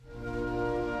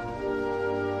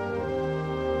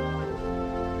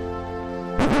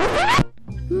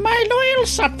My loyal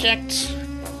subjects,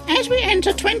 as we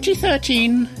enter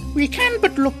 2013, we can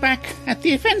but look back at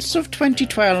the events of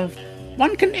 2012.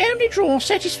 One can only draw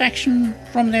satisfaction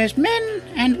from those men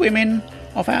and women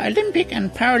of our Olympic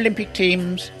and Paralympic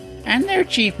teams and their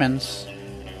achievements.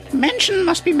 Mention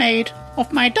must be made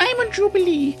of my Diamond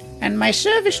Jubilee and my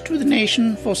service to the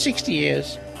nation for 60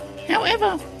 years.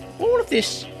 However, all of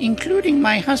this, including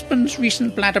my husband's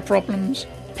recent bladder problems,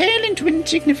 pale into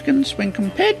insignificance when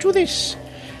compared to this,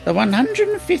 the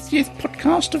 150th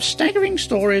podcast of Staggering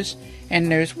Stories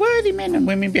and those worthy men and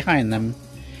women behind them.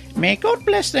 May God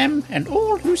bless them and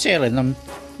all who sail in them.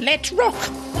 Let's rock!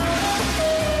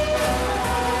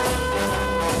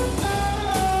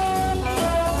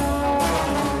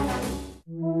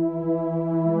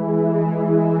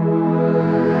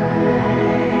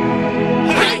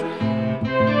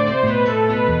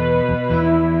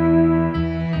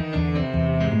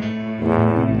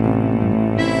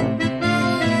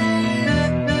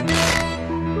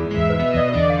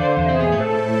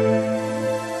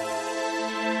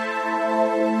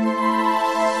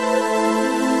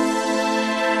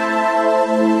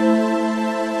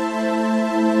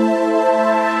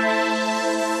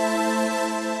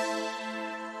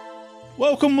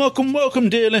 Welcome,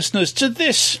 dear listeners, to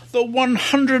this, the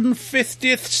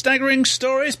 150th Staggering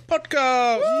Stories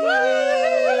podcast.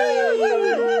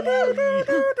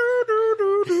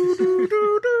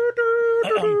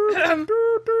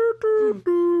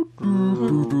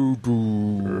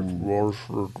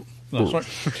 That's right.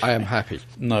 I am happy.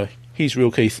 No, he's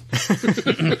real Keith.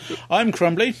 I'm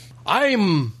Crumbly.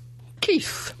 I'm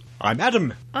Keith. I'm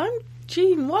Adam. I'm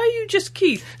Jean. Why are you just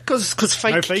Keith? Because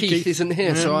fake, No, fake Keith isn't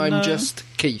here, so I'm just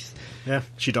Keith. Yeah,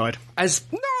 she died. As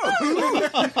no, you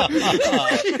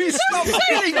stop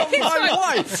hitting on my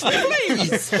wife,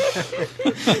 please.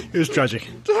 It was tragic.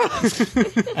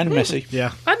 And messy.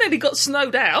 Yeah. I nearly got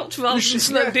snowed out rather than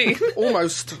snowed in.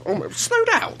 Almost snowed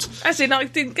out. As in, I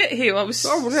didn't get here. I was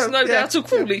snowed out of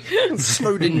Crawley.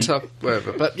 Snowed into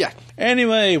wherever, but yeah.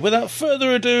 Anyway, without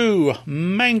further ado,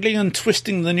 mangling and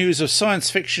twisting the news of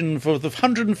science fiction for the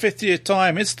 150th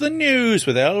time, it's the news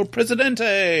with El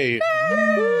Presidente.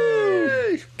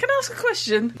 Can I ask a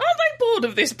question? Aren't they bored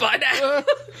of this by now?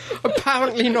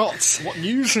 Apparently not. What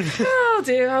news? Oh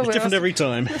dear, oh It's well. different every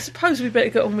time. I suppose we better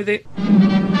get on with it.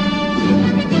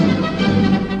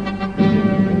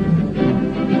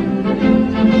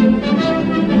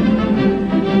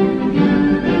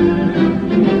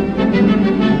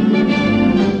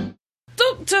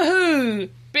 Doctor Who!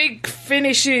 Big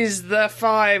finishes the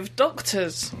 5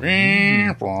 Doctors.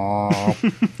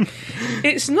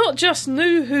 It's not just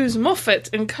New Who's Moffat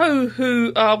and co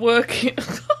who are working... God,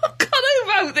 who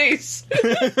wrote this?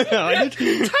 Tongue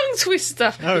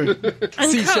twister. Oh.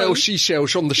 Seashell, she-shell,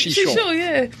 on the she-shell. Sure,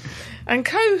 yeah. And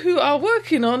co who are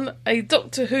working on a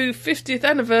Doctor Who 50th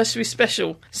anniversary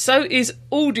special. So is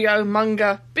Audio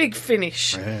Monger Big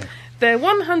Finish. Yeah. Their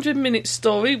 100-minute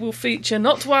story will feature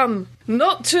not 1,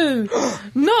 not 2,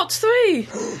 not 3,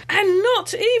 and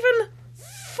not even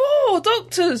 4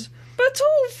 Doctors, but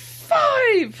all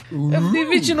 5 of the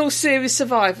original series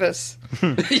survivors.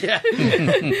 Yeah.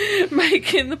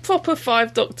 Making the proper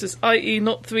 5 Doctors, i.e.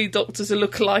 not 3 Doctors, a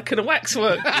lookalike and a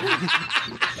waxwork.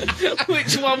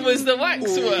 Which one was the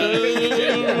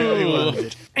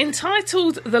waxwork?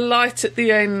 Entitled The Light at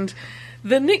the End,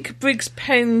 the Nick Briggs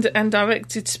penned and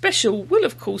directed special will,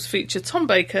 of course, feature Tom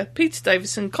Baker, Peter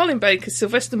Davison, Colin Baker,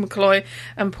 Sylvester McCoy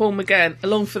and Paul McGann,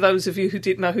 along for those of you who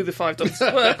didn't know who the 5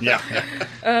 Doctors were.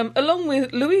 Along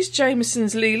with Louise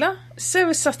Jameson's Leela,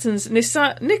 Sarah Sutton's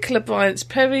Nissa, Nicola Bryant's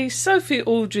Perry, Sophie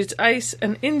Aldred's Ace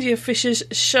and India Fisher's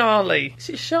Charlie. Is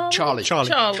it Charlie?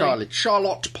 Charlie.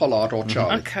 Charlotte Pollard or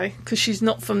Charlie. Okay, because she's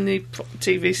not from the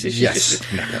TV, so she's Yes.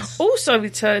 just... Also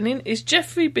returning is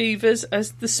Geoffrey Beavers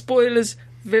as the Spoilers'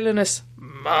 villainous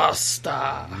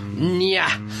master.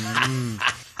 Yeah.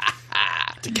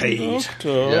 Decayed.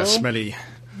 Yeah. Smelly.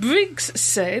 Briggs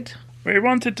said... We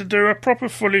wanted to do a proper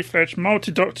fully fledged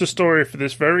multi-doctor story for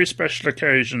this very special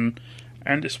occasion,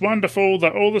 and it's wonderful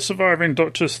that all the surviving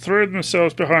doctors threw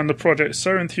themselves behind the project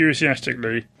so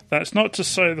enthusiastically. That's not to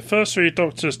say the first 3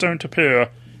 doctors don't appear.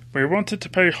 We wanted to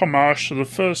pay homage to the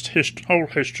first whole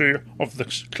history of the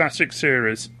classic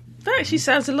series. That actually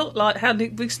sounds a lot like how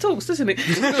Nick Briggs talks, doesn't it?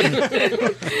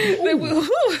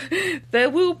 There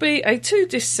will be a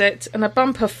 2-disc set and a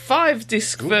bumper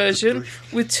 5-disc version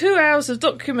with 2 hours of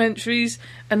documentaries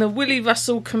and a Willie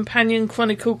Russell companion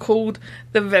chronicle called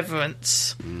The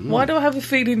Reverence. Why do I have a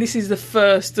feeling this is the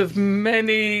first of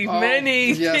many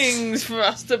things for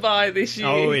us to buy this year?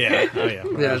 Oh yeah.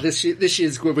 Yeah, this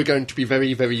year's where we're going to be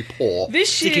very, very poor.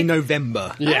 This year, Particularly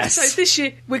November. Yes. So this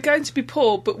year we're going to be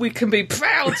poor, but we can be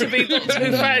proud to be Doctor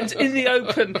Who fans in the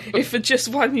open, if for just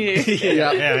 1 year.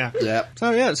 Yeah.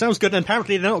 So yeah, it sounds good. And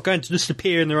apparently they're not going to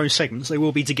disappear in their own segments. They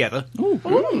will be together.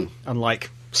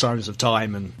 Unlike Sirens of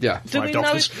Time and Do Five we know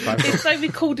Doctors. if they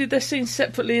recorded their scenes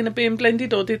separately and are being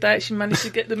blended, or did they actually manage to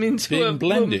get them into Being a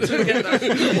blended. room together?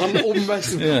 One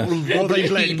almost Well, they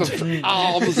blend. of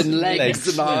arms and legs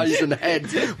and eyes and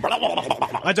heads.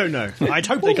 I don't know. I'd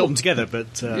hope they got them together,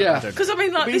 but Yeah. I don't know. Because I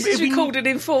mean, like, this is recorded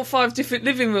in 4 or 5 different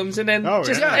living rooms and then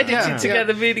just edited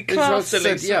together really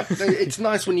craftily. It's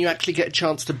nice when you actually get a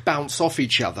chance to bounce off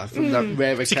each other from that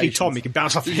rare Particularly occasion. Tom, you can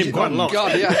bounce off him quite a lot.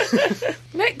 God, yeah.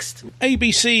 Next,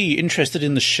 ABC interested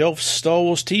in the shelf Star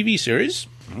Wars TV series.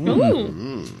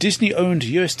 Disney-owned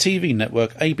US TV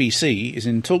network ABC is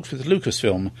in talks with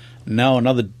Lucasfilm, now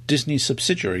another Disney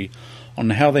subsidiary,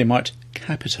 on how they might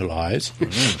capitalise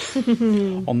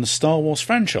on the Star Wars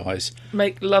franchise.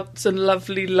 make lots and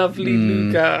lovely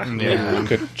nougat.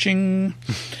 Ka-ching.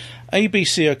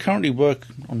 ABC are currently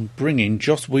working on bringing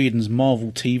Joss Whedon's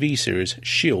Marvel TV series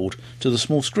S.H.I.E.L.D. to the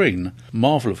small screen.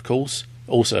 Marvel, of course,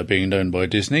 also being owned by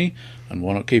Disney, and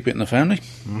why not keep it in the family?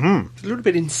 It's a little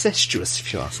bit incestuous,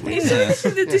 if you ask me. So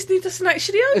the Disney doesn't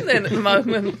actually own them at the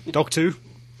moment. Dog 2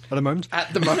 at the moment.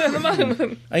 At the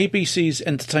moment. ABC's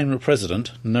entertainment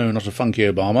president, no, not a funky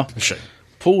Obama, Shame.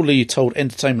 Paul Lee told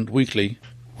Entertainment Weekly,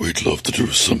 We'd love to do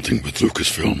something with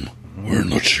Lucasfilm. We're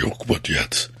not sure what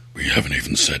yet. We haven't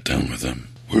even sat down with them.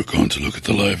 We're going to look at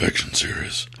the live-action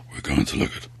series. We're going to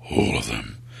look at all of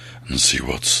them and see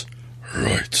what's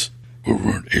right. We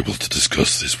weren't able to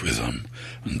discuss this with them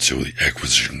until the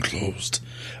acquisition closed,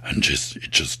 and it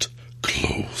just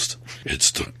closed.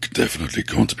 It's definitely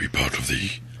going to be part of the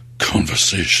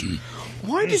conversation.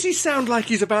 Why does he sound like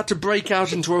he's about to break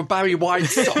out into a Barry White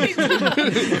song?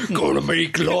 Gonna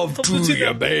make love to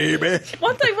you, baby.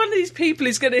 One day one of these people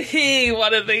is going to hear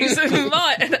one of these and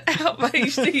write an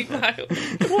outraged email.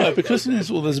 why? Because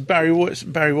there's Barry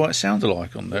White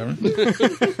sound-alike on there.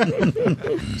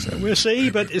 So we'll see,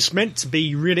 but it's meant to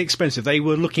be really expensive. They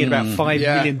were looking at about $5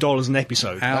 million an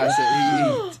episode. That's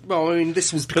it. Well, I mean,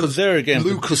 this was because there again,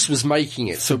 Lucas was making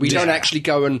it, so we don't actually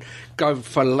go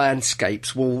for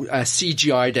landscapes. We'll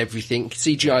CGI'd everything,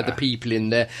 CGI'd the people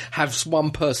in there, have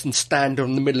one person stand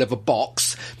on the middle of a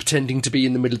box, pretending to be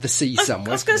in the middle of the sea somewhere.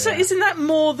 I was going to say, isn't that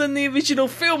more than the original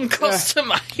film cost to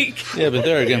make? Yeah, but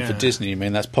there again, for Disney, I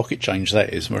mean, that's pocket change,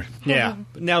 that is. Yeah,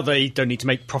 but now they don't need to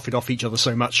make profit off each other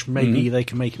so much. Maybe they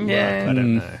can make it work. Yeah. I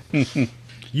don't know.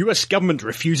 US government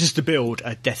refuses to build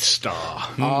a Death Star.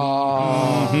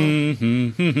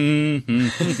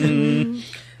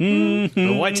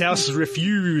 The White House has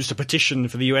refused a petition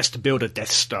for the US to build a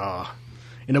Death Star.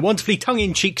 In a wonderfully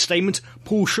tongue-in-cheek statement,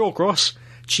 Paul Shawcross,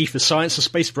 Chief of Science and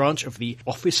Space Branch of the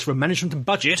Office for Management and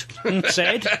Budget,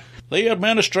 said, The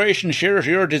administration shares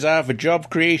your desire for job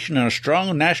creation and a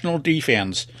strong national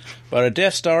defence, but a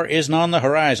Death Star isn't on the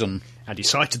horizon. and he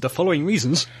cited the following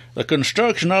reasons. The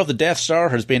construction of the Death Star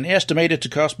has been estimated to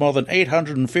cost more than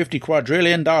 $850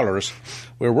 quadrillion.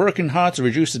 We're working hard to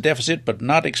reduce the deficit but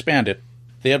not expand it.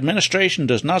 The administration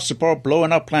does not support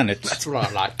blowing up planets. That's what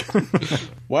I like.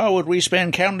 Why would we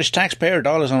spend countless taxpayer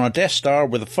dollars on a Death Star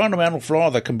with a fundamental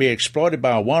flaw that can be exploited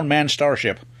by a one-man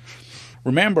starship?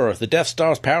 Remember, the Death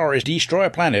Star's power is destroy a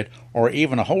planet, or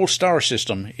even a whole star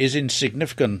system, is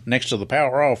insignificant next to the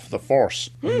power of the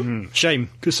Force. Shame.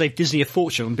 Could save Disney a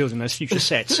fortune on building those future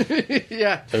sets.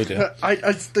 Yeah. Oh dear.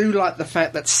 I do like the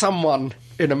fact that someone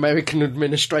in American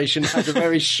administration has a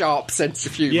very sharp sense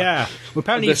of humour. Yeah. Well,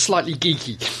 apparently, They're slightly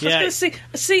geeky. yeah.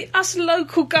 See, us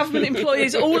local government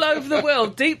employees all over the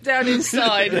world, deep down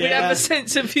inside, we have a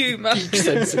sense of humour. Geek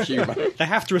sense of humour. They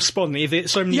have to respond. If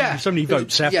it's so many, Yeah. so many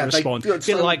votes, they have Yeah, to they- respond. so- A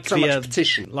bit like so the much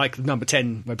petition. like the Number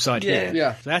 10 website Yeah. here.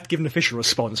 Yeah. They have to give an official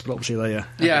response, but obviously they have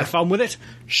a Yeah. bit of fun with it.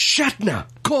 Shatner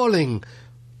calling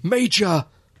Major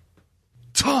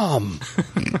Tom.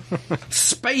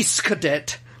 Space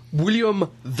Cadet William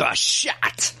the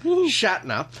Shat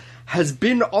Shatner has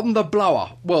been on the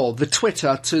blower. Well, the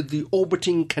Twitter to the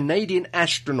orbiting Canadian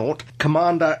astronaut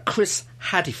Commander Chris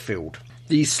Hadfield.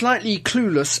 The slightly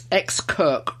clueless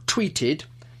ex-Kirk tweeted,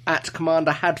 at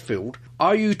Commander Hadfield,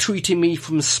 "Are you tweeting me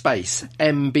from space,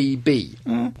 MBB?"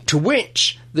 To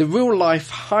which the real-life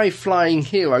high-flying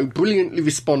hero brilliantly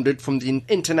responded from the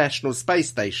International Space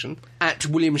Station, at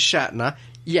William Shatner,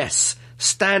 "Yes,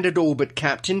 standard orbit,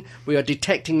 Captain. We are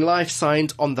detecting life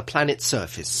signs on the planet's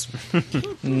surface."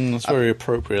 That's very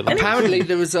appropriate. Apparently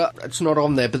there was it's not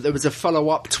on there, but there was a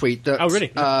follow-up tweet that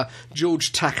really?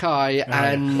 George Takei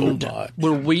and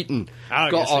Will Wheaton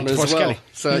got on as well. Kelly.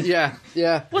 So, yeah.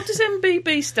 What does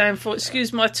MBB stand for?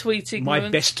 Excuse my tweeting. My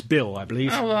best bill, I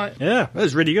believe. Oh, right. Yeah, that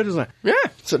was really good, isn't it? Yeah,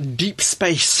 so deep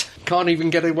space. Can't even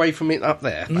get away from it up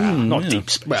there. Not deep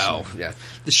space. Well, yeah,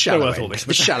 the shallow Earth end. orbit.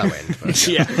 The shallow end. But,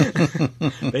 Yeah.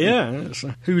 But yeah,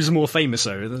 who's more famous,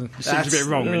 though? It seems a bit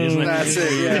wrong, really, isn't it? That's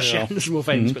it, yeah. Shatner's more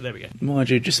famous, but there we go. Mind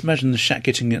you, just imagine the Shat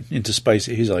getting into space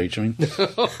at his age. I mean,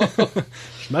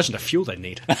 Imagine the fuel they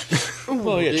need.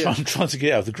 well, yeah, trying to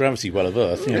get out of the gravity well of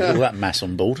Earth. You know, with all that mass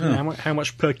on board. How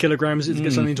much per kilogram is it to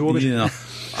get something into orbit? Yeah.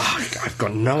 I've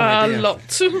got no A idea.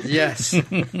 lot. Yes.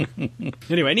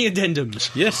 Anyway, any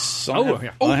addendums? Yes,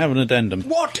 yeah. I have an addendum.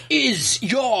 What is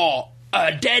your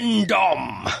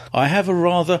addendum? I have a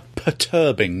rather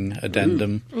perturbing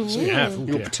addendum. So you have.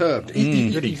 You're perturbed.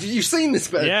 You've seen this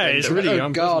bit? Yeah, it's really Oh,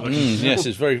 God. Yes,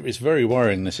 it's very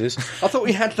worrying. This is. I thought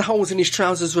he had the holes in his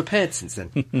trousers repaired since then.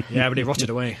 Yeah, but it rotted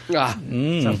away. Ah.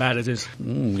 That's how bad it is.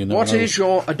 You know, What is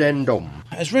your addendum?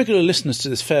 As regular listeners to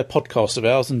this fair podcast of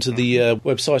ours and to the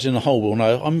website in the whole will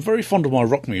know, I'm very fond of my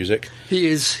rock music. He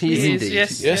is indeed.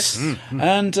 Yes.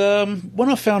 And when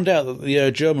I found out that the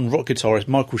German rock guitarist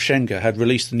Michael Schenker had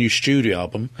released a new studio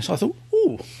album, so I thought,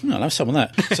 ooh, I'll have some of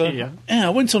that. So Yeah. I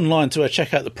went online to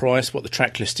check out the price, what the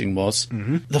track listing was.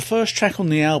 The first track on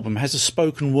the album has a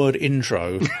spoken word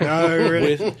intro. Oh,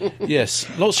 really?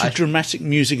 With, lots of dramatic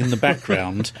music in the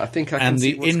background. I think I can and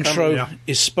see the what's intro coming, yeah.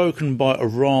 is spoken by a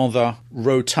rather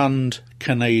rotund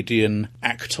Canadian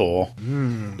actor.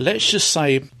 Let's just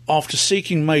say, after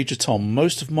seeking Major Tom,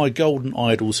 most of my golden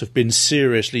idols have been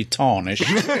seriously tarnished.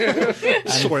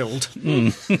 Soiled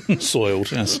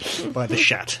Soiled, yes. by the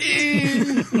Shat.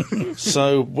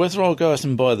 So whether I'll go out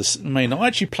and buy this, I mean, I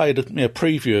actually played a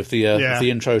preview of the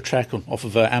intro track off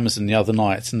of Amazon the other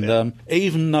night, and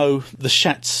even though the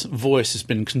Shat's voice has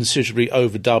been considerably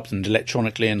overdubbed and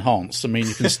electronically enhanced, I mean,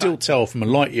 you can still tell from a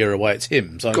light year away it's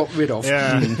him. So Got rid of.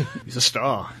 Yeah, he's a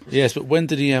star. yes, but when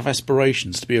did he have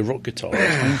aspirations to be a rock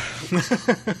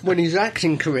guitarist? When his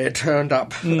acting career turned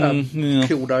up,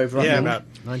 killed over. I Yeah, think. about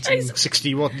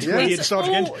 1960, what, Yeah. when he had started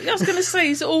again? I was going to say,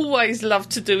 he's always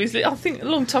loved to do his... I think a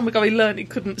long time ago he learned he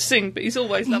couldn't sing, but he's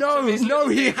always loved to do his... No,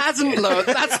 he hasn't learned.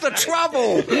 That's the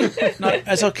trouble. No,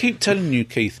 as I keep telling you,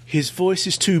 Keith, his voice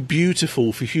is too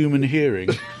beautiful for human hearing.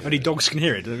 Only dogs can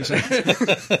hear it, don't we say?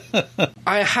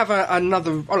 I have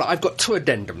another... Oh, I've got two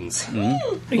addendums.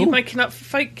 Are you making up for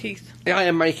fake, Keith? I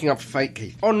am making up for fake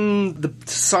Keith. On the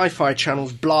Sci-Fi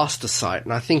Channel's Blaster site,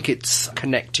 and I think it's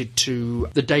connected to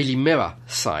the Daily Mirror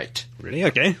site, Really?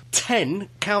 Okay. 10,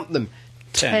 count them,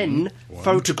 10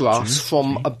 photographs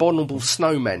from Abominable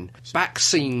Snowmen. Back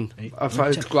scene of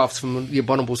photographs from the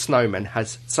Abominable Snowmen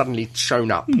has suddenly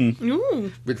shown up.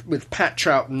 With Pat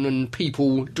Troughton and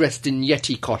people dressed in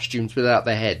Yeti costumes without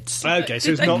their heads. Okay, so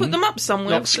Did it's they not... put them up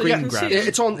somewhere? not so you screen can grab. see Yeah, it?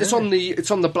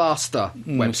 it's on the Blaster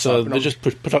website. So but they're just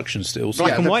production stills.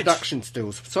 Black and the white? production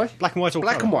stills. Sorry? Black and white or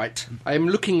Black colour? and white. I am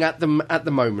looking at them at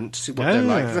the moment to see what Ah, they're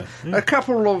like. A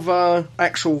couple of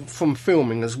actual from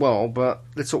filming as well, but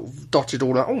they're sort of dotted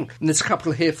all out. Oh, and there's a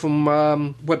couple here from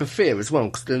Web of Fear as well,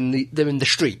 because they're in the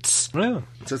streets. Oh.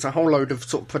 So it's a whole load of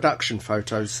sort of production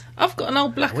photos. I've got an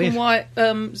old black Weird. and white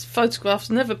photograph,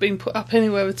 never been put up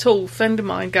anywhere at all. A friend of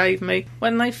mine gave me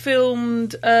when they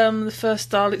filmed the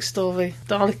first Dalek story.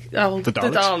 The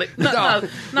Daleks? No.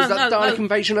 Was that Dalek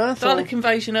Invasion Earth? or- Dalek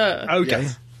Invasion Earth. Okay.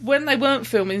 Yes. When they weren't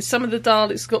filming, some of the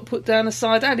Daleks got put down a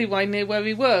side alleyway near where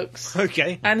he works.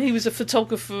 Okay. And he was a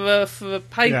photographer for a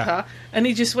paper, Yeah. and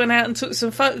he just went out and took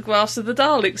some photographs of the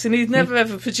Daleks, and he'd never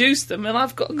ever produced them. And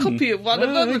I've got a copy of one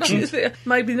of them, and I just think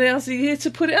maybe now's the year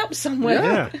to put it up somewhere.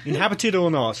 Yeah. Inhabited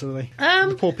or not? Are they?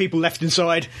 The poor people left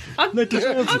inside. I'm No, just-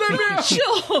 not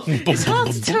sure. It's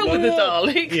hard to tell with the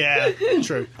Dalek. Yeah,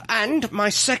 true. And my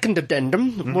second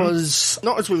addendum was,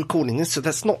 not as we're recording this, so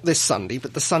that's not this Sunday,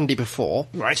 but the Sunday before.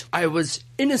 Right. I was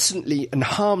innocently and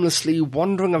harmlessly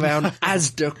wandering around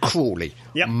Asda Crawley.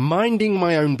 Yep. minding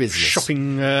my own business.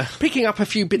 Shopping. Picking up a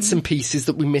few bits and pieces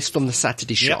that we missed on the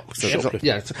Saturday shop.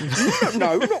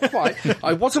 No, not quite.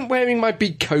 I wasn't wearing my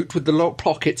big coat with the long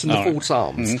pockets and the false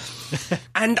arms.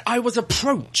 And I was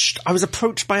approached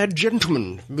by a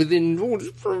gentleman within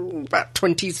about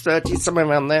 20s, 30s, somewhere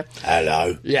around there.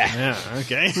 Hello. Yeah,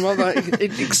 okay. Well,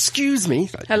 excuse me.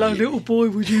 Hello, little boy,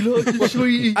 would you like the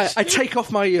sweeties? I take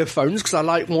off my earphones because I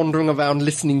like wandering around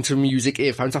listening to music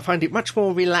earphones. I find it much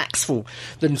more relaxful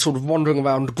than sort of wandering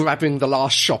around grabbing the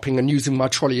last shopping and using my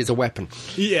trolley as a weapon.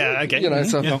 Yeah, okay. You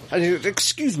know,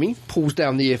 excuse me, pulls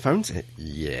down the earphones.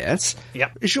 Yes.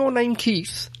 Yep. Is your name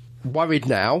Keith? Worried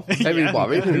now. Very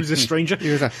worried. Who's a stranger? He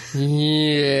was like,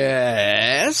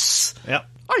 yes. Yep.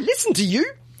 I listen to you.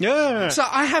 Yeah. So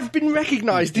I have been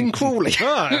recognised in Crawley.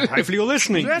 Hopefully you're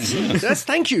listening. Yes,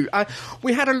 thank you.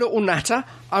 We had a little natter.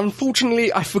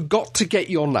 Unfortunately, I forgot to get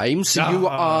your name, so you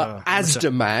are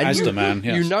Asda Man. Asda Man,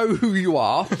 yes. You know who you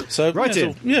are. So, Right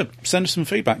in. send us some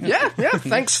feedback. Yeah,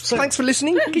 thanks for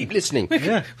listening. Keep listening.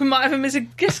 Yeah. We might have him as a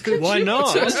guest contributor. Why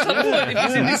not? At some point if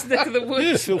he's in this neck of the woods.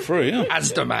 Yeah, feel free, yeah.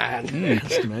 Asda Man.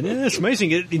 Man, yeah, it's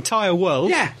amazing. The entire world.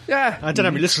 Yeah. I don't know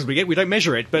how many listeners we get. We don't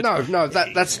measure it, but No,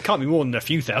 that's can't be more than a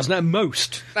few thousand at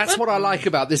most. That's what I like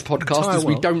about this podcast, Entire is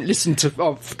we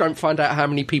world. don't find out how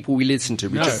many people we listen to.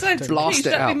 We just blast it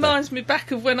that out there. reminds me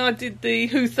back of when I did the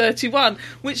Who 31,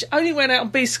 which only went out on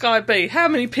B Sky B. How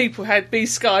many people had B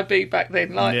Sky B back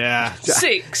then? Like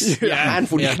 6. A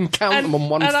handful. You can count them on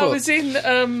one foot. I was in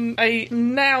a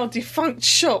now defunct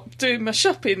shop doing my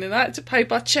shopping, and I had to pay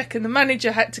by cheque, and the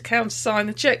manager had to countersign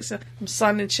the cheque. So I'm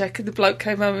signing the cheque, and the bloke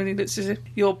came home and he looked as if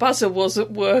your buzzer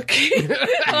wasn't working.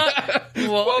 Like,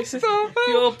 what? He said,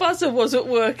 your buzzer wasn't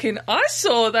working. I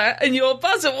saw that, and your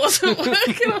buzzer wasn't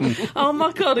working. Oh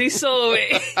my God, he saw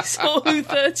it. He saw Who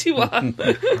 31.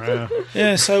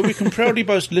 Yeah, so we can proudly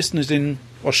boast listeners in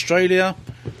Australia,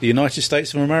 the United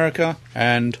States of America,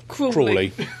 and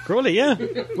Crawley. Crawley, yeah.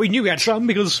 We knew we had some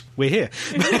because we're here.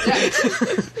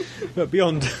 But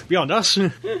beyond us.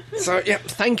 So, yeah,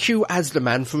 thank you, Asda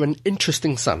Man, for an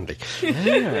interesting Sunday.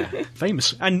 Yeah,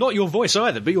 famous. And not your voice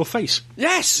either, but your face.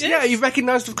 Yes. Yeah, you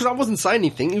recognised, because I wasn't saying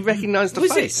anything, you recognised the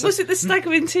face. Was it the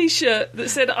Staggering t-shirt that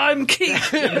said, I'm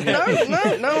Keith?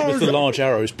 No. With the large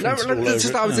arrows printed all over It's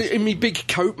just it. I was in my big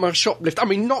coat, my shoplift. I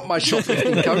mean, not my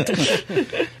shoplifting coat.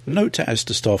 Note to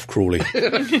Asda staff Crawley.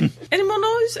 Any more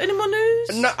news?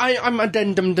 No, I'm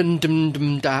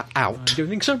addendum out. Do you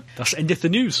think so? Thus endeth the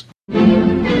news.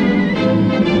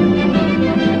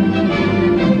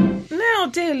 Now,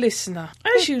 dear listener,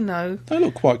 as you know... They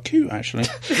look quite cute, actually.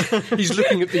 He's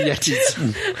looking at the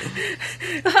Yetis.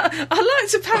 I like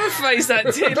to paraphrase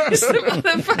that, dear listener, but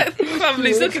the fact that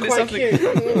Crumbly's looking at something.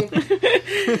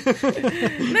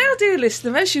 Now, dear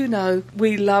listener, as you know,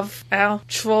 we love our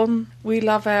Tron, we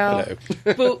love our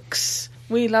books,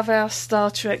 we love our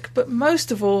Star Trek, but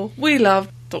most of all, we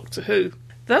love Doctor Who.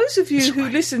 Those of you who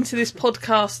listen to this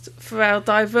podcast for our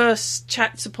diverse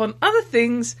chats upon other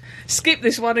things, skip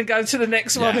this one and go to the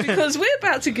next one, because we're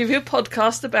about to give you a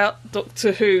podcast about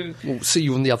Doctor Who. We'll see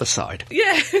you on the other side.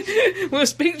 Yeah, we'll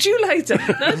speak to you later.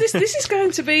 No, this is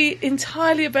going to be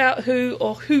entirely about Who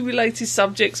or Who-related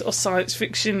subjects or science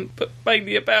fiction, but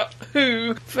mainly about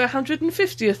Who for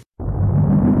 150th.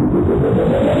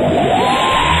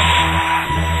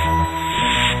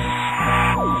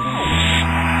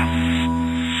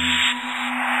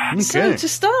 Okay. So to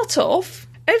start off,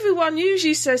 everyone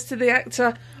usually says to the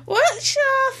actor, "What's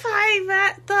your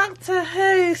favourite Doctor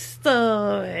Who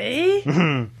story?"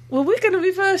 Well, we're going to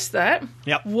reverse that.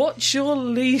 Yep. What's your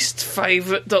least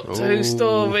favourite Doctor Who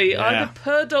story, either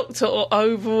per Doctor or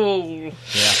overall?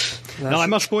 Yeah. Now, I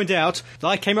must point out that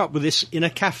I came up with this in a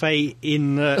cafe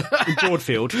in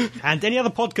Broadfield, and any other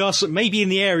podcasts that may be in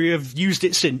the area have used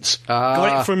it since.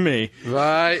 Got it from me.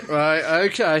 Right,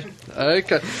 okay.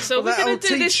 So we're going to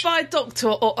do this by Doctor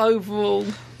or overall?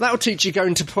 That'll teach you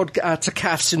going to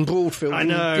cafes in Broadfield. I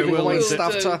know, and giving we'll away do.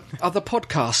 stuff to other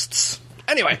podcasts.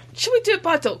 Anyway, Should we do it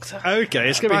by Doctor? Okay,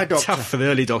 it's going to By be Doctor. tough for the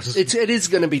early Doctors. it is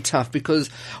going to be tough because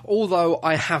although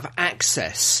I have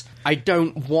access, I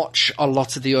don't watch a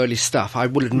lot of the early stuff, I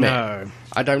will admit. No.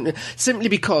 I don't, simply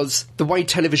because the way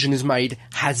television is made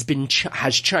has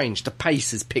changed. The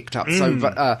pace has picked up so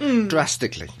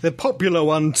drastically. The popular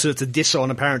one to diss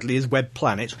on, apparently, is Web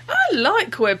Planet. I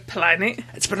like Web Planet.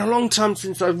 It's been a long time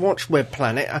since I've watched Web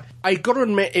Planet. I got to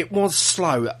admit, it was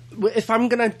slow. if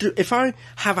I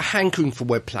have a hankering for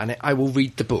Web Planet, I will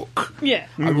read the book. Yeah.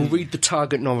 I will read the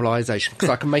Target novelisation because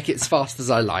I can make it as fast as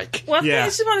I like. Well, I think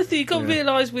it's one thing you've got to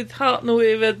realise with Hartnell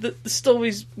era that the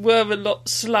stories were a lot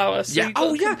slower, so you've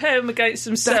got to compare them against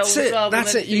themselves.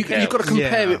 That's it. You've got to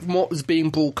compare it with what was being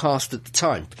broadcast at the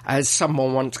time. As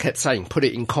someone once kept saying, put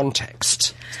it in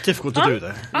context. It's difficult to do,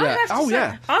 though.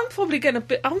 I'm probably going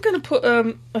to put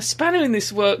a spanner in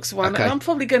this works one, and I'm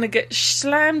probably going to get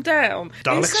slammed down.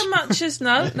 In so much as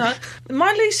no.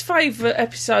 My least favourite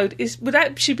episode would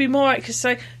actually be more accurate to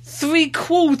say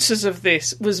 3/4 of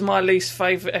this was my least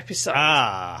favourite episode.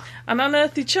 An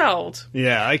Unearthly Child.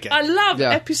 Yeah, okay. I love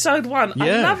episode 1. Yeah.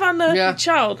 I love Unearthly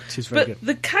Child. It is very good.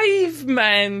 The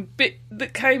caveman bit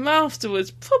that came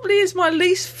afterwards probably is my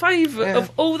least favourite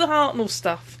of all the Hartnell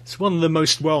stuff. It's one of the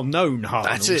most well-known Hartnell.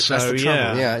 That's it. So, that's the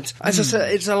trouble. yeah. As I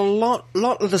said, it's a lot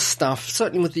of the stuff,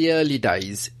 certainly with the early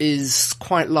days, is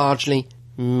quite largely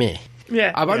meh.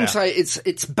 Yeah. I won't say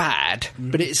it's bad,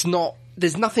 but it's not.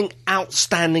 There's nothing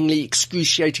outstandingly,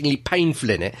 excruciatingly painful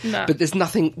in it, but there's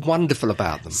nothing wonderful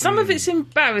about them. Some of it's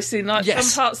embarrassing, like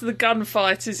some parts of the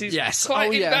gunfighters is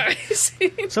quite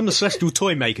embarrassing. Some of the Celestial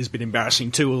Toy Maker's been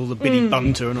embarrassing too, all the Billy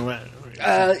Bunter and all that.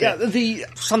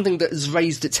 Something that has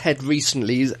raised its head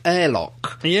recently is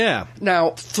Airlock. Yeah.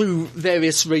 Now, through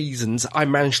various reasons, I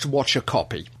managed to watch a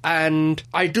copy, and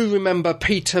I do remember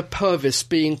Peter Purvis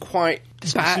being quite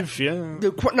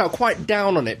quite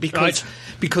down on it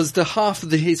because the half of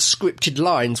his scripted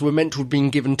lines were meant to have been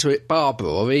given to Barbara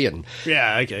or Ian.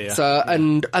 Yeah, okay, yeah. So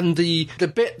and the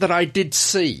bit that I did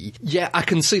see, I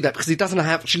can see that because he doesn't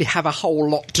actually have a whole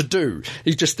lot to do.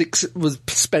 He just was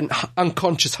spent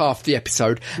unconscious half the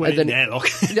episode and then airlock,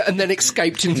 and then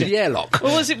escaped into the airlock.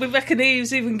 Or was it? We reckon he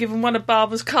was even given one of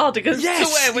Barbara's cardigans to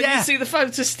wear when you see the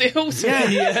photo stills.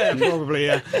 Yeah, probably.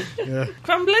 Yeah.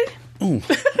 Crumbly. Oh,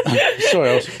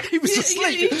 sorry, he was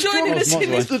asleep. You joining us in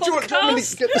this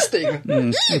podcast? Get the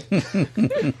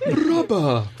sting.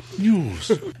 Rubber. News.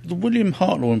 The William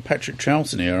Hartnell and Patrick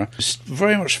Troughton era is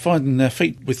very much finding their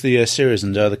feet with the series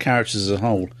and the characters as a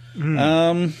whole. So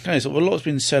a lot's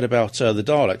been said about the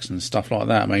Daleks and stuff like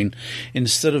that. I mean,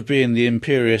 instead of being the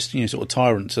imperious, sort of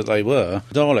tyrants that they were,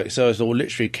 the Daleks are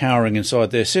literally cowering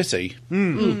inside their city.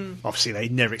 Obviously, they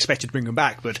never expected to bring them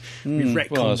back, but we've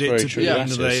retconned it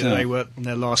to be they were on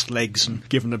their last legs and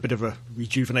given a bit of a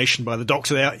rejuvenation by the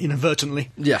Doctor there inadvertently.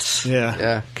 Yes.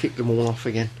 Yeah. Kick them all off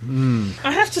again.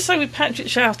 I have to say with Patrick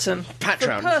Troughton,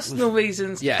 for personal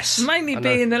reasons, mainly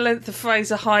being the length of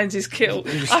Fraser Hines' kill,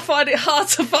 I find it hard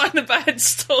to find a bad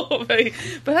story,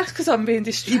 but that's because I'm being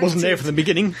distracted. He wasn't there from the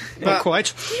beginning, not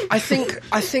quite. I think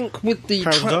with the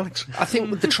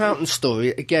Troughton story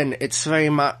again, it's very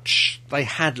much they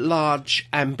had large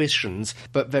ambitions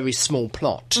but very small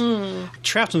plot.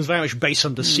 Troughton's very much based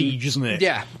under siege, isn't it?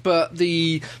 Yeah, but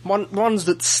the ones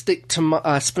that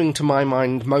spring to my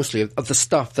mind mostly of the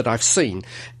stuff that I've seen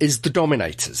is the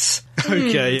Dominators.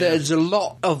 Okay, there's a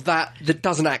lot of that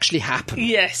doesn't actually happen.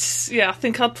 Yes, I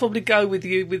think I'd probably go with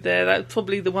you with there. That's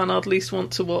probably the one I'd least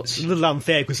want to watch. It's a little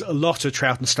unfair because a lot of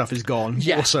Troughton stuff is gone,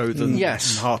 more so than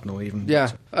Hartnell even.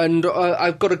 Yeah, and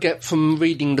I've got to get from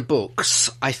reading the books,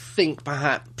 I think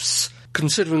perhaps,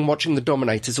 considering watching the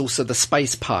Dominators, also the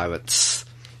Space Pirates.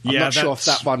 I'm not sure if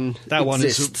that one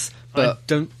exists. But I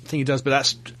don't think it does, but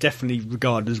that's definitely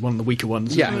regarded as one of the weaker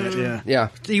ones. Yeah.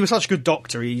 He was such a good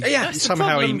Doctor.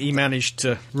 Somehow he managed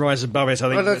to rise above it,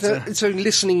 I think. So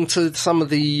listening to some of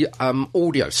the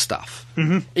audio stuff,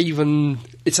 even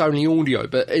it's only audio,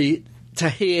 but to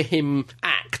hear him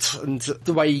act and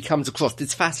the way he comes across,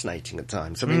 it's fascinating at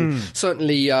times. I mean,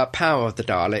 certainly Power of the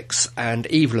Daleks and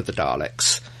Evil of the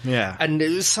Daleks. Yeah. And it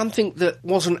was something that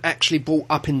wasn't actually brought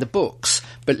up in the books,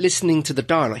 but listening to the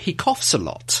dialogue, he coughs a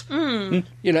lot.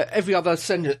 Every other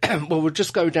sentence, well, we'll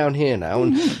just go down here now.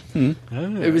 And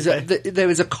there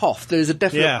is a cough. There is a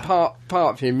definite part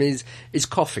of him is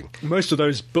coughing. Most of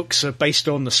those books are based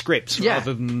on the scripts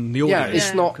rather than the audio. Yeah,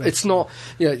 it's not,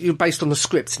 you're based on the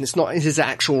scripts and it's not his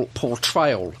actual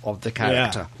portrayal of the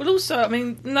character. Well, also, I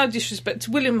mean, no disrespect,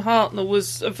 William Hartnell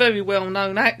was a very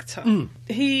well-known actor.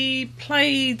 He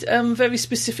played very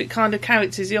specific kind of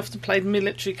characters. He often played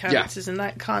military characters and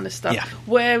that kind of stuff.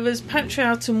 Whereas Pat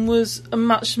Troughton was a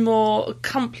much more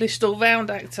accomplished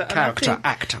all-round actor. A character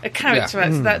actor.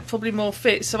 That probably more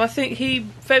fits. So I think he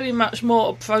very much more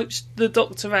approached the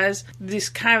Doctor as this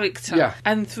character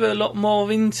and threw a lot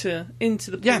more into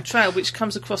the portrayal, which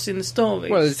comes across in the story.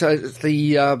 Well, it's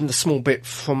the small bit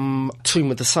from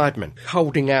Tomb of the Sidemen,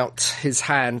 holding out his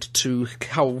hand to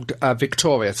hold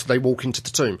Victoria so they walk into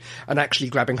the tomb, and actually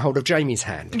grabbing hold of Jamie's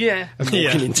hand and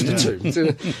walking into the tomb. So,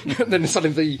 and then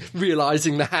suddenly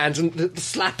realising the hand and the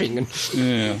slapping. And,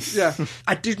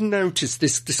 I did notice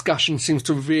this discussion seems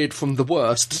to have veered from the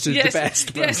worst to the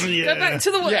best. But Go back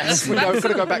to the worst. Yes, we've got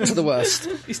to go back to the worst.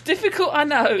 It's difficult, I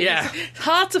know. Yeah. It's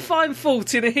hard to find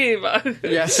fault in a hero.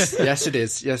 Yes, it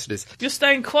is. Yes, it is. You're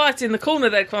staying quiet in the corner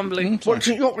there, Crumbly. What's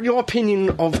your opinion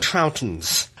of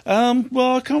Troutons?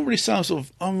 Well, I can't really say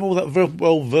I'm all that very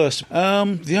well versed.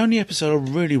 The only episode I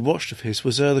really watched of his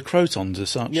was the Crotons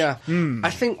as such. Yeah. I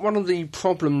think one of the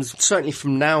problems, certainly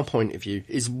from now point of view,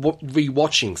 is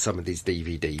rewatching some of these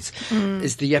DVDs,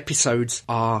 is the episodes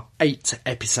are 8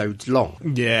 episodes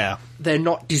long. Yeah. They're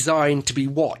not designed to be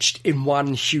watched in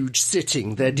one huge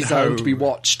sitting. They're designed to be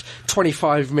watched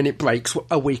 25-minute breaks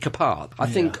a week apart. I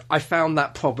think I found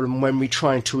that problem when we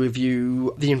tried to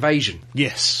review The Invasion.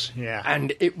 Yes, yeah.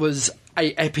 And it was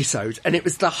 8 episodes, and it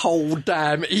was the whole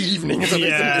damn evening. So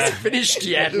it's finished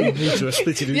yet. You need to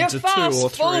split it into 2 or 3.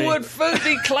 Fast forward through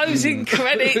the closing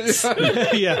credits.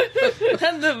 Yeah.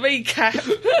 And the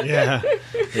recap. Yeah.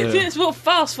 That's what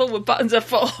fast forward buttons are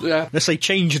for. Yeah. Let's say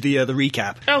change the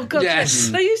recap. Oh, God, Yes.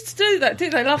 They used to do that,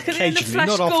 didn't they? Like at the end of Occasionally,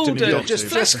 Flash not often, Gordon. yeah.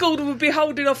 Flash Gordon would be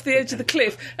holding off the edge of the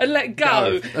cliff and let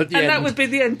go. At the And that end. would be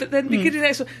the end. But then beginning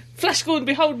next one, Flash Gordon would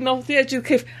be holding off the edge of the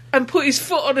cliff and put his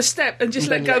foot on a step and just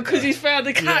let go because he's found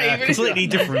a cave. Yeah, And it's completely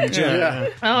different. Yeah.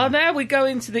 Oh, now we go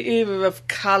into the era of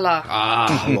colour.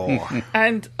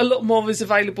 And a lot more is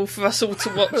available for us all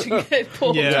to watch and get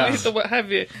bored with or what have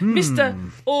you.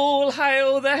 Mr. All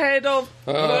Hail the Head of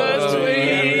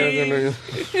Bursary.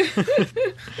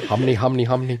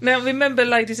 Humney. Now remember,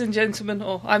 ladies and gentlemen,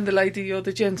 or I'm the lady, you're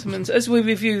the gentleman, as we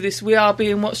review this, we are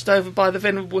being watched over by the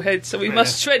Venerable Head, so we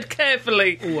must tread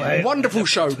carefully. Wonderful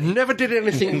show. Never did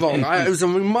anything wrong. It was a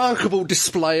remarkable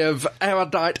display of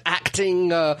erudite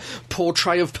acting,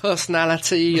 portray of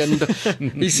personality,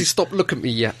 and easy stop look at me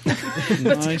yet.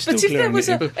 But if there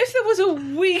was a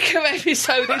weaker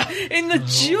episode in the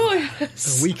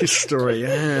joyous Weakest story,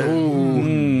 yeah.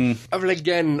 Well,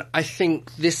 again, I think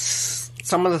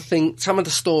some of the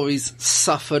stories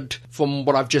suffered from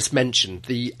what I've just mentioned,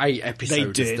 the 8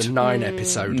 episodes, the 9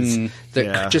 episodes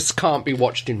that just can't be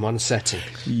watched in one setting.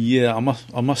 Yeah,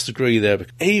 I must agree there.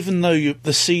 Even though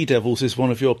the Sea Devils is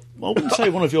one of your, I wouldn't say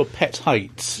one of your pet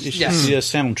hates, it's just the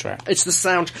soundtrack. It's the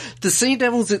sound. The Sea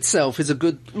Devils itself is a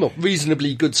good,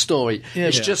 reasonably good story. Yeah,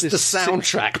 it's just the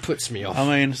soundtrack puts me off.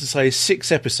 I mean, to say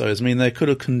 6 episodes, I mean, they could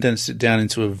have condensed it down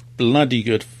into a bloody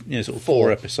good, sort of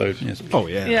 4 episode. Oh,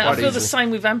 yeah. Yeah, I feel easily. the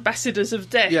same with Ambassadors of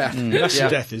Death. Yeah. Ambassador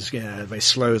of Death is very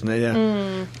slow, isn't it?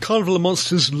 Yeah. Carnival of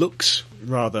Monsters looks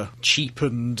rather cheap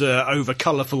and over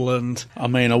colourful, and I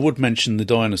mean, I would mention the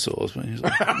dinosaurs. But Don't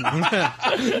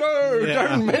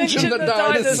mention the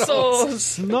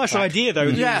dinosaurs. nice idea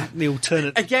though. The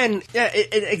alternate. Again,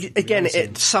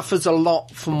 it suffers a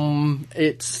lot from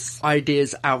its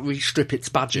ideas outstrip its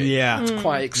budget. Yeah. to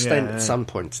quite extent at some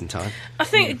points in time. I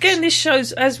think, again, this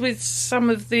shows, as with some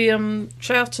of the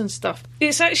Troughton stuff,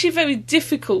 it's actually very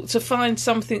difficult to find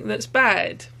something that's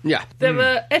bad. Yeah. There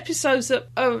are episodes that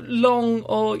are long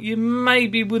or you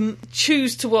maybe wouldn't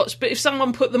choose to watch, but if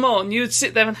someone put them on, you would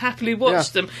sit there and happily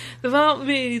watch them. There aren't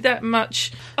really that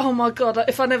much, oh my God,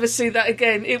 if I never see that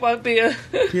again, it won't be a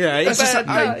bad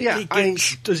night.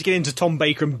 As you get into Tom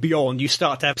Baker and beyond, you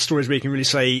start to have stories where you can really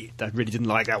say, I really didn't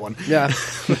like that one. Yeah.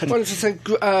 Well, as I say,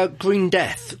 Green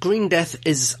Death. Green Death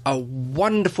is a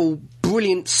wonderful,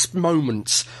 brilliant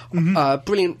moment.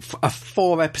 Brilliant, a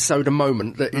 4-episode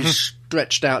moment that is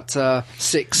stretched out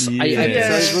 6, 8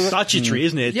 episodes. Budgetary,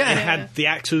 isn't it? Yeah. They had the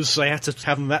actors, they had to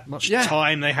have them that much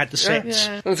time, they had the sets.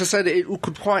 Yeah. As I said, it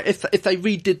could quite, if they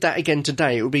redid that again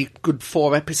today, it would be a good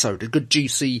 4 episode, a good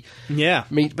juicy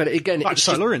meat. But again, Like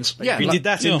St. Lawrence. We did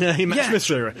that in Matt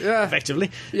Smith's era,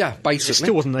 effectively. Yeah, basically. It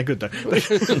still wasn't that good, though.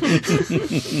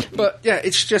 But yeah,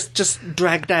 it's just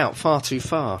dragged out far too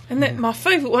far. And then my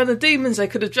favourite one, the Demons, they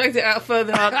could have dragged it out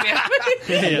further.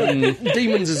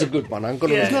 Demons is a good one. I'm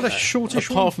gonna. Yeah. It's not a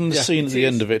Apart from the scene at the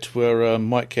end of it where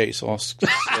Mike Gates asks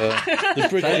the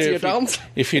brigadier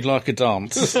if he'd like a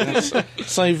dance.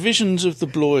 So visions of the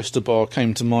Blue Oyster Bar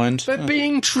came to mind. They're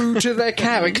being true to their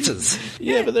characters.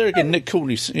 Yeah, but there again, Nick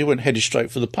Courtney, he went headed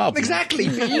straight for the pub. Exactly,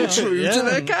 being true to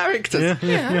their characters.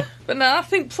 Yeah. But no, I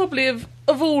think probably of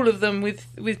of all of them,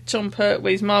 with John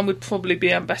Pertwee's, mine would probably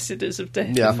be Ambassadors of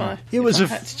Death if I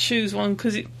had to choose one,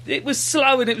 because it was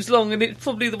slow and it was long, and it's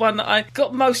probably the one that I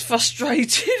got most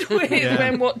frustrated with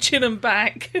when watching them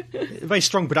back. A very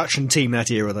strong production team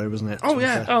that era, though, wasn't it? Oh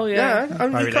yeah.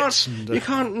 You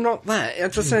can't knock that.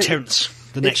 As I say, intense.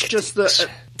 It's just that at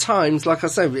times, like I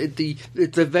say,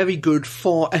 they're very good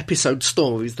 4-episode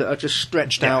stories that are just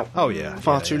stretched out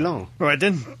far too long. Right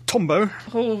then, Tombo.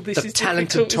 Oh, this is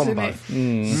talented difficult, Tombo.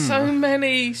 Isn't it? So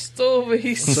many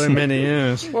stories. So many,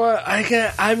 yes. Well,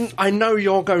 I know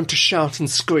you're going to shout and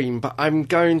scream, but I'm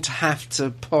going to have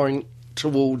to point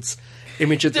towards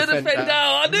Image of the Fender.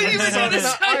 I knew you were going to say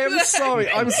that. I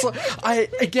am sorry.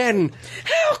 Again,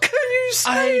 how can you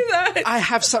say that? I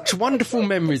have such wonderful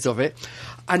memories of it,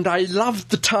 and I loved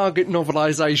the Target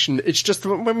novelisation. It's just that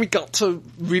when we got to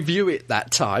review it that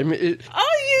time, are you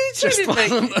telling me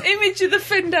Image of the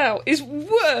Fender is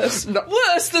worse than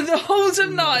the Halls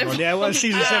of Knife? Oh, yeah, well,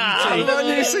 season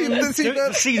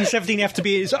 17. Season 17 have to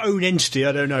be its own entity.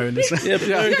 I don't know.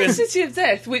 City of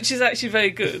Death, which is actually very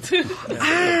good.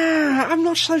 I'm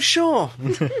not so sure.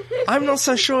 I'm not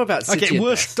so sure about City Okay, of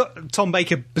worst Tom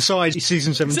Baker besides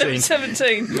season 17.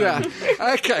 17. Yeah.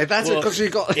 Okay, that's it, because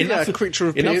you've got Creature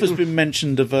of Enough Fear. has been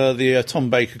mentioned of the Tom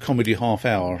Baker comedy half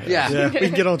hour. Yeah, we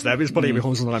can get on to that, but it's probably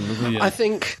Halls of Knife, isn't it? I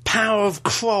think Power of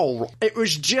Kroll. It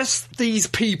was just these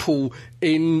people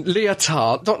in not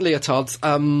leotards,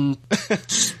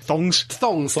 Thongs,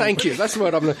 thank you, that's the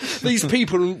word these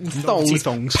people in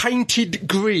thongs painted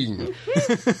green.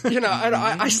 And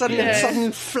I suddenly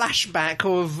flashback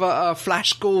of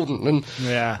Flash Gordon, and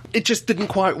it just didn't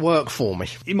quite work for me.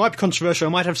 It might be controversial.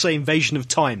 I might have to say Invasion of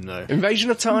Time, though.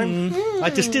 Invasion of Time? I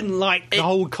just didn't like the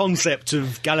whole concept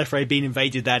of Gallifrey being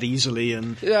invaded that easily,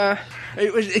 and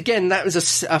it was, again, that was a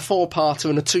 4-parter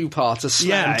and a 2-parter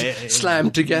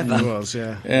slammed together. It was,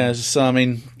 So, I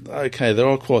mean, okay, there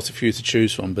are quite a few to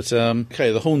choose from, but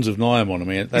the Horns of Nymon, I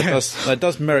mean, that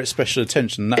does merit special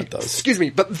attention. That does. Excuse me,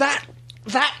 but that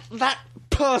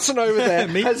person over there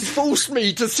has forced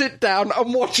me to sit down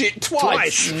and watch it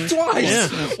twice.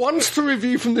 Yeah. Once to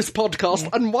review from this podcast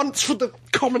and once for the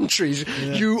commentaries.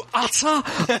 You utter.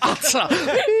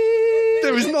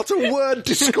 There is not a word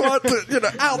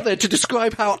out there to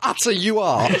describe how utter you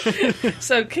are.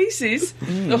 So, Kisses,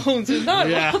 the Horns of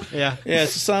Nymon. Yeah.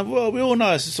 So, well, we all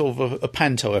know it's sort of a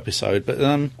panto episode, but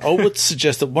I would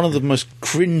suggest that one of the most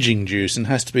cringing juicing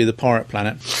has to be the Pirate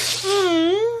Planet.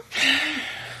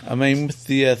 I mean, with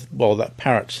the that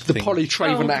parrot, the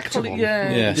Polytraven actor one.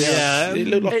 It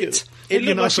looked like it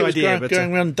looked like it was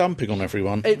going around dumping on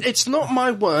everyone. It's not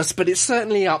my worst, but it's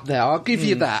certainly up there. I'll give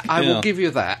you that. I will give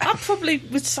you that. I probably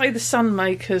would say the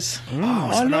Sunmakers.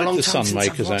 I like the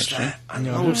Sunmakers, actually. I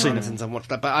know I've seen it since I watched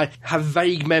that, but I have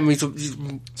vague memories of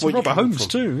Robert Holmes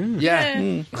too.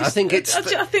 Yeah. I think it's.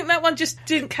 I think that one just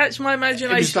didn't catch my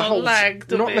imagination.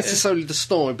 Lagged. Not necessarily the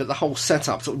story, but the whole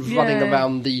setup, sort of running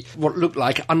around what looked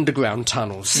like underground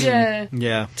tunnels.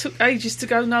 Yeah. Took ages to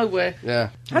go nowhere. Yeah.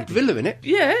 Had Villa in it.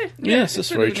 Yeah. Yes, that's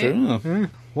very true.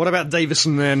 What about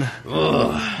Davison then?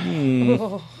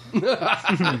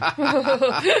 Now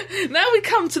we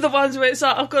come to the ones where it's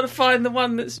like I've got to find the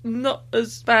one that's not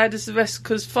as bad as the rest,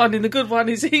 because finding the good one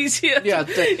is easier.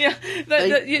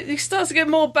 It starts to get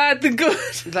more bad than good.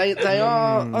 They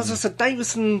are, as I said,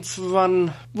 Davison's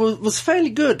run was fairly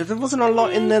good. There wasn't a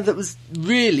lot in there that was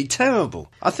really terrible.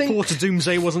 I think 4 to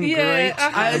Doomsday wasn't great.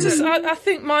 I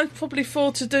think mine's probably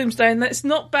 4 to Doomsday, and that's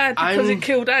not bad because it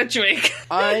killed Adric.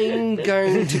 I'm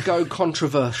going to go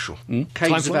controversial.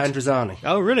 Caves of Androzani.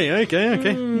 Oh, really?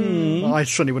 Okay. I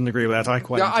certainly wouldn't agree with that.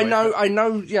 I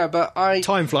know. Yeah, but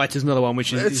Time Flight is another one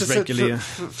which is regularly.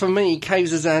 For me,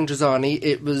 Caves of Androzani,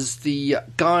 it was the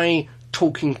guy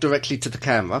talking directly to the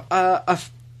camera. A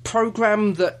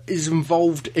program that is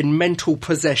involved in mental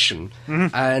possession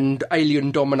and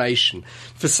alien domination.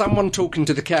 For someone talking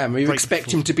to the camera, you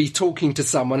expect him to be talking to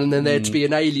someone, and then there'd be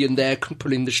an alien there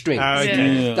pulling the strings.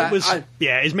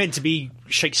 It's meant to be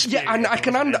Shakespeare. Yeah, and I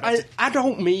can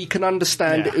adult me can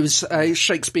understand it was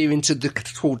Shakespearean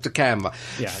toward the camera.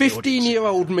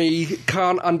 15-year-old me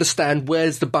can't understand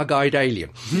where's the bug-eyed alien.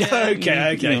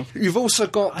 Okay. You've also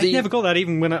got I never got that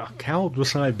even when how old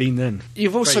was I been then?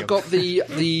 You've also got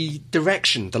the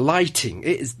direction, the lighting.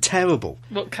 It is terrible.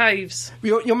 What caves?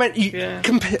 You're meant.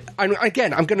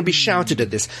 Again, I'm going to be shouted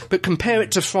at this, but compare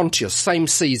it to Frontiers, same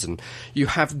season. You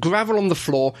have gravel on the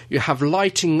floor. You have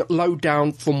lighting low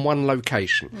down from one location.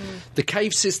 The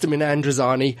cave system in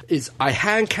Androzani is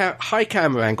high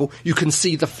camera angle. You can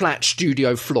see the flat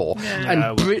studio floor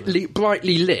and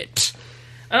brightly lit.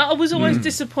 And I was always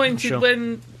disappointed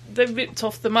when they ripped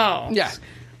off the mask. Yeah.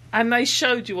 and they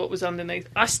showed you what was underneath.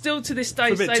 I still, to this day,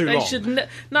 It's a bit say too they long. should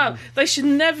they should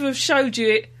never have showed you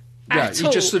it at you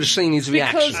all. just sort of seen his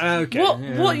reaction.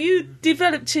 Because what you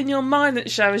developed in your mind that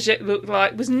Sharazek looked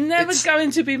like was never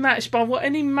going to be matched by what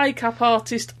any makeup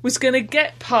artist was going to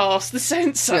get past the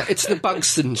censor. Yeah, it's the bug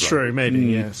syndrome. True, maybe,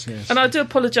 yes. And I do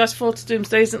apologise for to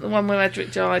Doomsday isn't the one where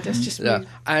Adric died. That's just me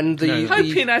And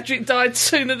hoping Adric died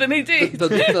sooner than he did.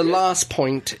 the last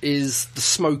point is the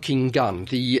smoking gun,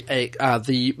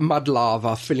 the mud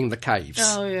lava filling the caves.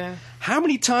 Oh, yeah. How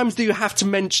many times do you have to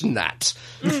mention that?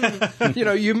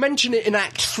 You mention it in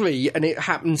Act 3 and it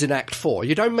happens in Act 4.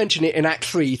 You don't mention it in Act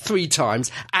 3 3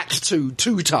 times, Act 2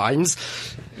 2 times.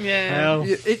 Yeah. Well,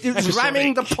 It's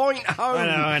ramming the point home.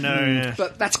 I know, yeah.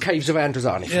 But that's Caves of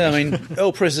Androzani. Yeah, I mean,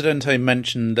 El Presidente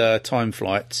mentioned Time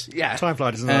Flight. Yeah. Time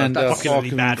Flight is And another Arc popularly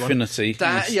of bad one. Infinity.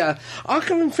 Yeah, Arc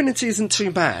of Infinity isn't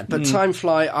too bad, but Time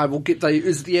Flight, I will get.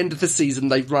 Is the end of the season.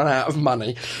 They've run out of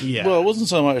money. Yeah. Well, it wasn't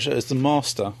so much as the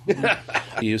Master.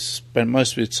 He spent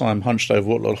most of his time hunched over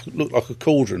what looked like a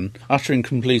cauldron, uttering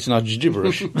complete and utter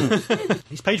gibberish.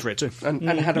 He's paid for it too. And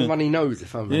had a runny nose,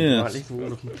 if I remember rightly.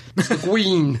 It's the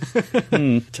Queen.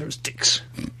 Terrorist dicks.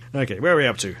 Okay, where are we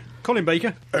up to? Colin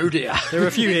Baker. Oh dear. There are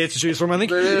a few here to choose from, I think.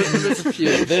 There's a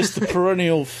few. There's the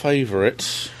perennial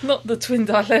favourite. Not the twin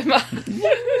dilemma.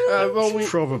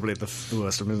 Probably the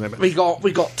worst of them, isn't it? We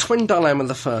got Twin Dilemma,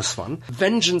 the first one.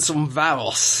 Vengeance on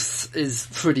Varos is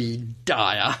pretty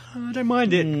dire. I don't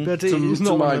mind it, but it's to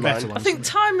not one my of the better mind. I ones. think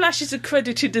Time Lash is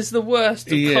accredited as the worst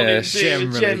of Yes, Colin's era,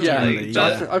 generally. generally.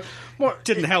 Yeah. What?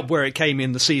 Didn't help where it came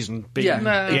in the season, being Yeah,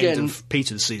 the end again- of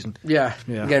Peter's season. Yeah,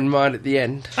 Yeah. again, right at the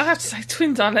end. I have to say,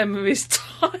 Twin Dilemma is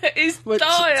dire. Well,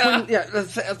 dire.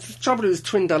 The trouble with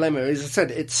Twin Dilemma is, I said,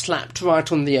 it slapped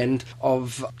right on the end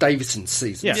of Davison's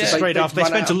season. Yeah, So straight after. They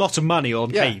run spent out a of- lot of money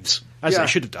on Yeah. Caves, as Yeah. they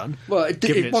should have done. Well, it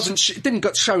given it didn't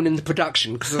get shown in the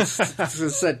production because, as I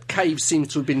said, Cave seems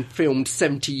to have been filmed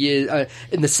 70 years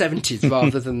in the 70s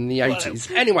rather than the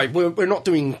 80s. Anyway, we're not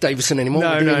doing Davison anymore.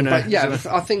 No, We're doing- no. But yeah,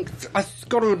 I think I've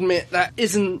got to admit that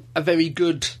isn't a very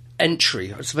good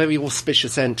entry. It's a very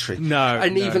auspicious entry. No,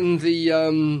 and no. even the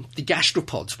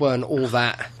gastropods weren't all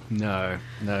that. No.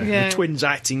 Yeah. The twins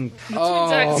acting.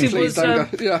 Acting please was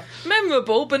don't go. Yeah.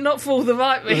 memorable, but not for all the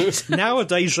right reasons.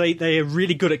 Nowadays, they are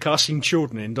really good at casting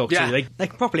children in Doctor Yeah. Who. They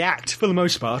can properly act, for the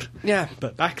most part. Yeah.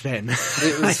 But back then,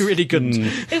 they really couldn't.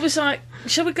 It was like,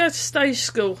 shall we go to stage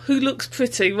school? Who looks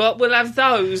pretty? Well, we'll have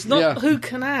those, not Yeah. who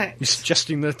can act. You're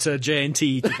suggesting that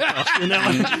JNT did cast in that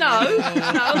one? No,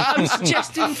 I'm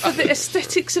suggesting for the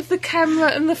aesthetics of the camera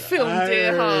and the film,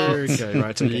 dear heart. Okay,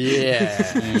 right, okay.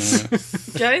 Yeah.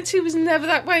 JNT was never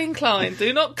that way inclined.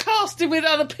 Do not cast him with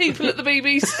other people at the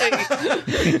BBC.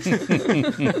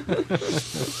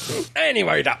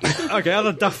 Anyway, that. Okay,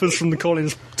 other duffers from the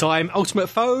Collins time. Ultimate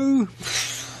Foe.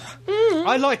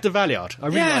 I liked the Valiard. I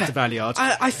really liked the Valiard.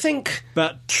 I think.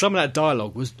 But some of that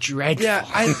dialogue was dreadful. Yeah,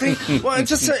 I think. Well,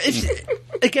 just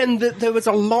again, there was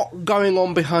a lot going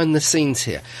on behind the scenes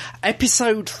here.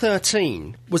 Episode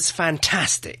 13 was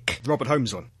fantastic. Robert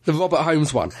Holmes one. The Robert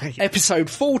Holmes one. Episode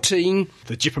 14,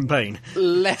 The Jip and Pain.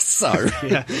 less so.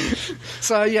 Yeah.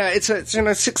 So yeah, it's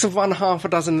 6 of one, half a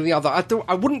dozen of the other.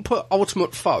 I wouldn't put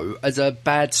Ultimate Foe as a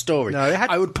bad story. No, it had-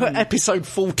 I would put episode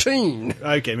 14.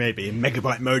 Okay, maybe.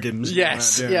 Megabyte modems.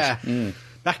 Yes, yeah.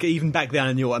 Even back then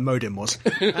I knew what a modem was.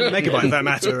 And megabyte, for that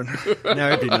matter. And now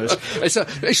everybody knows. It's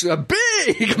a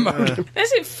big modem.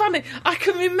 Isn't it funny? I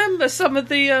can remember some of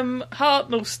the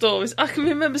Hartnell stories. I can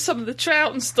remember some of the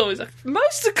Troughton stories.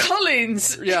 Most of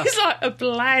Collins is like a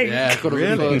blank. Yeah, got to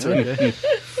refer to it. Okay.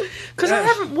 Because I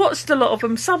haven't watched a lot of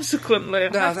them subsequently. I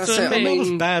have that's to it. I admit. Not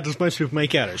as bad as most people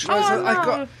make out, actually. Oh, I no.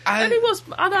 got-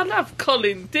 and I love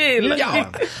Colin dearly.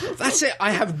 Yeah, that's it. I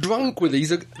have drunk with him.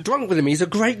 He's a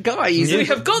great guy. We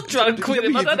have got drunk with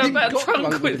him. I don't know You've about got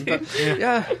drunk with him. but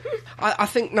yeah. I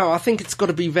think it's got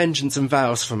to be Vengeance and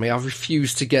Vows for me. I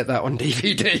refuse to get that on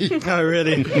DVD. Oh,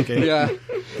 really? Okay. Yeah,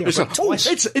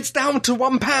 it's down to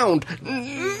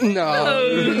 £1. No,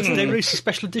 Did they release a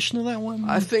special edition of that one?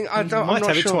 I think I don't. Might I'm not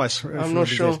have sure. it twice. I'm not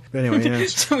sure. But anyway, yeah.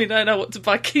 So we don't know what to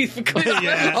buy Keith for Christmas.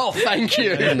 Oh, thank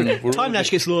you. Time Lash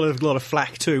gets a lot of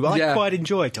flack too. I Yeah. quite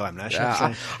enjoy Time Lash.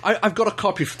 Yeah, I've got a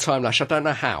copy for Time Lash. I don't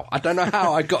know how. I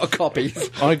I got a copy.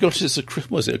 I got it as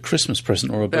was it a Christmas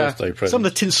present or a birthday present? Some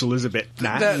of the tinsel is a bit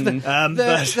nah.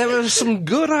 There are some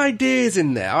good ideas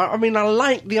in there. I mean, I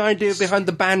like the idea behind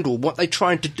the Bandle, what they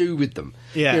tried to do with them.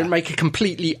 Yeah. You know, make a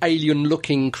completely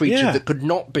alien-looking creature that could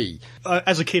not be.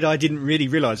 As a kid, I didn't really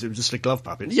realise it was just a glove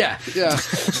puppet. Yeah.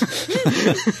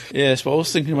 Yes, but I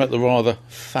was thinking about the rather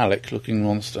phallic-looking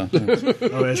monster. Oh,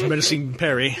 there's Menacing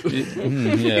Perry.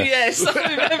 Yes, I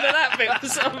remember that bit for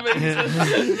some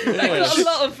reason. They got a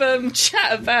lot of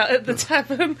chat about at the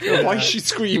tavern. Why is she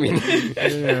screaming?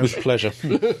 With pleasure.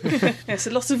 Yes,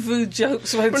 a lot of rude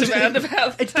jokes went around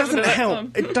about the It doesn't tavern at that help.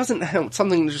 time. It doesn't help.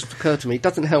 Something that just occurred to me. It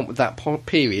doesn't help with that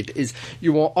period is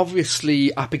you are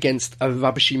obviously up against a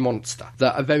rubbishy monster,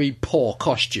 that a very poor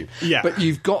costume. Yeah. But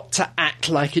you've got to act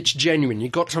like it's genuine.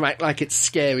 You've got to act like it's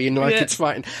scary and like it's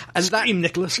frightening. And Scream,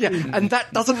 Nicholas. Yeah, and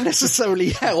that doesn't necessarily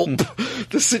help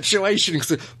the situation.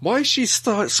 Because why does she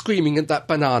start screaming at that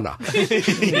banana?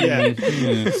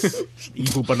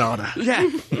 Evil banana. Yeah.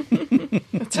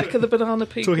 Attack of the Banana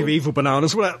People. Talking of evil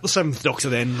bananas, what about the Seventh Doctor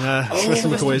then? Sylvester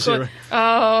McCoy's era.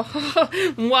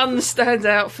 Oh, one stands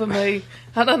out for me.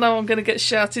 And I know I'm going to get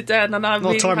shouted down, and I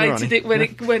really Time to hated Run. it when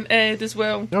it went aired as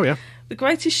well. Oh, yeah. The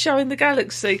greatest show in the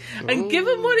galaxy. And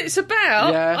given what it's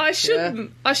about, Yeah, I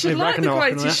shouldn't. I should With like the Ragnarok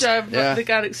and greatest that. show of Yeah. the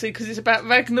galaxy because it's about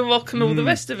Ragnarok and all the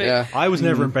rest of it. Yeah. I was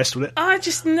never impressed with it. I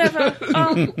just never.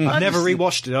 I've never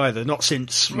rewatched it either, not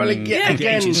since. Well, again, the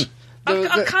 80s.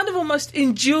 I kind of almost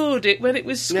endured it when it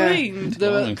was screened.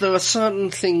 There are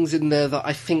certain things in there that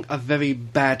I think are very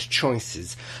bad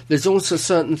choices. There's also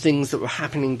certain things that were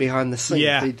happening behind the scenes.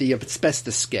 Yeah. The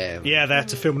asbestos scare. Yeah, they had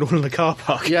to film it all in the car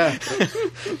park. Yeah.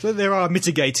 So there are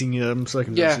mitigating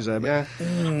circumstances there. But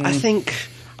I think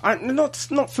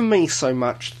not for me so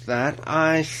much that.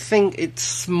 I think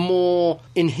it's more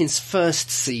in his first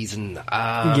season.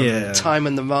 Time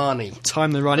and the Rani.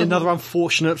 Time to Run. Another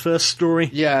unfortunate first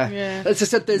story. Yeah. As I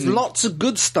said, there's lots of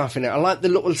good stuff in it. I like the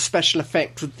little special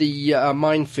effect with the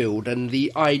minefield and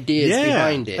the ideas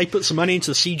behind it. They put some money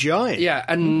into the CGI. Yeah,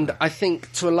 and I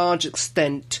think to a large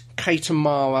extent, Kate and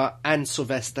Mara and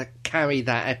Sylvester carry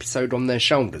that episode on their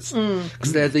shoulders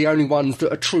because they're the only ones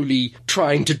that are truly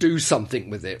trying to do something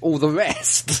with it. All the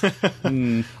rest.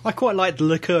 I quite liked the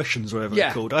Lacurtians, whatever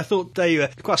they're called. I thought they were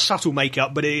quite subtle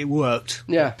makeup, but it worked.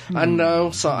 Yeah, and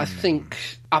also I think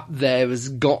up there has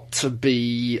got to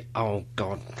be, oh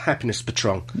God, Happiness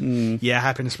Patrol. Yeah,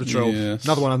 Happiness Patrol. Yes.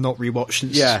 Another one I've not rewatched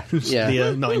since the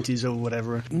 90s or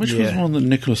whatever. Which was the one that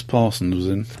Nicholas Parsons was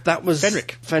in? That was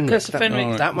Fenric. Professor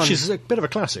Fenric. That one. Which is a bit of a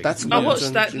classic. I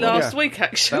watched that last week,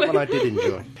 actually. That one I did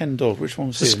enjoy. Ken Dodd, which one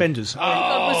was he in? Suspenders. It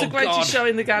was the greatest show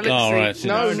in the galaxy. Oh, right.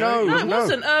 No, it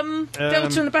wasn't.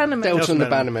 Delta and the Bannermen. Delta and the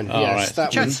Bannermen. Oh, Yes, right.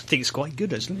 that I one. think it's quite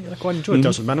good, actually. I quite enjoyed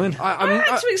Delta and the Bannermen. I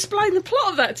had to explain the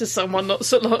plot of that to someone not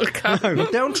so long ago.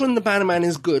 Delta and the Bannerman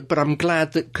is good, but I'm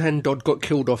glad that Ken Dodd got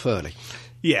killed off early.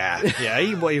 Yeah,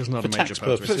 he was not a major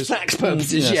purpose. For tax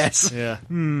purposes, yes. Yeah.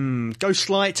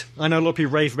 Ghostlight. I know a lot of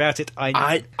people rave about it.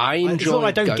 I It's enjoy not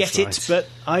I don't get it, Ghostlight. but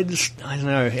I don't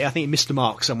know. I think it missed the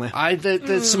mark somewhere.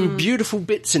 There's some beautiful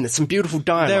bits in it, some beautiful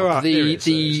dialogue. There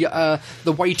are.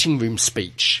 The waiting room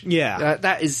speech. Yeah.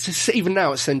 That is, even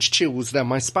now it sends chills down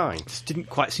my spine. It didn't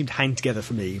quite seem to hang together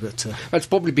for me, but That's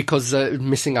probably because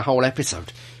missing a whole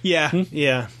episode. yeah,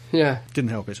 Yeah. didn't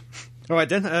help it. All right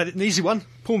then, an easy one.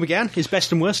 Paul McGann, his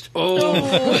best and worst. Well,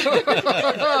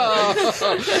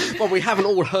 we haven't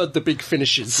all heard the big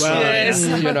finishes. Well, Yes.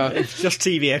 You know, Just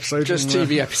TV episodes. just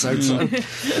TV episodes. I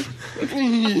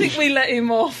think we let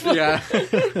him off. Yeah.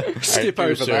 Skip I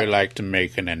do over so that. like to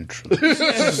make an entrance.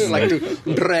 Like to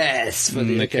dress for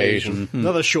the occasion.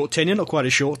 Another short tenure, not quite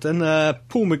as short then.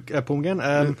 Paul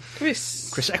McGann.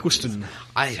 Chris Eccleston.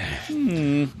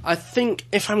 I think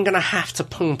if I'm going to have to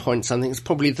pinpoint something, it's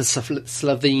probably the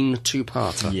Slovene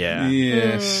two-parter. Yeah.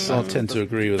 Yes, I tend to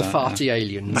agree with that. Farty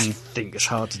aliens. I think it's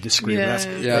hard to disagree Yeah.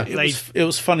 with that. Yeah. It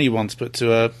was funny once, but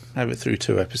to have it through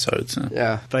 2 episodes.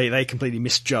 Yeah. They completely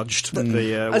misjudged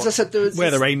As I said,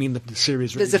 where they're aiming the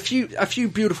series. There's a few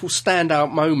beautiful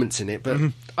standout moments in it, but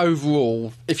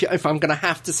overall, if I'm going to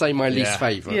have to say my least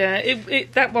favourite, Yeah,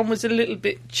 that one was a little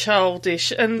bit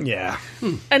childish, and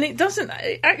and it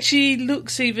actually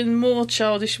looks even more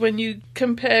childish when you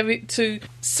compare it to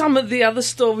some of the other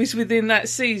stories within that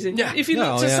season. Yeah. If you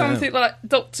look to something like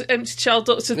Empty Child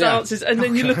Doctor Dances, and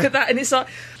then you look at that, and it's like,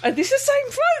 and this is the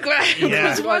same programme. Yeah.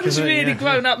 Because one's really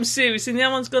grown up and serious, and the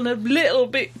other one's gone a little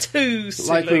bit too silly.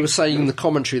 like we were saying in the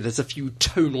commentary, there's a few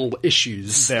tonal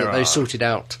issues that they sorted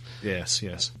out. Yes.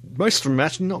 Most of them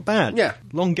actually not bad. Yeah.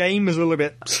 Long Game is a little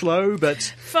bit slow, but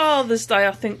Father's Day,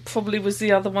 I think, probably was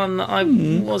the other one that I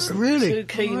wasn't Really? too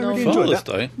keen I on. really enjoyed Father's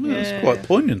Day? Yeah, Yeah. it's quite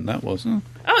poignant, that was. Huh?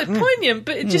 Oh, it's poignant,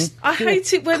 but it just... I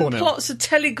hate it when Cornell. plots are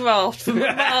telegraphed from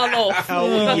a mile off.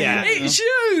 Yeah. It's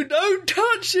you! Don't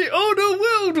touch it or the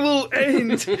world will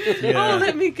end. Oh,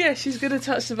 let me guess, she's going to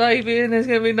touch the baby and there's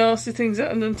going to be nasty things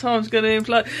happening and time's going to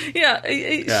implode. Yeah,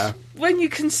 it's... When you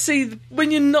can see...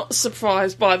 When you're not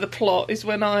surprised by the plot is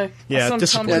when I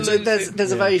sometimes lose it.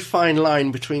 There's a very fine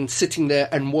line between sitting there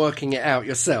and working it out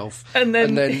yourself. And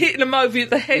then hitting them over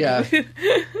the head. Yeah.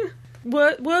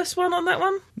 Worst one on that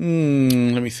one?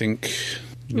 Let me think.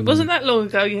 It wasn't that long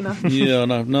ago, you know. Yeah,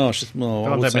 no, it's just, I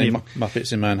would that say many-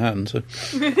 Muppets in Manhattan. So.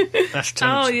 That's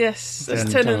Tennant. Oh, yes. That's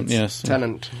Tennant, Tennant. yes.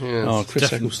 Tennant. Yes. Oh,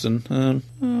 Chris Eccleston.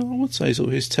 I would say sort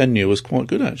of his tenure was quite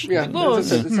good, actually. Yeah, It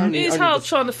was. It's hard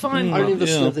trying to find Only one. the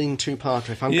Slitheen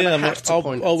two-parter. If I'm going Yeah, to have to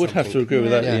point I would have to agree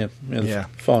with that. Yeah. The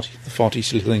farty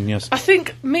silly thing. Yes. I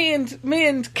think me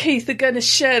and Keith are going to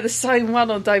share the same one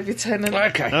on David Tennant.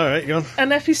 Okay. All right, go on.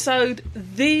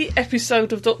 The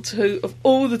episode of Doctor Who, of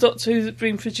all the Doctor Who that have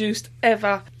been produced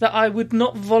ever, that I would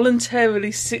not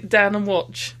voluntarily sit down and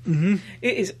watch. Mm-hmm.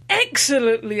 It is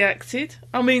excellently acted.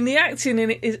 I mean, the acting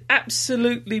in it is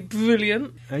absolutely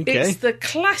brilliant. Okay. It's the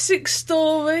classic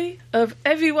story of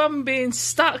everyone being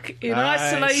stuck in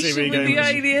isolation with the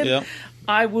alien. Yeah.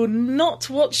 I will not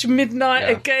watch Midnight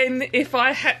again if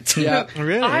I had to. Yeah.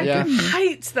 Really? I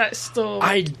hate that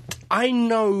story. I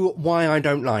know why I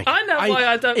don't like it. I know why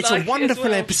I don't it's like it a wonderful as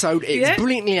well. episode. It's Yeah.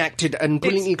 brilliantly acted and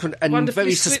brilliantly and wonderfully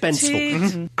very suspenseful.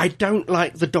 scripted. I don't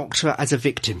like the Doctor as a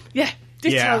victim. Yeah,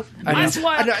 ditto. Yeah. That's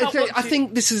why I can't watch I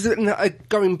think this is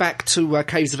going back to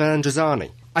Caves of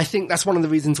Androzani. I think that's one of the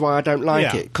reasons why I don't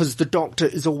like it, because the Doctor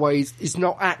is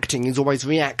not acting, he's always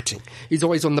reacting. He's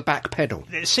always on the back pedal.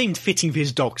 It seemed fitting for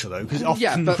his Doctor, though, because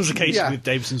often was the case with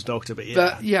Davison's Doctor, but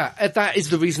that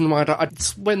is the reason why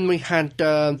it's when we had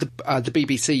the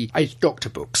BBC 8 Doctor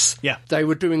books. Yeah. They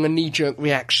were doing a knee-jerk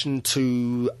reaction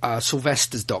to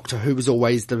Sylvester's Doctor, who was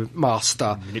always the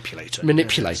master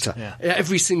manipulator. Yeah.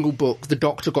 Every single book, the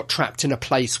Doctor got trapped in a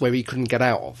place where he couldn't get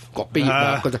out of, got beaten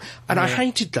up. And I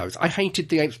hated those. I hated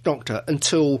the 8th Doctor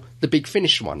until the Big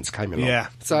Finish ones came along. Yeah.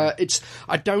 So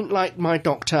I don't like my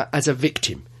Doctor as a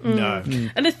victim. No.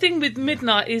 And the thing with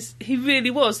Midnight is he really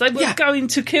was. They were going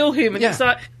to kill him, and it's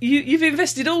like you've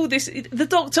invested all this. The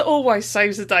Doctor always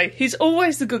saves the day. He's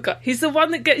always the good guy. He's the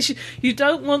one that gets you. You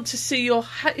don't want to see your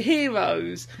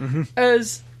heroes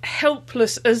as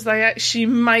helpless as they actually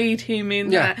made him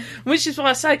in that, which is why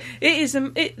I say it is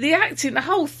the acting, the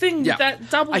whole thing with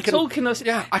that double talking.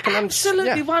 I can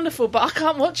absolutely wonderful, but I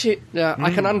can't watch it. Yeah,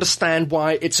 I can understand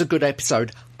why it's a good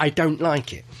episode. I don't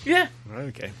like it. Yeah.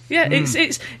 Okay. Yeah,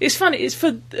 it's funny. It's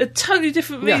for a totally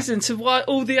different reason to why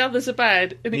all the others are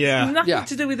bad, and it's nothing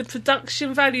to do with the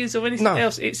production values or anything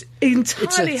else. It's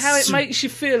entirely how it makes you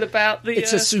feel about the.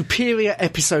 It's a superior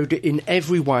episode in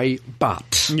every way,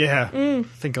 but I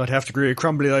think I'd have to agree with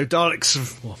Crumbly though. Daleks,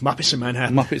 Muppets in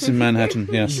Manhattan. Muppets in Manhattan.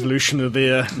 Yes. Evolution of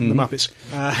the Muppets.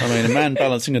 I mean, a man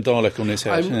balancing a Dalek on his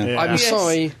head. I'm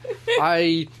sorry.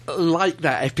 I like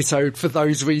that episode for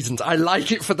those reasons. I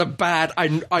like it for the bad.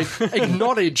 I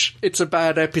acknowledge it's a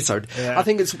bad episode. Yeah. I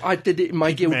think I did it in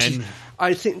my guilty. Men.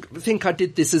 I think I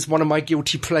did this as one of my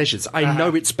guilty pleasures. I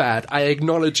know it's bad. I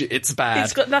acknowledge it's bad.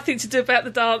 It's got nothing to do about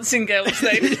the dancing girls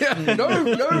then. No.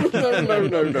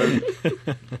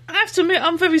 I have to admit,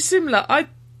 I'm very similar. I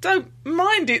don't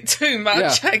mind it too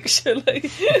much,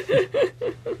 actually.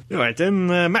 All right, then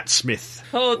Matt Smith.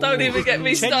 Oh, don't even get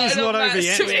me started on Matt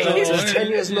Smith.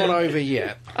 Tenure's not over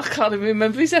yet. I can't even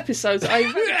remember his episodes. I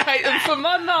eradicate them from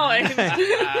my mind.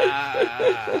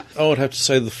 I would have to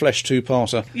say the Flesh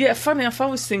two-parter. Yeah, funny enough, I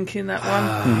was thinking that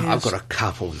one. I've got a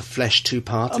couple. The Flesh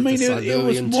two-parter, I mean, the it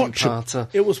was Silurian two-parter.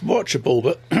 It was watchable,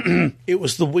 but it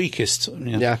was the weakest.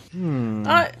 Yeah.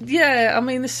 I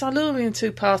mean, the Silurian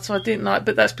two-parter I didn't like,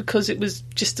 but that's because it was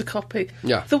just a copy.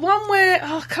 Yeah. The one where,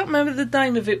 I can't remember the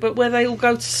name of it, but where they all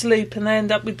go to sleep and they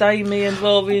end up with Amy and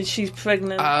Rory and she's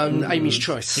pregnant. Amy's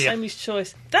Choice. Yeah. Amy's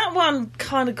Choice. That one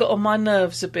kind of got on my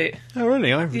nerves a bit. Oh,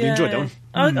 really? I really enjoyed that one.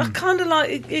 I kind of like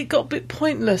it. It got a bit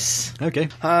pointless. Okay.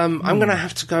 I'm going to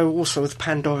have to go also with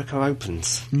Pandorica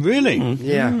Opens. Really?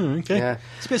 Yeah. Okay. Yeah.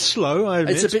 It's a bit slow, I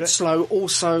admit. It's a bit slow.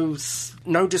 Also,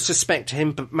 no disrespect to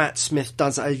him, but Matt Smith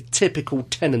does a typical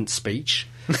Tennant speech.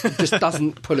 Just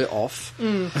doesn't pull it off.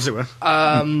 As it were. It's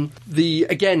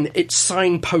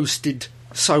signposted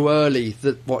so early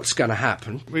that what's going to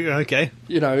happen. Okay.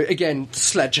 You know, again,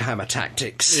 sledgehammer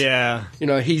tactics. Yeah. You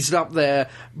know, he's up there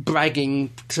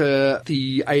bragging to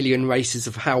the alien races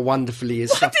of how wonderful he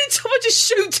is. Why didn't someone just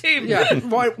shoot him? Yeah,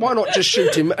 why not just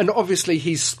shoot him? And obviously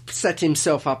he's set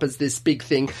himself up as this big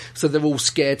thing, so they're all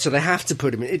scared, so they have to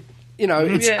put him in.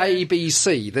 it's Yeah.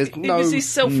 ABC. There's It no... was his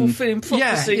self-fulfilling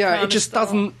prophecy. Yeah, kind it just of style.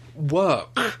 doesn't work.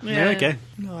 Yeah, okay.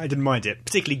 No, I didn't mind it,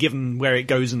 particularly given where it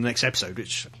goes in the next episode,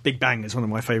 which Big Bang is one of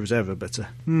my favourites ever. But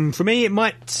for me, it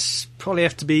might probably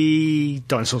have to be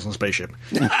Dinosaurs on a Spaceship.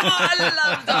 I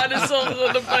love Dinosaurs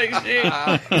on the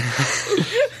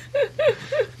spaceship.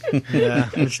 Yeah,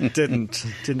 which didn't.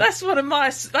 That's one of my.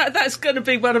 That's going to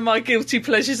be one of my guilty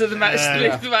pleasures of the Matt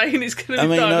Smith vein. It's going to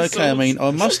be Dinosaurs.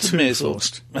 I must admit,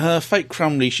 forced. her Fake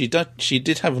Crumley, she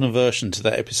did have an aversion to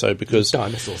that episode because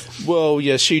Dinosaurs. Well,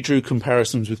 yeah, she drew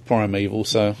comparisons with Primeval,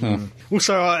 so.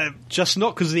 Also, just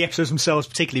not because of the episodes themselves,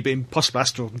 particularly, but Impossible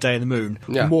Astronaut and Day of the Moon,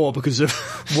 Yeah. more because of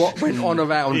What went on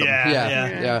around them.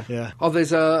 Yeah. Oh,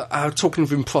 there's talking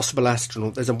of Impossible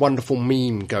Astronaut, there's a wonderful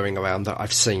meme going around that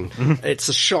I've seen. It's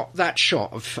a shot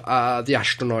of the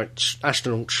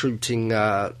astronaut shooting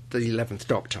the 11th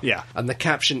Doctor. Yeah. And the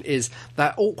caption is,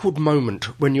 that awkward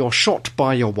moment when you're shot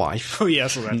by your wife. Oh, yeah, I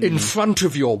saw that. In front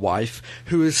of your wife,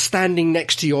 who is standing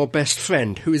next to your best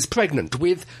friend, who is pregnant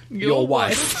with your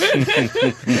wife.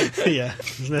 Yeah,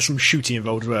 there's some shooting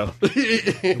involved as well.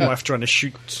 Your wife trying to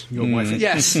shoot your wife.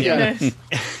 Yes, yeah.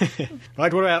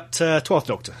 Right, what about 12th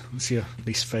Doctor? What's your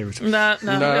least favourite? No, we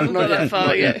haven't got that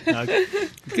far yet.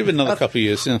 Give it another couple of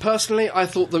years, yeah. Personally, I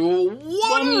thought they were all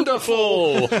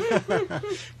wonderful.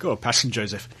 Go on, Passion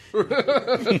Joseph.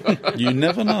 You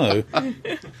never know.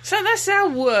 So that's our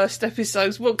worst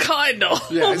episodes. Well, kind of.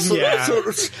 Yeah, it's Yeah. sort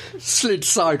of slid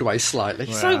sideways slightly.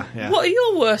 So, what are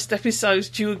your worst episodes?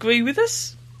 Do you agree with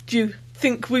us? Do you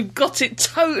think we've got it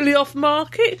totally off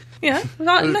market? Yeah,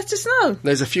 let us know.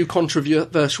 There's a few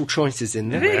controversial choices in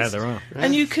there. There Yeah, is. there are.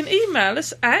 And you can email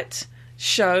us at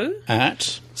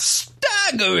At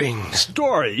Staggering!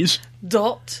 Stories?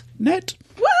 net.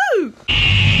 Woo!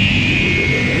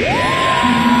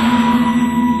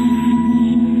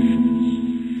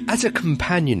 As a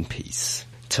companion piece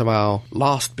to our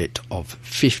last bit of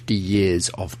 50 years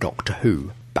of Doctor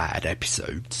Who bad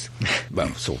episodes,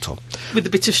 well, sort of, With a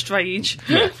bit of strage.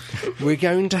 we're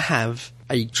going to have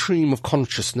a stream of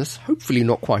consciousness, hopefully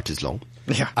not quite as long,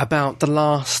 about the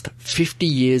last 50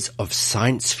 years of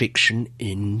science fiction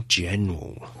in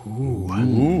general.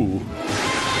 Ooh.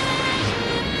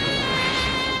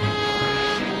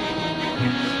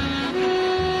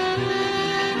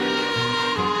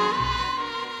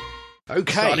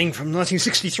 Okay. Starting from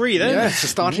 1963 then. Yes, so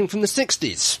starting from the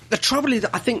 60s. The trouble is,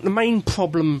 I think the main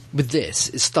problem with this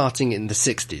is starting in the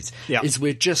 60s. Yeah. Is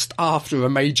we're just after a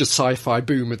major sci-fi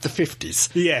boom of the 50s.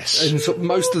 Yes. And so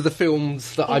most of the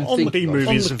films that I'm on the thinking B of...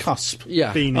 movies On the cusp.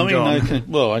 Yeah. been I mean, gone. okay,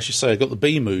 well, I should say I got the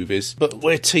B movies, but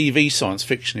where TV science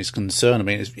fiction is concerned, I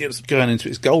mean, it was going into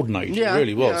its golden age. Yeah, It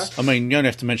really was. yeah. I mean, you only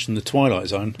have to mention the Twilight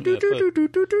Zone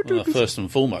first and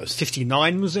foremost.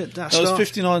 59 was it? That That was start?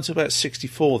 59 to about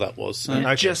 64. That was.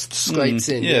 It just scrapes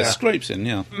in. Yeah, scrapes in.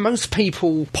 Yeah. Most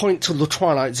people point to the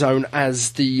Twilight Zone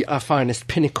as the finest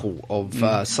pinnacle of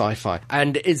sci-fi,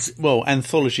 and is Well,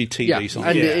 anthology TV yeah, science.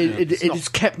 and Yeah. it is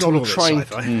kept not on all of it's trying,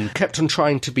 sci-fi. kept on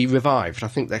trying to be revived. I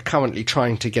think they're currently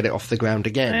trying to get it off the ground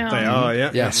again. They are. They are, yeah.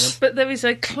 Yes. But there is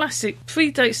a classic,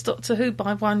 predates Doctor Who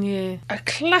by 1 year, a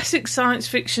classic science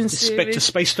fiction Spectre series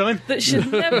Space Time? that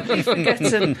should never be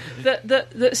forgotten,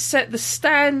 that set the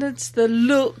standards, the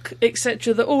look,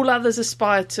 etc., that all others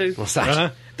aspire to. What's that? Uh-huh.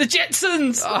 The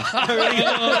Jetsons!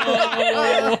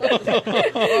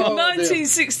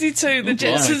 1962, the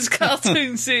Jetsons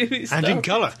cartoon series. And in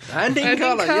colour. And in And in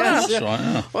colour, colour. yes. That's right,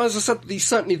 yeah. Well, as I said,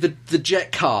 certainly the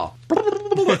jet car.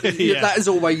 Yeah. That is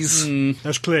always...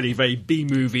 That's clearly very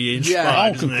B-movie Oh,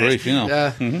 inspired, good isn't it? grief,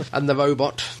 yeah. Yeah, and the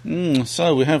robot.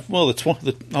 So we have, well,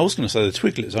 I was going to say the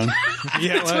Twiglet Zone.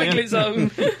 Yeah, well, yeah. Twiglet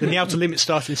Zone. And the Outer Limits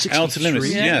started in 63. Outer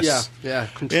Limits, yes. Yeah,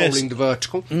 controlling Yes. the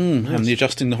vertical. And the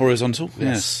Adjusting the Horizontal.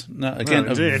 Yes. No, again,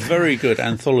 Well, a indeed. very good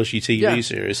anthology TV Yeah.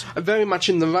 series. Very much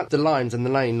in the lines and the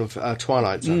lane of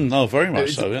Twilight Zone. Oh, very much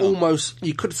It's so, yeah. almost,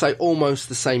 you could say almost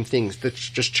the same things, that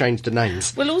just changed the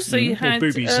names. Well, also you had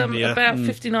boobies in the, about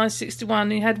 59,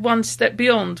 61. You had One Step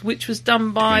Beyond, which was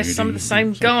done by some of the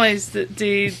same guys that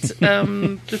did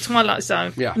the Twilight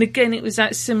Zone. Yeah. And again, it was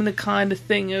that similar kind of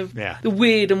thing of Yeah. the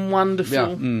weird and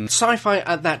wonderful. Yeah. Sci-fi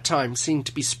at that time seemed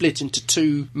to be split into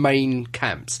two main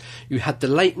camps. You had the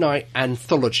late night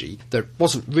anthology that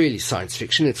wasn't really science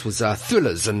fiction, it was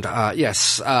thrillers and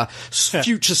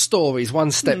future stories,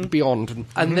 one step beyond,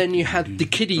 and then you had the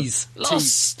kiddies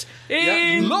Lost Yeah.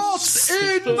 in Lost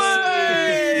in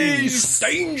Space.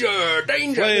 Danger,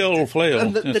 danger. Flail.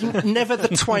 And never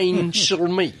the twain shall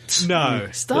meet. No.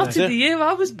 Started the year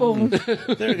I was born.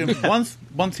 There again,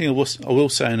 one thing I will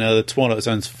say in the Twilight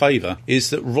Zone's favour is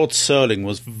that Rod Serling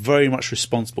was very much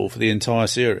responsible for the entire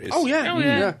series. Oh, yeah.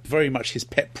 yeah. Very much his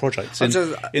pet project,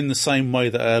 in the same way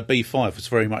that B5 was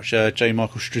very much J.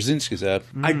 Michael Straczynski's.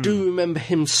 I do remember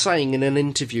him saying in an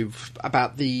interview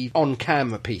about the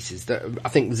on-camera pieces that I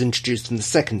think was introduced in the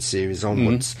second series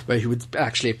onwards, where he would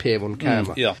actually appear on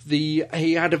camera. yeah.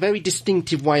 He had a very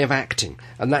distinctive way of acting,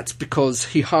 and that's because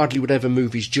he hardly would ever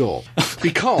move his jaw.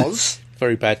 Because...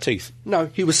 Very bad teeth. No,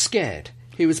 he was scared.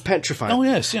 He was petrified. Oh,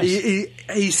 yes.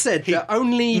 He said that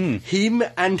only him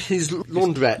and his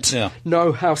laundrette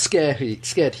know how scared he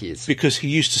is. Because he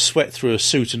used to sweat through a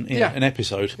suit in an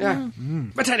episode. Yeah.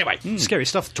 But anyway. Scary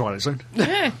stuff, the Twilight Zone.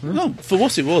 Yeah. No, for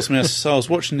what it was, I was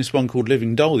watching this one called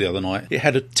Living Doll the other night. It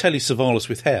had a Telly Savalas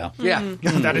with hair. Yeah.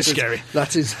 That is scary.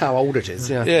 That is how old it is,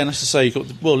 yeah. Yeah, and that's to say, you've got,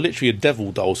 literally a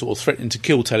devil doll sort of threatening to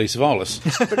kill Telly Savalas.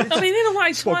 I mean, in a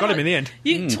way, Well, got him in the end.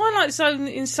 Twilight Zone,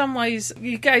 in some ways,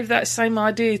 you gave that same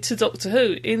idea to Doctor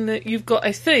Who, in that you've got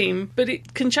a theme, but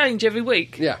it can change every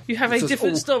week. Yeah. You have a It's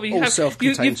different story. all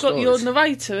self-contained You've got your stories.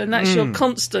 narrator, and that's your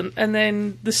constant, and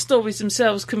then the stories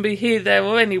themselves can be here, there,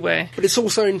 or anywhere. But it's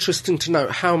also interesting to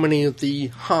note how many of the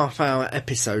half-hour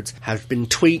episodes have been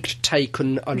tweaked,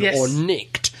 taken, or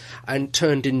nicked and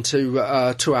turned into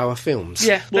 2-hour films.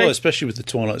 Yeah. Well, especially with the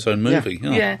Twilight Zone movie.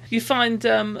 Yeah, you find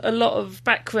a lot of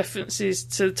back references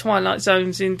to Twilight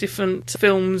Zones in different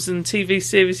films and TV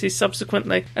series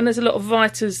subsequently, and there's a lot of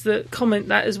writers that comment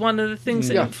that as one of the things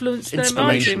that influenced their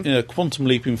writing. Yeah, quantum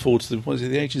leaping forward to the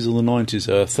 80s or the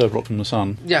 90s, Third Rock from the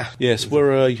Sun. Yeah. Yes,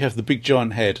 where you have the big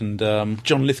giant head and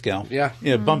John Lithgow. Yeah.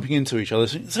 Bumping into each other.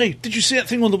 Say, did you see that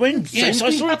thing on the wing? Yes, I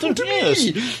saw it too.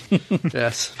 Yes.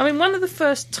 Yes. I mean, one of the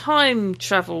first time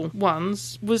travel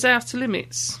ones was Outer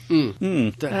Limits.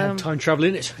 That had time travel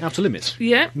in it. Outer Limits.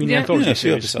 Yeah. I mean, the anthology Yeah, a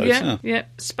few series. episodes. Yeah.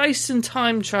 Space and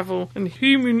time travel and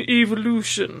human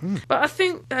evolution. But I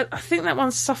think that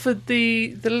one suffered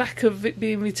the lack of it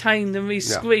being retained and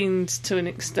rescreened to an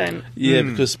extent. Yeah,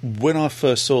 because when I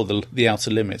first saw the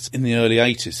Outer Limits in the early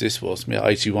 80s, this was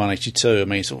 81, 82. I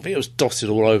mean, it was dotted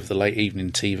all over the late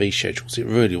evening TV schedules. It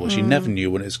really was. You never knew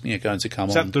when it was going to come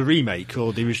Is on. that the remake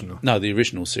or the original? No, the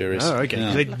original series. Oh, okay.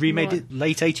 Yeah. They remade it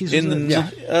late 80s? In the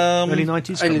early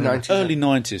 90s? Early 90s. Early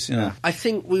 90s, yeah. I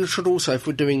think we should also, if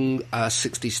we're doing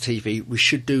 60s TV, we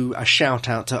should do a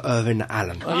shout-out to Irvin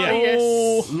Allen.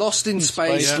 Yes. Lost in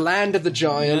Space, Land of the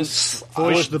Giants,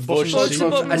 Voyage to the Bottom of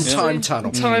the Sea. and Time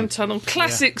Tunnel. Time Tunnel.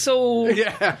 Classics all.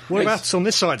 Yeah. What about on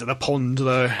this side of the pond,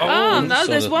 though? No,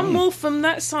 there's one more from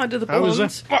that side of the Oh,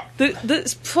 is pond.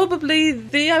 That's probably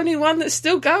the only one that's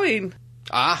still going.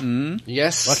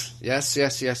 Yes. What? Yes.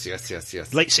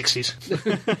 Late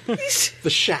 60s. The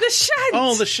Shack. The Shag.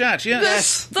 Oh, the Shat, yes.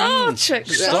 Star Trek.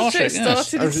 Star Trek, yes.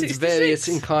 Started in Its 66. various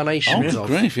incarnations Oh, of.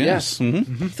 great, yes.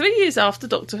 Mm-hmm. 3 years after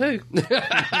Doctor Who.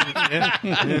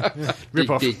 Rip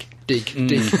off. Dig.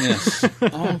 Yes.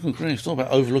 Oh, good grief. It's all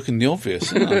about overlooking the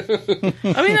obvious, isn't it?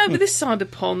 I mean, over this side of the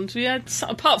pond, we had,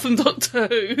 apart from Doctor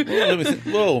Who,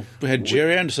 Well, we had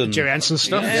Jerry Anderson. Jerry Anderson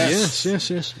stuff.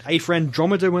 Yes. A for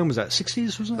Andromeda, when was that?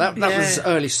 60s, was that? That was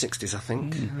early 60s, I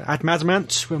think.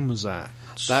 Adamant, when was that?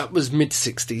 That was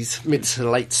mid-60s, mid to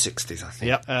late 60s, I think.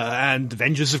 Yep. And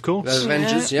Avengers, of course. The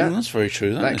Avengers, yeah. That's very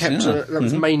true. That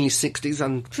was mainly 60s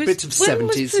and a bit of when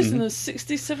was 70s. Prisoners?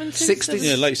 60s, 70s? 60s?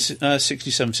 Yeah, late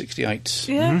 67, 68.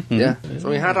 Yeah. Yeah. So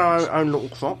we had our own little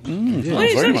crop. Well,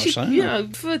 it's very much actually, so. you know,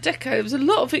 for a decade, there was a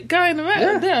lot of it going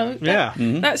around. Yeah.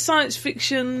 That science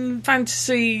fiction,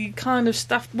 fantasy kind of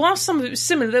stuff. While some of it was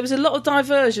similar, there was a lot of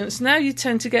divergence. Now you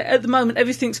tend to get, at the moment,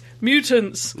 everything's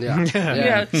mutants.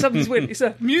 Yeah. Something's weird. It's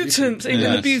a mutant.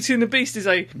 Even the Beauty and the Beast is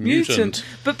a mutant.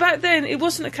 But back then, it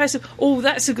wasn't a case of,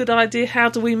 that's a good idea, how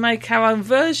do we make our own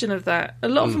version of that? A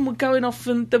lot of them were going off,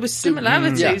 and there were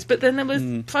similarities, but then there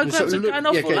were programs that were going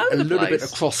off all over a the little place. bit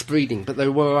of cross-breeding, but they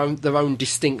were their own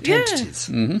distinct entities.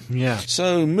 Yeah.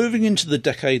 So, moving into the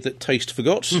decade that taste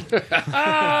forgot.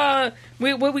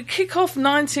 We kick off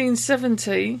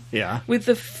 1970 with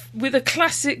a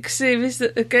classic series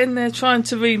that, again, they're trying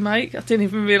to remake. I didn't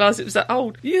even realise it was that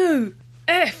old.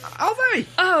 Are they?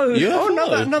 Oh,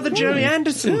 Another Jerry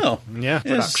Anderson. Yeah.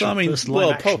 Yes, I mean, First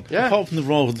live action. apart from the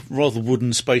rather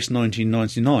wooden Space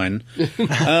 1999,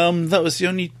 that was the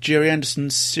only Jerry Anderson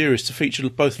series to feature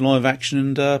both live action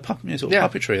and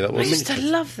puppetry. That I was. used to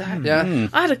love that. Yeah.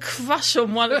 I had a crush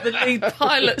on one of the lead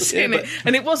pilots in it,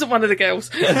 and it wasn't one of the girls.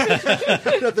 Peter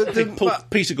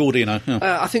Gordino.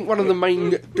 Yeah. I think one of the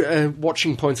main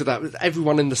watching points of that was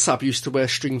everyone in the sub used to wear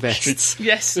string vests.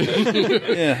 Yes.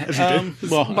 Yeah.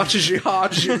 much as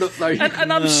hard as you look, though.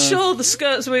 And I'm sure the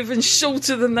skirts were even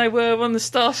shorter than they were on the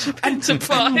Starship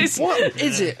Enterprise. What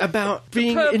is it about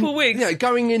being purple wigs?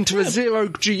 Going into a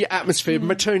zero-G atmosphere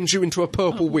turns you into a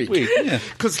purple wig?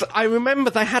 Because I remember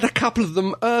they had a couple of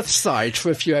them Earthside for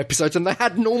a few episodes, and they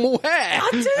had normal hair. I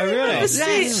do remember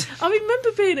seeing. Yes. I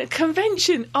remember being at a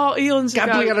convention eons ago.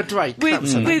 Gabriella Drake. With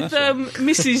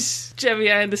Mrs.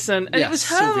 Jerry Anderson, and it was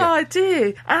her Sylvia.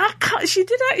 idea. And she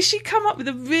did actually come up with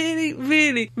a really,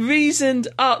 really reasoned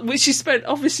which she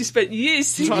obviously spent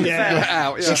years thinking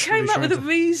about. She came up with a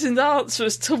reasoned answer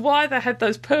as to why they had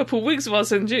those purple wigs. I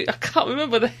can't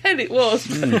remember what the hell it was.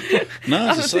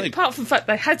 Apart from the fact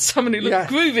they had someone who looked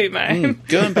groovy, man.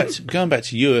 Going back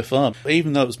to UFR,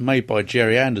 even though it was made by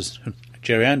Jerry Anderson,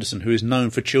 who is known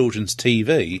for children's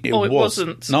TV. It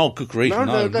wasn't. No, good grief,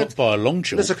 no, not by a long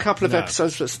shot. There's a couple of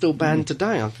episodes that are still banned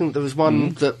today. I think there was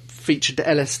one that featured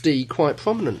LSD quite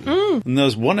prominently. And there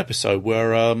was one episode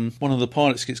where one of the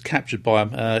pilots gets captured by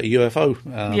a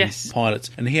UFO pilot,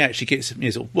 and he actually gets, I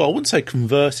wouldn't say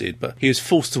converted, but he was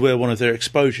forced to wear one of their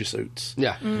exposure suits.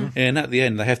 Yeah. And at the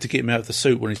end, they have to get him out of the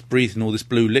suit when he's breathing all this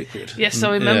blue liquid. Yes,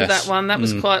 I remember that one. That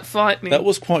was quite frightening. That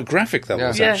was quite graphic,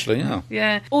 actually.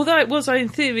 Yeah. Although it was, in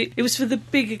theory, it was for the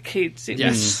bigger kids.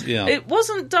 It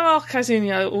wasn't dark, as in,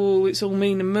 it's all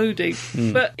mean and moody,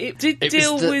 but it did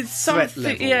deal with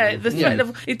something. The threat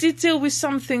level. It did deal with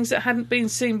some things that hadn't been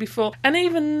seen before. And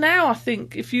even now, I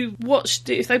think, if you watched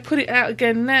it, if they put it out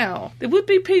again now, there would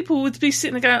be people who would be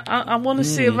sitting there going, I want to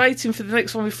see a rating for the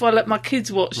next one before I let my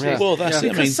kids watch this. Well, that's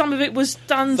it. Because some of it was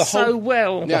done so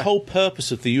well. The whole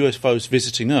purpose of the UFOs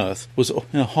visiting Earth was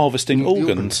harvesting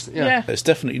organs. It's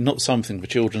definitely not something for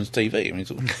children's TV. I mean,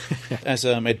 as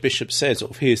Ed Bishop says,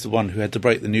 here's the one who had to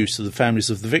break the news to the families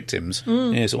of the victims.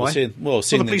 Why?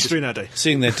 Seeing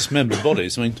their dismembered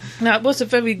bodies. I mean, no, it was a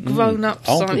very grown-up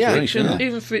science fiction,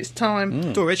 even for its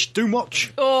time. Rich,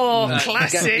 Doomwatch. Oh,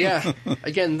 classic.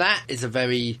 Again, that is a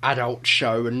very adult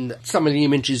show, and some of the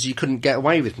images you couldn't get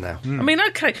away with now. I mean,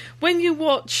 okay, when you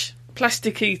watch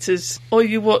Plastic Eaters or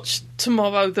you watch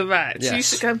Tomorrow the Rats, you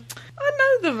used to go, I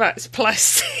know the rat's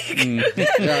plastic.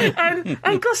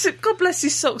 And gossip, God bless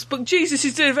his socks, but Jesus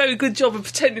is doing a very good job of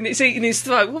pretending it's eating his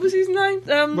throat. What was his name?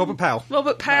 Robert Powell.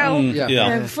 Robert Powell.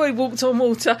 Before he walked on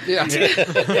water. When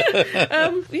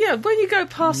you go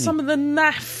past some of the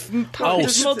naff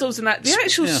models and that, the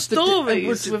actual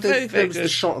stories were very, very There was good. the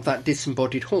shot of that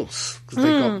disembodied horse,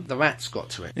 because the rats got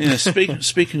to it. Yeah,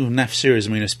 speaking of naff series,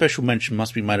 I mean, a special mention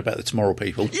must be made about the Tomorrow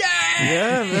People.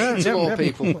 Tomorrow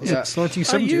People. It's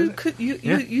 1970. You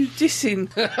dissing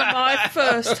my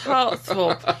first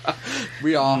heartthrob.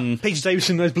 We are. Peter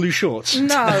Davison in those blue shorts.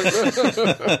 No.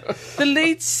 The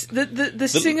leads, the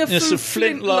singer from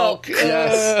Flintlock.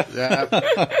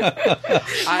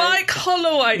 Mike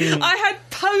Holloway. I had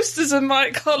posters of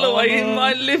Mike Holloway in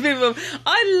my living room.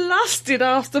 I lusted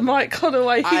after Mike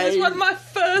Holloway. He was one of my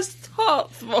first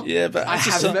heartthrob. Yeah, but I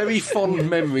have very fond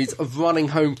memories of running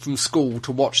home from school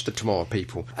to watch the Tomorrow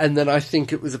People. And then I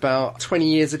think it was about 20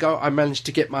 years ago I managed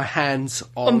to get my hands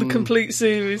on the complete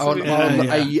series. On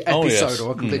a episode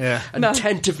or a complete, and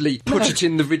attentively put it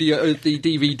in the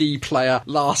DVD player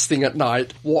last thing at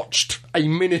night, watched a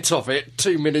minute of it,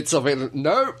 2 minutes of it.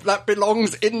 No, that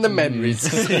belongs in the memories.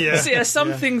 So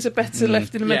some things are better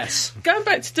left in the memory. Yes. Going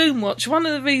back to Doomwatch, one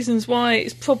of the reasons why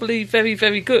it's probably very,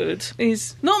 very good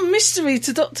is not a mystery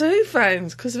to Doctor Who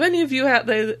fans, because if any of you out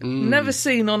there that never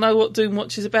seen or know what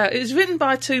Doomwatch is about, it was written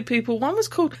by two people. One was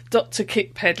called Dr.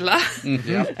 Kit Pedler,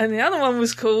 and the other one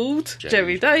was called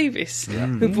Jerry Davis,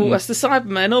 who brought us the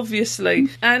Cybermen, obviously.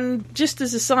 And just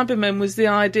as the Cybermen was the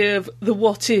idea of the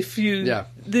what if you...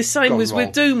 The same was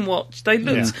with Doomwatch. They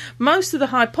looked... Most of the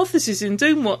hypotheses in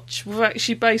Doomwatch were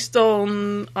actually based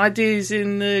on ideas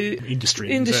in the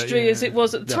industry as it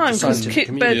was at the time, because Kit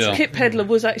Pedler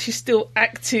was actually still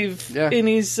active in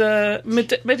his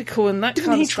medical and that kind of stuff.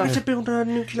 Didn't he try to build a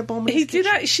nuclear bomb? He did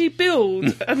actually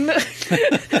build. And one of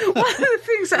the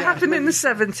things that happened in the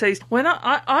 70s, when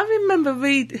I remember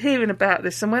hearing about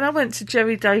this, and when I went to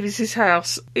Jerry Davis's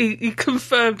house, he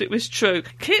confirmed it was true.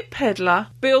 Kit Pedler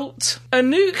built a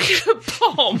nuclear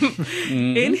bomb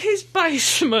in his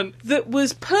basement that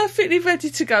was perfectly ready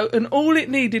to go, and all it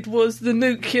needed was the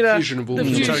fusionable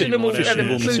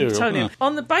element, plutonium,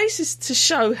 on the basis to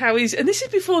show how he's... And this is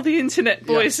before the internet,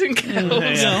 boys and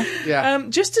girls.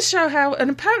 Just to show how... And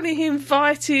apparently he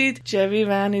invited Jerry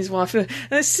around, his wife, and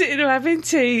they're sitting there having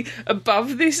tea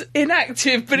above this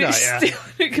inactive, but it's still...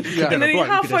 And then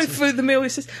halfway through the meal he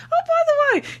says, oh, by the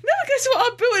way, you never guess what I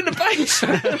built in the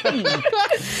basement?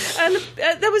 And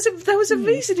there was a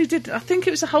reason he did. I think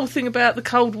it was the whole thing about the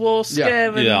Cold War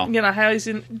scare and you know how he's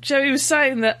in. Jerry was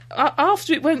saying that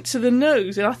after it went to the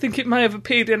news, and I think it may have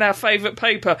appeared in our favourite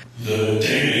paper, The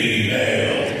Daily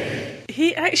Mail.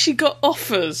 he actually got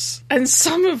offers, and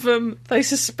some of them they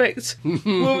suspect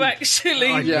were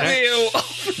actually real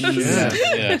offers.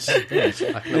 Yes.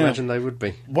 I can imagine they would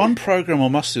be. One programme I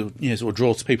must sort of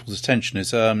draw to people's attention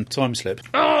is Time Slip.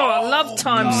 Oh, I love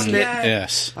Time Slip. Yeah.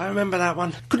 Yes. I remember that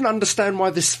one. Couldn't understand why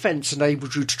this fence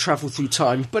enabled you to travel through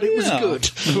time, but it was good.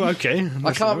 Okay.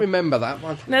 I can't remember that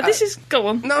one. Now this is go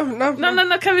on.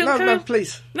 No, Carry on. No,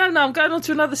 please. No, I'm going on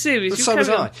to another series. But You so was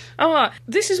carry on. I. All right,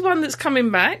 this is one that's coming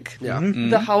back. Yeah.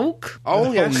 The Hulk.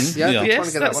 Oh, yes. Yeah. Yeah. Trying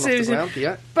Yes, to get that that one off series. the ground.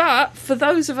 Yeah. But for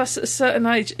those of us at a certain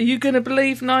age, are you going to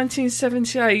believe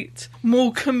 1978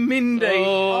 Morecambe Mindy?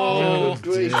 Oh,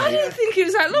 good grief. I didn't think it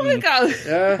was that long ago.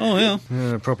 Yeah. Oh,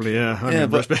 yeah. Probably, yeah. I Yeah,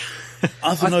 remember but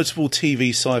other notable TV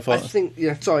sci-fi... I think,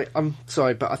 I'm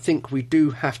sorry, but I think we do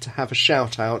have to have a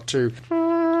shout out to.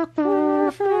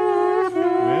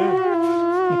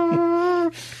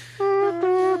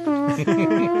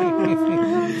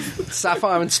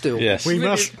 Sapphire and Steel. Yes. we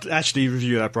must actually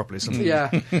review that properly sometime. Yeah.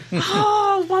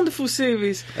 Oh, wonderful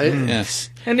series. Yes.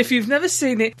 And if you've never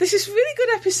seen it, this is a really good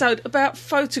episode about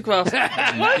photographs.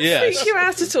 It won't Yes. freak you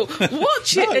out at all.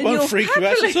 Watch it No, it and won't you'll freak you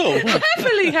out at all.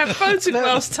 happily have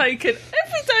photographs taken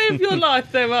every day of your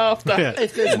life thereafter. Yeah.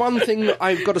 If there's one thing that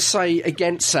I've got to say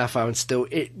against Sapphire and Steel,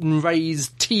 it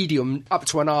raised tedium up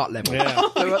to an art level. Yeah.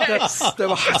 There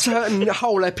were certain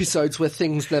whole episodes where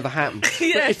things never happened.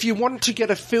 Yeah. But if you want to get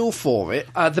a feel for it,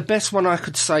 the best one I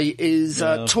could say is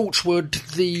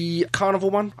Torchwood, the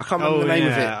carnival one. I can't remember the name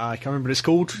of it. I can't remember what it's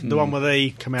called. The one where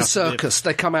they come out. The circus.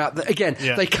 They come out again.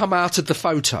 Yeah. They come out of the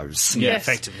photos. Yeah, Yes.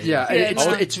 effectively. Yeah,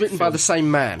 it's written by the same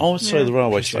man. I would say the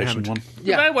railway Which you station haven't. one.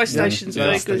 The railway station's a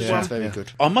very good Yeah, one. it's very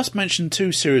good. I must mention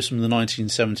two series from the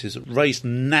 1970s that raised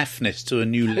naffness to a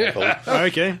new level.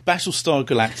 Okay. Battlestar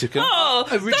Galactica. Oh,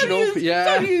 Original,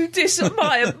 don't you diss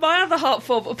my other half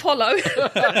of Apollo.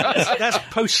 That's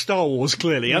post Star Wars,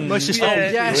 clearly. Most of Star Wars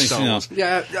is Yes. Star Wars.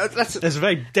 Yeah, that's There's a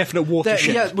very definite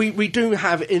watershed. yeah. We do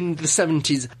have in the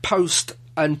 70s post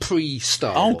and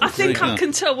pre-Star Wars. I think Yeah. I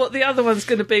can tell what the other one's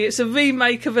going to be. It's a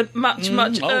remake of a much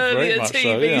very earlier much so,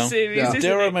 TV yeah. series, Yeah. isn't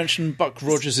Dare I it? mention Buck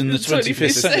Rogers in the 25th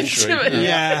 25th century?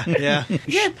 Yeah.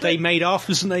 Yeah, They made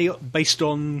afters, and they based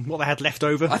on what they had left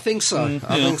over. I think so.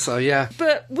 I think so. Yeah.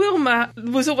 But Wilma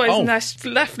was always Oh.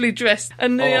 naffily dressed,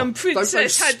 and the princess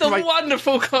those had the spray-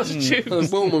 wonderful costumes.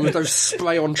 And Wilma with those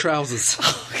spray-on trousers.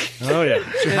 Oh, yeah.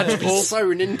 She had to be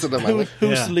sewn into them. I think. Who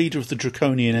was Yeah. the leader of the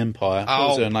Draconian Empire? What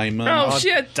was her name? Oh, she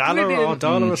had Dala or brilliant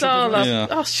Dala or something? Dala. Yeah.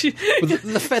 Oh, she,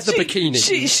 The feather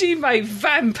bikini. She made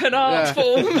vamp an art Yeah.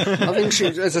 form. I think she,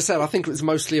 as I said, I think it was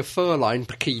mostly a fur-lined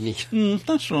bikini.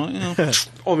 That's right, yeah.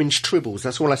 Orange tribbles.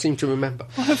 That's all I seem to remember.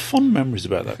 I have fond memories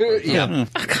about that. Yeah.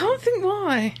 I can't think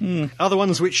why. Other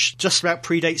ones which just about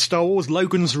predate Star Wars,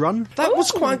 Logan's Run. That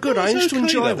was quite good. I used to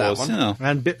enjoy that one. Yeah.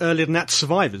 And a bit earlier than that,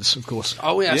 Survivors, of course.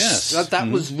 Oh, yes. Yes. That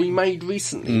was remade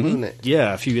recently, wasn't it?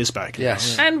 Yeah, a few years back.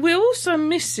 Yes. And we're also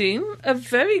missing a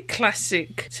very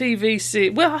classic TV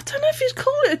series. Well, I don't know if you'd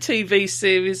call it a TV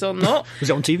series or not. Was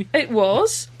it on TV? It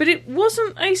was, but it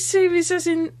wasn't a series as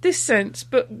in this sense,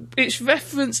 but it's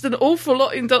referenced an awful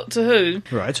lot in Doctor Who.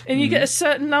 Right. And you get a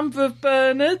certain number of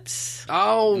Bernards.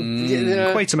 Oh,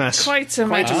 yeah. Quatermass.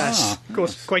 Quatermass. Of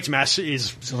course, Quatermass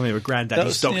is something of a That granddaddy's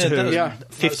was, Doctor that Who. was, Yeah. that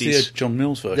was the 50s. John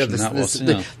Mills version, Yeah, that was.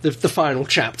 the final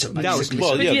chapter, That was basically.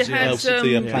 Well, But yeah, you it had helps with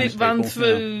the planets it run people,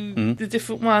 through the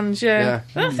different ones, yeah.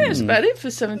 Yeah. I think that's about it for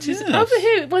 70s. Yeah. Over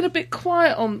here, it went a bit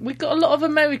quiet on. We got a lot of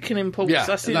American imports, Yeah,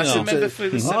 I seem that's to it. remember through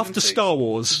the 70s. After Star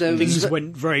Wars, There was things the-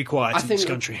 went very quiet in this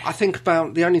country. I think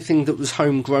about the only thing that was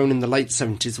homegrown in the late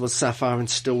 70s was Sapphire and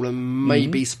Steel and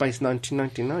maybe Space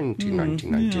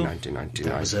 1999.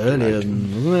 That was earlier,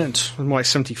 wasn't it? Like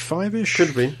 75-ish? Could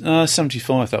have been.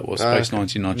 75 that was, Space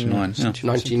 1999.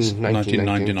 Yeah.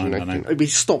 1999, I know. We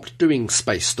stopped doing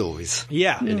space stories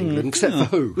Yeah. in England, except for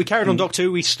Who. We carried on Doctor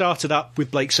Who. We started up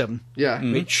with Blake 7, Yeah.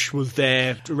 which was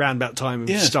there around about time of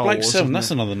Yeah, Star Blake Wars. 7, wasn't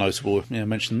that's it? another notable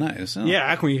mention that is. Yeah,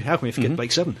 how can we forget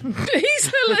Blake 7?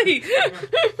 Easily.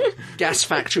 Gas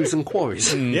factories and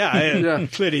quarries. Yeah,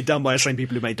 clearly done by the same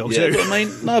people who made Doctor Yeah, Who. but I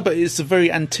mean, no, but it's the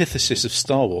very antithesis of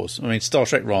Star Wars. I mean, Star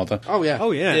Trek, rather. Oh, yeah.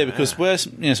 Oh, yeah. Yeah, because where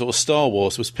sort of Star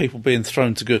Wars was people being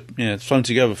thrown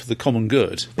together for the common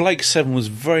good. Blake 7 was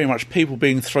very much people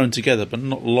being thrown together, but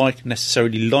not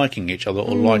necessarily liking each other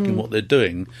or liking what they're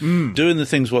doing the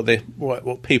things what they're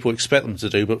what people expect them to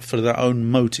do, but for their own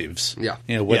motives. Yeah.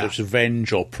 Whether it's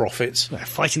revenge or profit. They're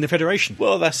fighting the Federation.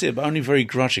 Well, that's it, but only very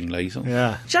grudgingly.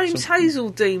 Yeah. James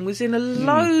Hazeldine was in a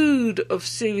load of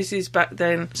series back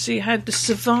then. So you had The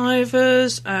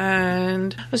Survivors,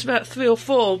 and there's about 3 or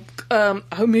 4.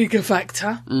 Omega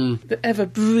Factor, the ever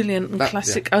brilliant and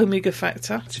classic Omega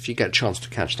Factor. If you get a chance to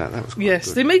catch that was quite Yes,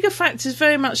 good. the Omega Factor is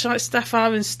very much like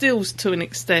Sapphire and Steel's to an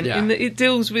extent, in that it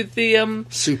deals with the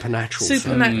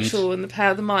supernatural and the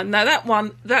power of the mind. Now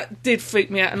that did freak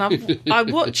me out, and I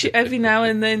watch it every now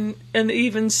and then, and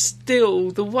even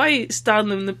still, the way it's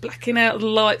done and the blacking out of the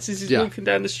lights as he's walking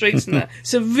down the streets and that,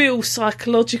 it's a real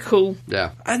psychological.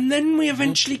 Yeah. And then we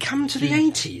eventually come to the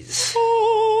 80s.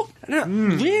 No,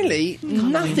 really,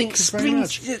 nothing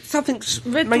springs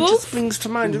to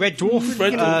mind. Red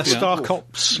Dwarf, Star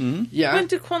Cops. Yeah. When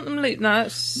did Quantum Leap? No,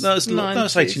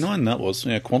 that's 89. That was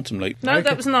Quantum Leap. No,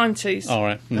 that was 90s. All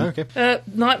right. Okay.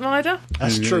 Knight Rider.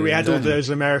 That's true. We had all those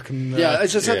American.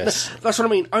 It's just, that's what I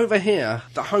mean. Over here,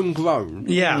 the homegrown.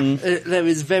 Yeah. There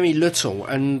is very little,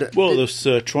 and there's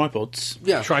tripods.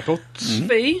 Yeah. Tripods.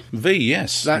 V,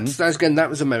 yes. That's again, that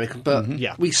was American, but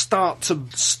Yeah. we start to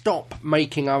stop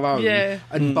making our own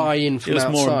and buy in from It was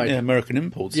outside. more American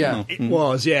imports. Yeah. It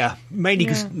was, mainly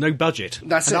because no budget.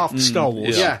 That's and it. after Star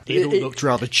Wars, it all looked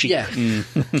rather cheap. Yeah.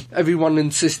 Everyone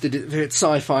insisted if it's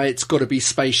sci-fi, it's got to be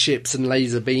spaceships and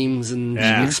laser beams and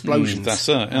explosions. That's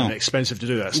it. Yeah. And expensive to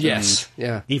do that stuff. Yes,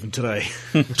 yeah. Even today.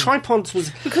 Tripods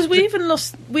was because we even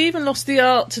lost the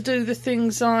art to do the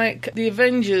things like the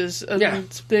Avengers and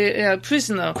the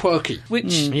Prisoner, quirky,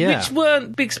 which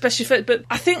weren't big special effects. But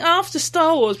I think after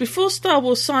Star Wars, before Star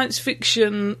Wars, science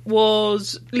fiction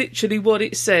was literally what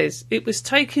it says. It was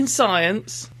taking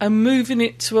science and moving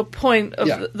it to a point of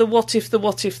the what if, the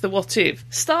what if, the what if.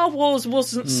 Star Wars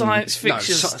wasn't science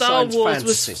fiction. Star Wars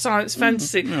was science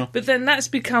fantasy. But then that's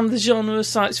become the genre of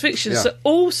science fiction. So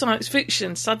all science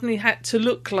fiction suddenly had to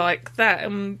look like that.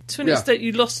 And to an extent,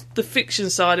 you lost the fiction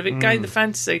side of it, gained the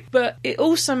fantasy. But it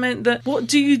also meant that what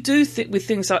do you do with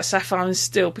things like Sapphire and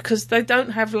Steel? Because they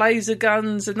don't have laser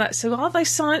guns and that. So are they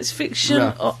science fiction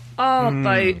or are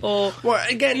they? Or,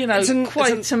 again,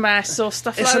 Quatermass or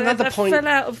stuff like that. That fell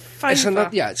out of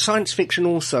favour. Science fiction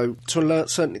also, to a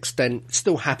certain extent,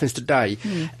 still happens today,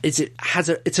 it's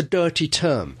a dirty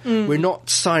term. We're not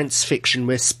science fiction,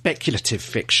 we're speculative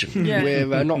fiction.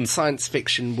 We're not science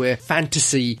fiction, we're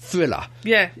fantasy thriller.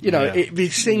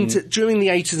 It seemed to, during the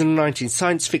 80s and 90s,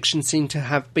 science fiction seemed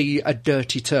to be a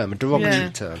dirty term, a derogatory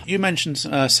term. You mentioned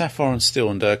Sapphire and Steel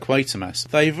and Quatermass.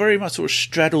 They very much sort of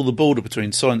straddle the border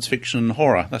between science fiction and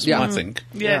horror. That's what I think.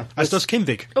 As does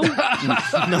Kinvig.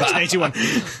 1981.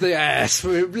 Yes,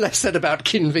 less said about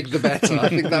Kinvig the better. I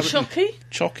think that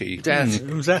Chocky. Yes.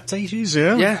 Was that 80s?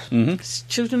 Yeah.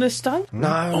 Children of Stone?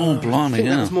 No. Oh, blimey,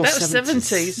 that was more that was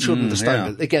 70s. Children of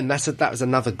Stone. Again, that was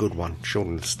another good one,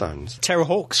 Children of Stones.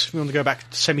 Terrorhawks, if you want to go back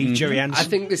to semi-Jerry Anderson. I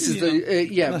think this is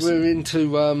we're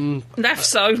into... NAF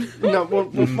Zone. No,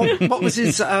 what was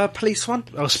his police one?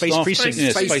 Oh, Space Precinct.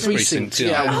 Space Precinct.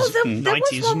 There was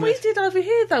one we did over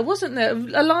here, though, wasn't there?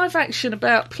 A live action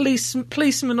about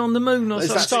policemen on the moon or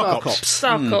something. Star Cops.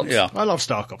 Star Cops. Yeah, I love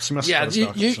Star Cops.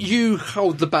 You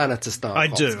hold the banner to Star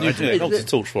Cops. I do. Hold the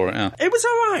torch for it, It was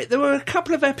all right. There were a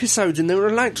couple of episodes, and they were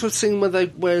like to have seen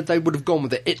where they would have gone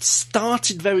with it. It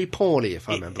started very poorly, if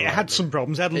I remember. It had some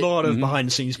problems. It had a lot of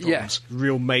behind-the-scenes problems.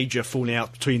 Real major falling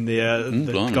out between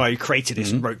the guy who created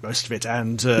it and wrote most of it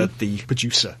and the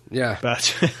producer. Yeah.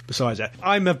 But besides that,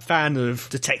 I'm a fan of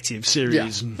detective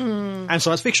series and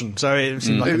science fiction, so it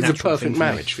seemed like it was a a perfect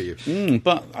marriage for you.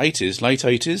 But 80s, late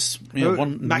 80s.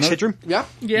 Max Headroom. Yeah.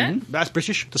 Yeah. That's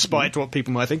British, despite what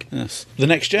people might think. Yes. The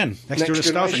Next Gen. Next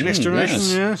Generation.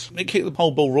 Yes. It kicked the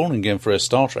whole ball rolling again for a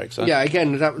Star Trek. So. Yeah,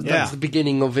 again, that was the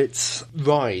beginning of its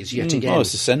rise yet again. Oh,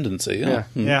 its ascendancy,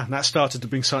 Yeah, that started to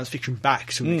bring science fiction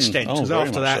back to an extent. Because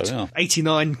after that,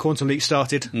 89, Quantum Leap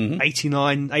started,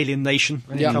 89, Alien Nation,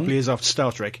 a couple of years after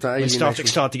Star Trek. When Star Trek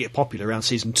started to get popular around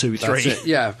season 2, 3.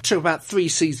 It took about 3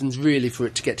 seasons really for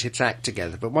it to get its act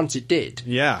together, but once it did,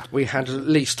 we had at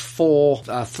least 4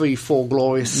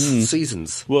 glorious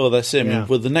seasons. Well, that's it. I mean,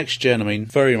 with the Next Gen,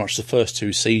 very much the first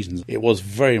 2 seasons, it was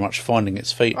very much finding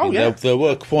its feet. There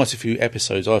were quite a few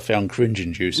episodes I found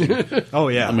cringe-inducing.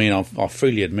 I mean, I'll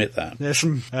freely admit that. There's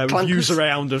some reviews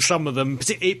around of some of them,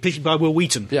 particularly by Will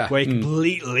Wheaton, where he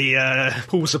completely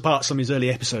pulls apart some of his early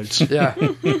episodes. I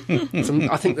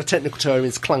think the technical term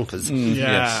is clunkers.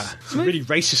 Some really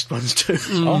racist ones. ones too.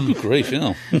 Oh, good grief,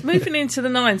 yeah. Moving into the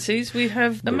 90s, we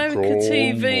have America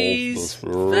TV's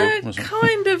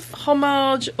kind of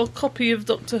homage or copy of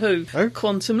Doctor Who,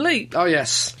 Quantum Leap. Oh,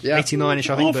 yes. Yeah. 89-ish,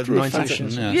 I think, but After a 90-ish.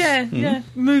 fashion, yes. Yeah.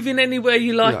 Moving anywhere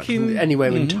you like in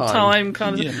Anywhere in time.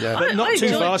 kind of. Yeah. But not too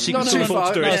far, so you can Not still too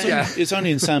afford to do far, it. yeah. It's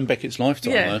only in Sam Beckett's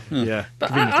lifetime, Yeah. though. Yeah.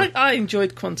 But I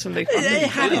enjoyed Quantum Leap. It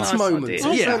had its moments.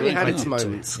 Idea. It certainly had its Yeah.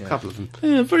 moments. A couple of them.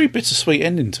 Yeah, very bittersweet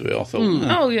ending to it, I thought.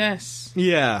 Yeah. Oh, yes.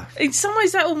 Yeah. In some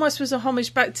ways, that almost was a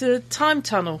homage back to Time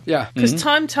Tunnel. Yeah. Because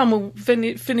Time Tunnel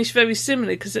finished very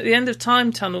similarly, because at the end of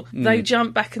Time Tunnel, they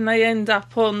jump back and they end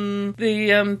up on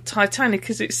the Titanic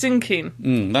as it's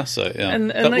sinking. That's it, yeah.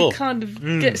 And they kind of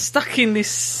get stuck in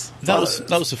this... That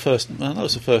was the first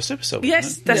episode. Yes,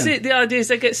 wasn't it? that's it. The idea is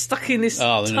they get stuck in this in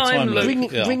a time time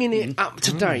loop. loop. Bringing it up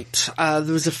to date, there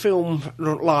was a film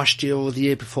not last year or the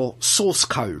year before, Source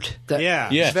Code, that Yeah.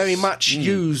 Yes. very much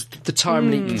used the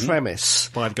time leap premise.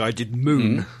 Five Guy did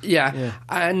Moon. Yeah.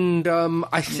 And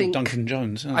I think Duncan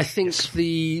Jones. Yeah. I think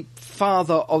the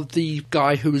father of the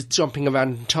guy who was jumping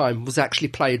around in time was actually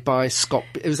played by Scott.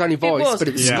 It was only voiced, but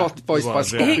it was Yeah. voiced by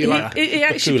Scott yeah. Bakula. He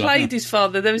actually Bakula, played his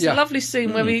father. There was a lovely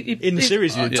scene where he In the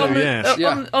series he did on too, the,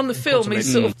 yes. on the film he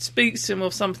sort of speaks to him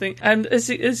or something, and as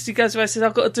he goes away, he says,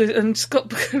 "I've got to do it," and Scott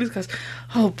Bakula goes,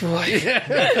 "Oh boy."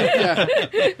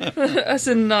 That's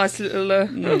a nice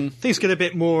little Things get a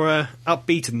bit more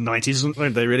upbeat in the 90s,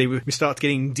 don't they, really? We start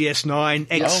getting DS9,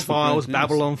 X-Files, yes.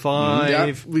 Babylon 5.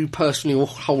 Yeah, we personally all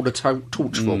hold a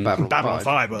torch for Babylon 5.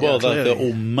 5. Well, clearly. they're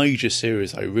all major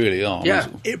series, they really are. Yeah.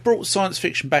 It brought science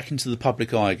fiction back into the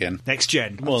public eye again. Next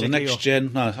Gen. Well, the particularly, next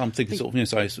gen, no, I'm thinking sort of,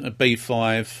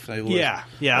 B5. Yeah,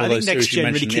 I think Next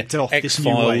Gen really kicked off this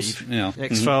new wave. Yeah.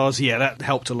 X-Files, that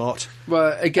helped a lot.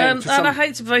 Well, again, for and some... I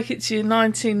hate to break it to you,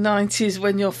 1990s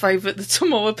when your favourite The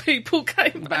Tomorrow People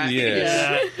came back.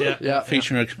 Yeah.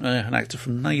 Featuring an actor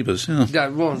from Neighbours. Yeah. Yeah,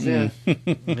 it was, yeah.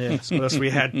 So what else? We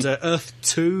had Earth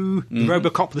 2,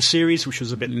 Robocop the series, which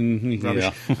was a bit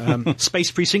rubbish.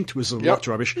 Space Precinct was a lot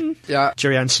rubbish. Yeah.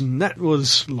 Jerry Anson, that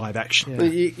was live action.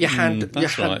 You had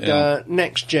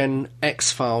Next Gen,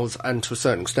 X-Files, and to a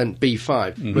certain extent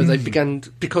B5, where they began,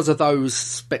 because of those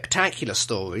spectacular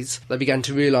stories, they began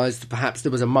to realise that perhaps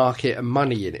there was a market and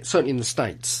money in it, certainly in the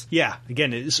States. Yeah,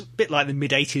 again, it's a bit like the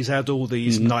mid-80s had all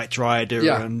these Knight Rider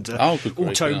and good grief,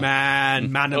 Automan,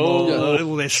 Manimal,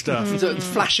 all this stuff. The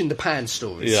flash in the pan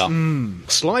stories. Yeah.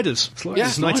 Sliders,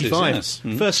 Sliders, 95. yes.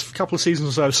 First couple of seasons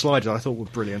or so of Sliders I thought were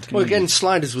brilliant. Well, again,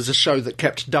 Sliders was a show that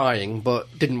kept dying, but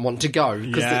didn't want to go.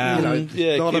 Because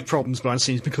a lot of problems behind the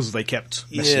scenes because they kept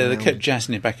messing Yeah, they around. kept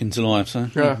jazzing it back into life. So.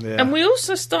 Yeah. And we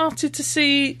also started to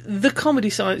see the comedy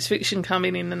science fiction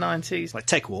coming in the 90s. Like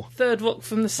Tech War. Third Rock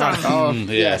from the Sun. Oh,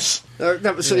 yes.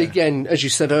 that was, again, as you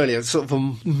said earlier, sort of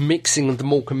a mixing of the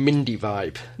Mork and Mindy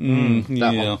vibe.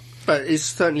 That one. But it's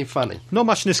certainly funny. Not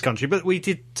much in this country, but we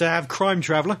did have Crime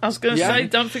Traveller. I was going to say,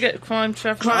 don't forget Crime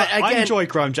Traveller. I enjoy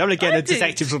Crime Traveller. Again, a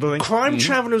detective sort of thing. Crime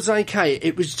Traveller was okay.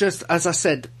 It was just, as I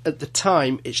said, at the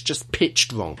time, it's just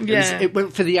pitched wrong. It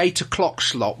went for the 8 o'clock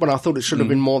slot when I thought it should have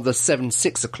been more the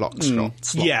 6 o'clock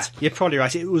slot. Yeah, you're probably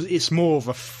right. It's more of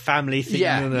a family thing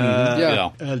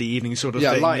than early evening sort of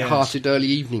thing. Light-hearted early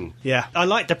evening. Yeah, I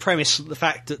like the premise, the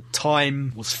fact that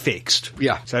time was fixed.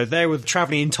 Yeah. So they were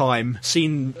travelling in time,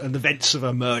 seeing an events of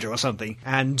a murder or something,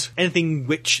 and anything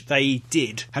which they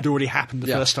did had already happened the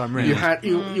first time round.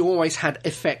 You always had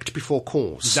effect before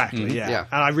cause. Exactly, yeah.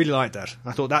 And I really liked that.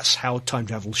 I thought that's how time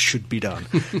travel should be done.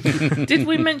 Did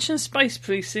we mention Space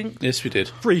Precinct? Yes, we did.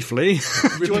 Briefly.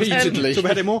 Repeatedly. Talk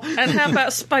about it more? And how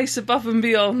about Space Above and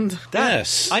Beyond?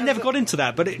 Yes. I never got into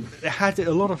that, but it had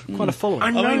quite a following.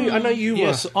 I know you were.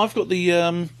 Yes, I've got the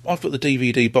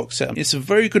DVD box set. It's a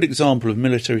very good example of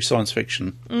military science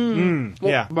fiction.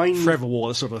 Forever War,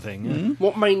 that sort of thing. Yeah.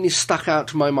 What mainly stuck out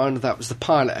to my mind of that was the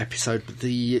pilot episode with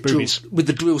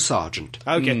the drill sergeant.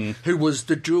 Okay. Who was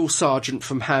the drill sergeant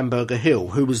from Hamburger Hill?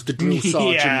 Who was the drill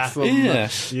sergeant from?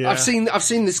 I've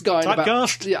seen this guy in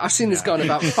I've seen this guy in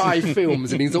about 5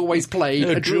 films, and he's always played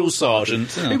a drill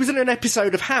sergeant. Yeah. He was in an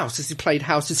episode of House as he played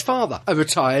House's father, a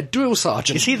retired drill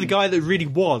sergeant. Is he the guy that really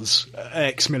was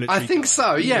ex-military? I think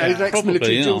so. Yeah, he's an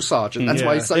ex-military drill sergeant. That's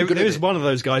why he's so good. There was one of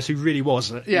those guys who really was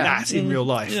that in real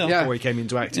life before he came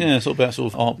into acting. Yeah, it's all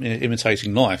about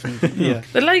imitating life.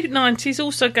 The late 90s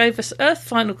also gave us Earth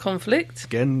Final Conflict.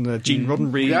 Again, Gene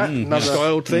Roddenberry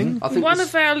styled thing. One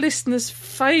of our listeners'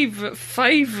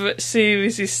 favourite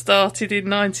series is started in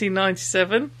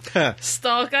 1997.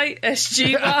 Stargate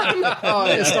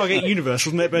SG-1. Stargate Universe,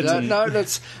 wasn't it, Benson? No, it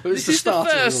was This the is the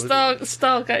start. first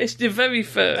Stargate SG, the very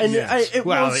first. And Yes.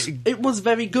 it was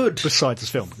very good. Besides this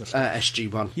film.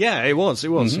 SG-1. Yeah, it was,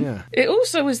 yeah. It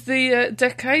also was the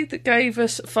decade that gave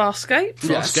us Farscape.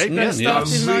 Farscape, That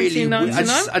started in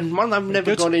 1999. And one I've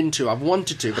never gone into. I've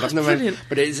wanted to, but I've never. Brilliant.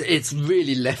 But it's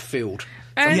really left field.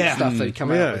 And Yeah. Stuff they come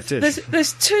out with. it is.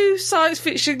 there's two science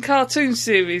fiction cartoon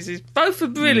series. Both are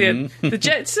brilliant. The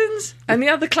Jetsons and the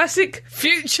other classic,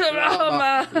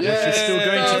 Futurama. Yeah. It's still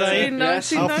going Started today. in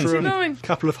Yes. 1999. A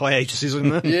couple of hiatuses in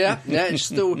there. Yeah, it's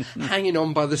still hanging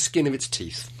on by the skin of its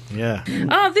teeth. Yeah.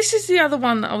 This is the other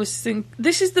one that I was thinking.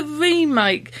 This is the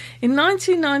remake. In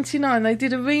 1999, they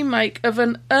did a remake of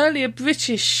an earlier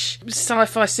British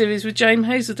sci-fi series with James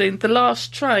Hazelden, The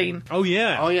Last Train. Oh,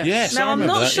 yeah. Oh, yes. Yes, I Now, I'm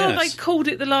remember not that, sure yes. they called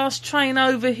it The Last Train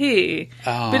over here,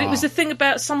 but it was a thing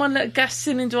about someone let a gas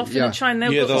cylinder off in Yeah. a train. They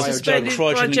Yeah, got they were suspended,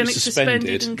 cryogenically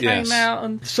suspended and yes. came out.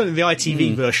 And Certainly the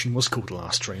ITV version was called The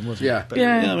Last Train, wasn't Yeah. it? But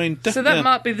yeah, I mean, so that yeah.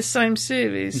 might be the same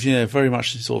series. Yeah, very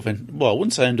much sort of, well, I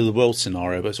wouldn't say end of the world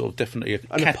scenario, but sort of definitely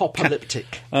An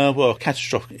apocalyptic.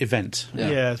 catastrophic event.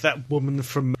 Yeah, that woman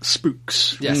from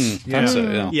Spooks. Yes. That's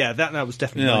it, yeah. Yeah, that was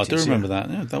definitely Yeah, I 90s, do remember that.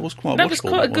 Yeah, that was quite That was watchable,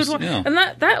 quite a that good was, one, yeah. and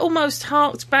that almost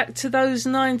harked back to those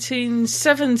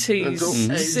 1970s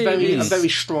It's series. a very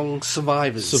strong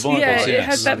survivors. Survivors, Yeah, it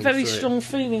yes. had that very Running through it. strong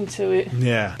feeling to it.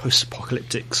 Yeah,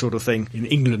 post-apocalyptic sort of thing in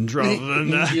England rather than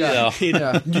Yeah.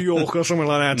 in New York or somewhere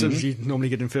like that, as you normally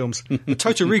get in films.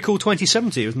 Total Recall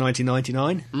 2070 was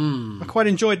 1999. I quite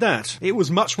enjoyed that. It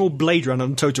was much more Blade Runner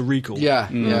than Total Recall. Yeah,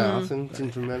 I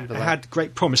didn't remember It that. had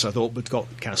great promise, I thought, but got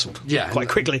cancelled quite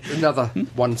quickly. Another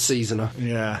one seasoner.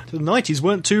 Yeah, the 90s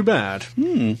weren't too bad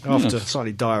after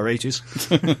slightly dire 80s.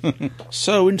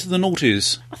 So, into the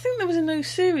noughties. I think there was a new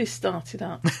series started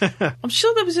up. I'm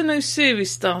sure there was a new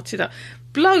series started up.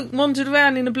 Bloke wandered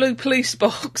around in a blue police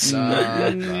box.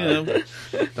 Don't know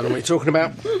what you're talking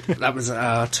about. That was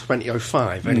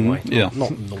 2005 anyway. Yeah. Not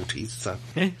noughties. So.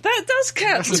 That does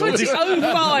count.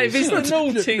 2005 is the The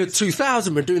noughties.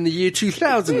 2000, we're doing the year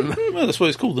 2000. Well, that's what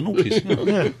it's called, the noughties.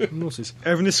 Yeah. Yeah, naughties.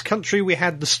 Over in this country, we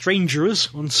had The Strangerers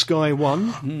on Sky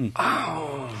One.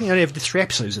 Oh. They only have the 3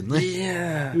 episodes, didn't they?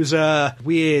 Yeah. It was a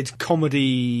weird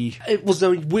comedy. It was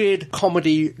a weird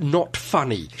comedy, not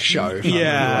funny show. if I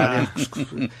Yeah. remember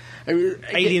right. It was-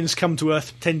 Aliens come to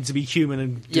Earth, tend to be human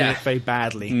and do Yeah. it very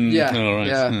badly. Yeah, all right,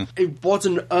 yeah. yeah. It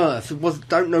wasn't Earth. It was.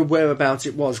 Don't know whereabouts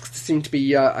it was because it seemed to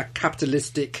be a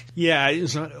capitalistic. Yeah, it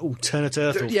was like alternate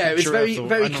Earth. Or Yeah, it was future very, Earth or-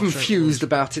 very I'm not sure it confused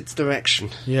about its direction.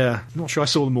 was. Yeah, not sure I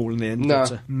saw them all in the end. No.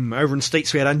 But, over in the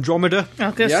States, we had Andromeda, I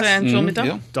was going to Yes. say Andromeda.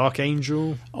 yeah. Dark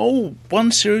Angel. Oh,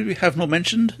 one series we have not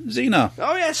mentioned, Xena.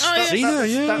 Oh yes, Oh,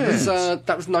 yes.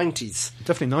 that was 90s.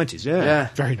 Definitely 90s, yeah. Yeah.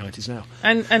 Very 90s now.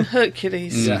 And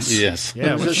Hercules. Yes, Yes.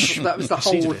 Yeah, that was the I've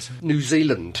seen whole it. New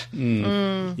Zealand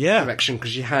Yeah. direction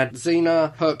because you had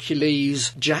Xena,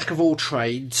 Hercules, Jack of all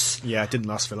trades. Yeah, it didn't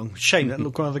last for long. Shame, that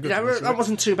looked rather good. Yeah, that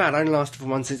wasn't too bad. Only lasted for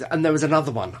one season, and there was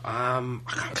another one.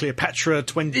 Cleopatra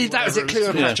 20. That was it.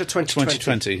 whatever Cleopatra 2020.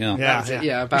 2020, yeah. Yeah, was it,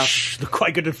 yeah, about- Looked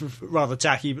quite good, rather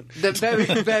tacky, but They're very,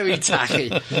 very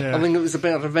tacky. I think it was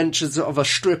about adventures of a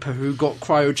stripper who got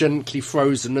cryogenically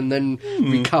frozen and then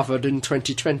recovered in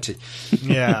 2020.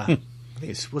 yeah. I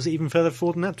think was it even further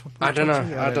forward than that? I don't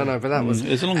know, but that was...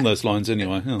 It's along those lines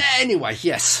anyway. Yeah. Anyway,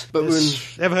 yes. But we're in...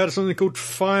 Ever heard of something called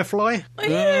Firefly? Oh,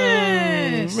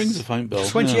 yes. Rings a faint bell.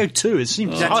 2002. It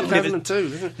seems Yeah, hard to believe it.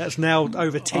 2002, isn't it? That's now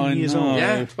over 10 I years know. old.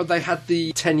 Yeah, but they had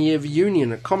the 10-year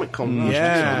reunion at Comic-Con last year,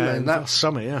 Yeah, and that, last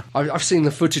summer, yeah. I've seen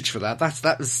the footage for that.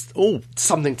 That was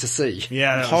something to see.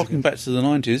 Yeah, that was Harking back to the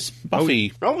 90s,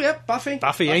 Buffy. Oh, yeah, Buffy.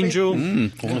 Buffy, Angel.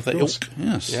 All of that ilk.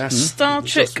 Yes. Yes. Star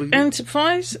Trek Just we-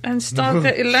 Enterprise and Stargate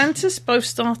Atlantis both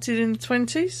started in the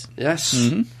 20s,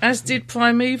 Yes. as did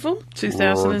Primeval,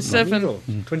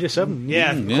 2007. 27.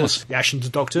 Yeah, of yes. course. The Ashton's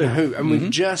Doctor. Who, and we've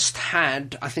just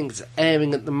had, I think it's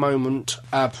airing at the moment,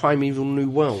 Primeval New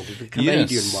World, the Canadian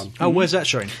Yes. one. Oh, where's that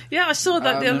showing? Yeah, I saw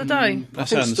that the other day. I That think it's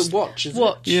sounds- The Watch, isn't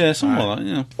Watch. Yeah, something like that,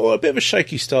 yeah. Or a bit of a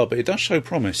shaky start, but it does show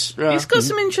promise. it? It's got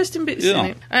some interesting bits Yeah. in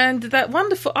it. And that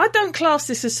wonderful... I don't class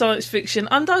this as science fiction.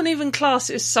 I don't even class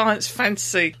it as science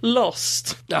fantasy.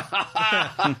 Lost.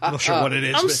 I'm not sure what it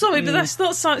is. I'm but sorry, but that's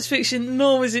not science fiction,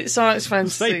 nor is it science It's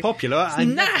fantasy. very popular.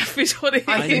 Naff is what it is.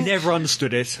 I never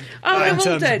understood it Oh, they're in all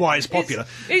terms dead. of why it's popular.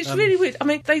 It's really weird. I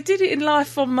mean, they did it in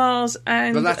Life on Mars,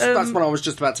 and But that's what I was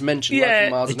just about to mention. yeah. Life on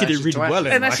Mars They and did it Ashes really to well Ashes.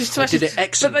 in and Ashes to They Ashes. did it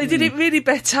excellent. But they did it really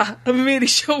better and really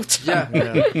shorter.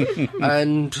 Yeah.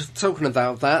 And talking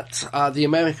about that, the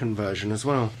American version as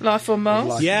well. Life on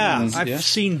Mars. Yeah, I've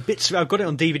seen bits. I've got it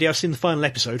on DVD. I've seen the final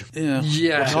episode. Yeah.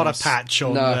 Yeah. Not a patch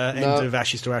on End of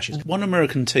Ashes to Ashes. One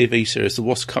American TV series that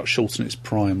was cut short in its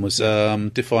prime was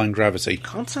Defying Gravity.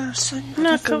 Can't say I've seen that.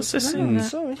 No, I can't say that.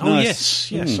 Sorry. Oh,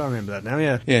 yes, I remember that now,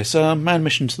 yeah. Yes, Manned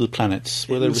Mission to the Planets,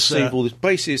 where It they was, receive all this.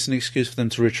 Basically, it's an excuse for them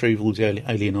to retrieve all the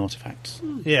alien artifacts.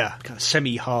 Yeah, kind of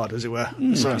semi-hard, as it were,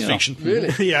 science yeah. fiction.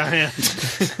 Really? yeah.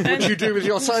 What you do with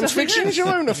your science fiction is your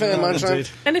own affair, my friend. Indeed.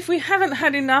 And if we haven't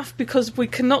had enough because we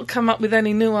cannot come up with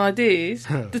any new ideas,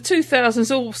 the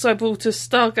 2000s also brought us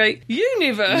Stargate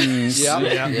Universe.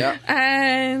 Yeah.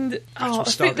 And I Star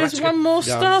think there's Galactica. one more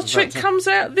Yeah, Star that's Trek exactly. comes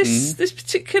out this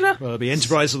particular. Well, the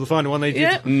Enterprise of the final one they did.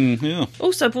 Yeah. Yeah.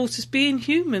 Also brought us Being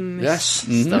Human. Yes.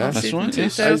 Started That's right, in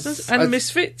yes. 2000s. I've- And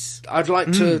Misfits. I'd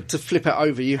like to flip it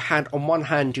over. You had, on one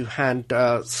hand, you had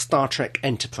Star Trek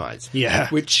Enterprise. Yeah.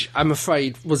 Which I'm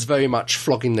afraid was very much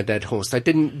flogging the dead horse. They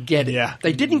didn't get it. Yeah.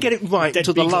 They didn't get it right Dead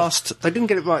to the beagle. last. They didn't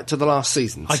get it right to the last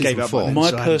season. I season gave up 4. on it. My So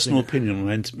I haven't personal seen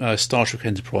opinion on Star Trek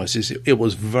Enterprise is it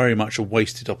was very much a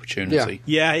wasted opportunity.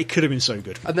 Yeah, it could have been so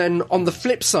good. And then on the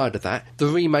flip side of that, the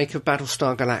remake of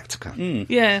Battlestar Galactica.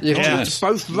 Yeah. You Yes.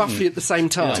 both roughly at the same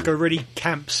time. Like a really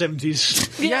camp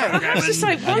 70s. Yeah, I have to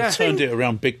say, one thing Turned it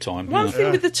around big time. One yeah.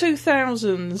 thing with the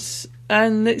 2000s,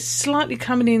 and it's slightly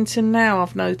coming into now,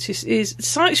 I've noticed, is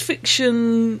science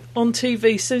fiction on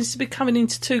TV seems to be coming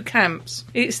into two camps.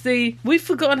 It's the, we've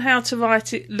forgotten how to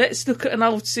write it, let's look at an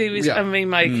old series Yeah. and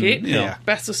remake it, yeah.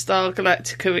 Battlestar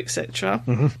Galactica, etc.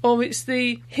 Or it's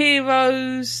the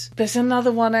heroes, there's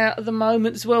another one out at the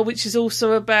moment as well, which is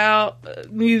also about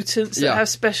mutants that Yeah. have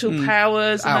special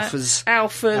powers. and Alphas.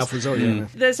 Alphas. Oh, yeah.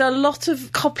 There's a lot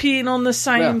of copying on the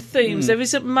same Yeah. themes. There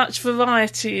isn't much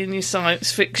variety in your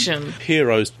science fiction.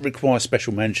 Heroes require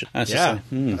special mention. As Yeah.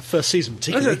 I say. First season,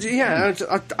 particularly. Yeah,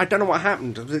 I don't know what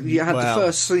happened. You had Well, the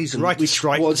first season, Writer's which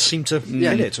strike was seemed to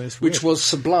yeah, kill it. So it's which weird. was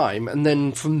sublime, and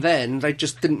then from then they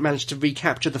just didn't manage to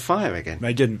recapture the fire again.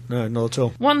 They didn't. No, not at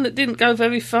all. One that didn't go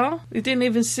very far. You didn't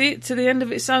even see it to the end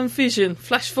of its own vision.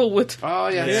 Flash forward. Oh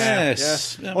yes,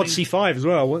 Yes. I mean, Odyssey 5 as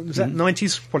well. What was that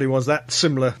 90s? Probably was that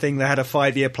similar thing. They had a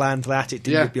 5-year plan for that. It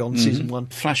didn't Yeah. get beyond season 1.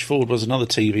 Flash Forward was another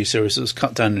TV series that was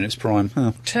cut down in its prime.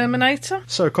 Huh. Terminator.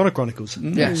 So, Connor Chronicles.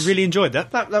 Yes. Really enjoyed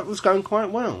that. That was going quite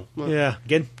well. Yeah,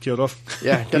 again, killed off.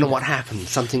 Yeah, don't know what happened.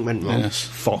 Something went wrong. Yes.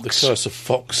 Fox. The Curse of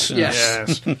Fox.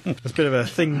 Yes. It's a bit of a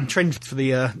trend for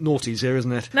the naughties here,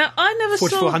 isn't it? Now, I never saw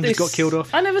 4400 this. got killed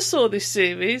off. I never saw this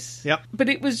series. Yep. But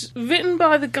it was written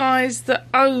by the guys that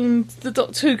owned the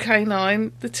Doctor Who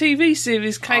K9, the TV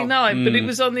series K9, but it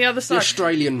was on the other The side.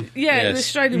 Australian. Yeah, the Yes.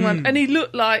 Australian one. And he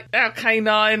looked like our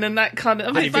K9 and that kind of...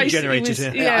 I mean, He'd been basically generated, was,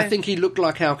 yeah. yeah. I think he looked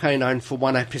like Al K9 for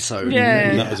one episode. Yeah.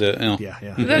 And that was it. Yeah.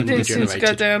 Yeah. That didn't seem to go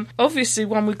Regenerated. down. Obviously,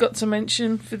 one we've got to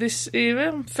mention for this era,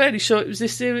 I'm fairly sure it was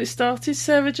this era it started,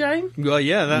 Sarah Jane, Well,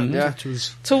 yeah, Yeah. that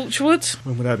was... Torchwood,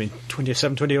 When would that have been?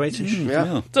 2007, 2008-ish?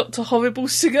 Yeah. Dr. Horrible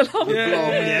Sing-Along.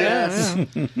 Yes.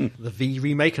 The V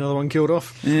remake, another one killed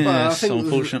off. Yes, Well, I think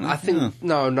unfortunately. I think Yeah.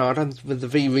 no. I don't. With the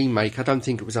V remake, I don't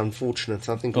think it was unfortunate.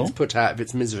 I think it was Oh. put out of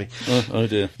its misery. Oh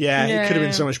dear. Yeah, it could have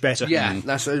been so much better. Yeah,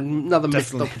 that's another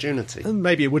missed Definitely. opportunity. And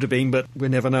maybe it would have been, but we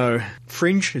never know.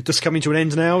 Fringe, it's just coming to an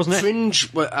end now, isn't it? Fringe,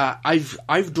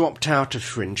 I've dropped out of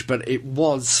Fringe, but it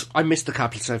was. I missed a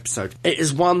couple of episodes. It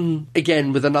is one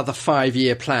again with another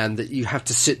 5-year plan that you have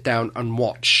to sit down and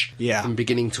watch from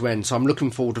beginning to end. So I'm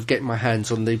looking forward to getting my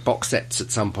hands on the box sets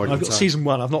at some point. I've in got time. season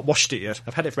 1, I've not watched it yet.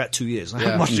 I've had it for about 2 years. I Yeah.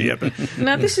 haven't watched it yet, but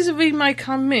Now, this is a remake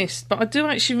I missed, but I do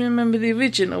actually remember the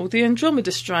original, the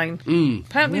Andromeda Strain.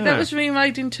 Apparently that was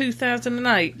remade in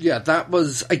 2008. Yeah, that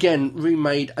was again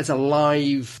remade as a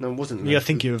live. No, it wasn't. yeah, I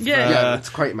think you've... Yeah, it's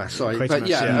Quatermass, sorry. Quatermass, But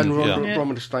yeah, yeah. and Yeah.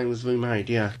 Andromeda Strain was remade,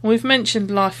 yeah. We've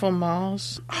mentioned Life on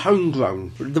Mars.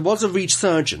 Homegrown. There was a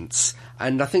resurgence,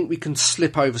 and I think we can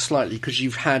slip over slightly because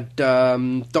you've had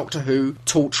Doctor Who,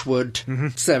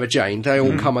 Torchwood, Sarah Jane, they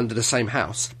all come under the same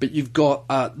house. But you've got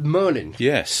Merlin.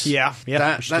 Yes. Yeah,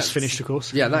 That- which that's just finished, of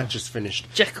course. Yeah, that just finished.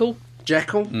 Jekyll.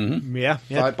 Jekyll, Yeah.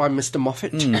 by Mr.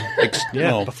 Moffat.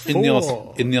 Yeah,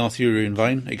 before- in the Arthurian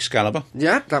vein, Excalibur.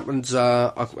 Yeah, that one's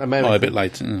American. Oh, a bit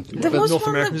late. Yeah. There was North one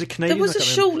American, that- is it Canadian? There was I a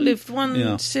can't remember. short-lived one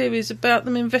Yeah. series about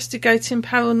them investigating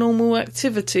paranormal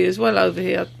activity as well over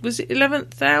here. Was it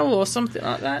 11th Hour or something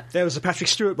like that? There was a Patrick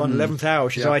Stewart one, 11th Hour,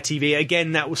 which is ITV.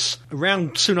 Again, that was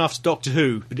around soon after Doctor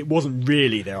Who, but it wasn't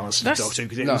really their answer to That's- Doctor Who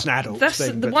because it was an adult That's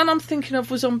thing. the but- one I'm thinking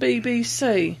of was on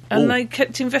BBC, and they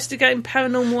kept investigating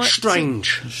paranormal activity.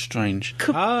 Strange.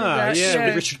 Could be Ah, that, yeah,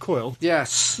 with Richard Coyle.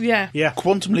 Yes. Yeah. Yeah.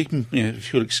 Quantum Leap,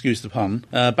 if you'll excuse the pun,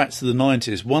 back to the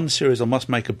 90s, one series I must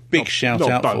make a big shout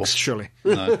Not out bugs, for. surely.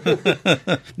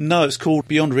 No, it's called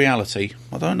Beyond Reality.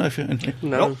 I don't know if it...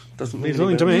 No, doesn't mean Means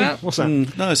nothing to me. No. What's that?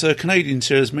 No, it's a Canadian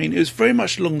series. I mean, it was very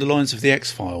much along the lines of the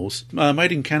X-Files,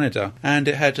 made in Canada, and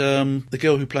it had the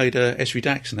girl who played Esri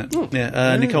Dax in it.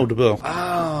 Nicole DeBelle.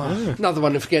 Another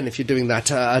one, again, if you're doing that,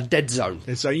 Dead Zone.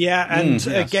 So yeah, and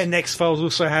yes. again, X-Files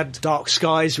also had Dark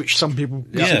Skies, which some people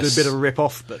consider a bit of a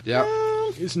rip-off, but Yeah.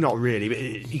 it's not really. But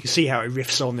you can see how it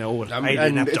riffs on the old alien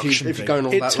And abduction if you're thing. going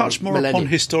on It that touched more millennium. upon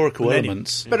historical Millennium.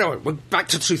 elements. But anyway, we're back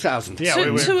to 2000. Yeah,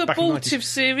 Two, we're two back in the abortive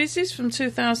series from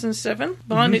 2007.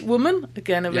 Bionic Woman,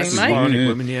 again a Yes. remake. Bionic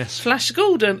Woman, yes. Flash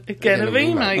Gordon, again a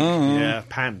remake. Yeah,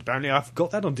 Pan. Apparently, I've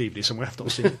got that on DVD somewhere. I've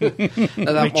not seen it. And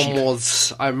that one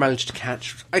was, I managed to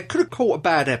catch. I could have caught a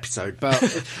bad episode, but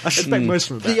I suspect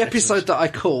most of them. are the bad episode that I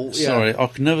caught. Yeah. Sorry, I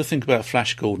could never think about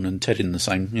Flash Gordon and Ted in the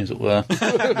same, as it were,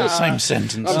 the same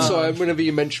sentence. I'm sorry, whenever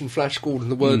you mention Flash Gordon,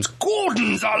 the words,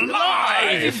 Gordon's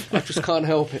alive! I just can't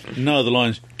help it. No, the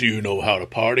lines, do you know how to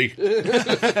party?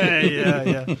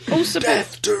 yeah. Also,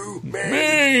 Death to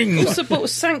me! also bought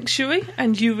Sanctuary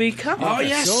and Eureka. Oh,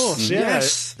 yes! Of course, yeah.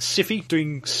 Yes! Sci-fi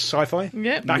doing sci-fi.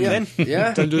 Yeah. Back Yeah. then.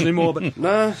 Yeah. Don't do it anymore, but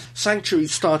No, Sanctuary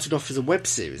started off as a web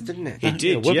series, didn't it? it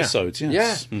did. Yeah, Yeah, webisodes, Yeah.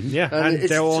 yes. yeah. And And it's-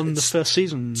 they're on the it's first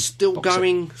season. Still box set.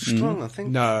 going strong, I think.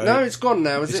 No. it's gone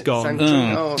now, is It's it? gone.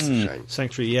 Sanctuary? Oh, it's a shame.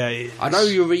 Sanctuary. Yeah, I know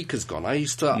Eureka's gone. I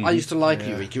used to like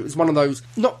Eureka. It was one of those,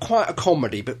 not quite a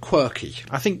comedy, but quirky.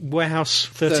 I think Warehouse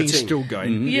 13 is 13. still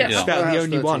going. Yeah. It's about the Warehouse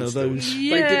only one 13 of still. those. They did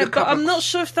Yeah, a but couple I'm not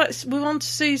sure if we're on to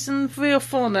season 3 or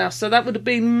 4 now, so that would have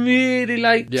been really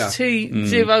late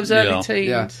Zero's early Yeah. teens.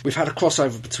 Yeah, we've had a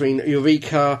crossover between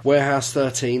Eureka, Warehouse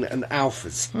 13, and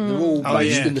Alphas. They're all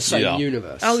based yeah. in the same Yeah.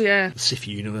 universe. Oh, yeah.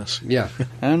 Sci-fi universe. Yeah.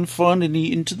 And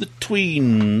finally into the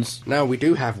tweens. Now we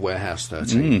do have Warehouse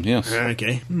 13. Yes.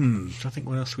 Okay. I think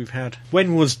what else we've had.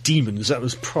 When was Demons? That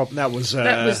was That was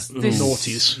this-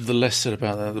 noughties. The less said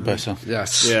about that, the better.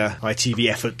 Yes. Yeah, ITV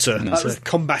effort to was-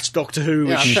 combat Doctor Who,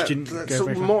 Yeah, which that- didn't that's go sort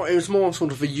very of far. it was more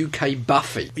sort of a UK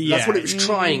Buffy. Yeah. That's what it was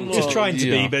trying. It was trying to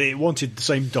Yeah. be, but it wanted the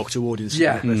same Doctor audience.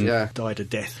 Yeah, but yeah. died a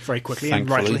death very quickly and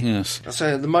Thankfully, rightly. yes.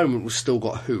 So at the moment we've still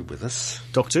got Who with us.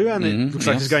 Doctor Who, and it looks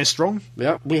like it's going strong.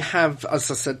 Yeah, we have, as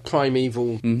I said,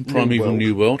 Primeval, Primeval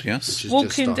New World, yes. which is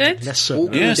Walking just Dead, Less so.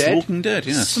 Walking Yes, Dead. Walking Dead,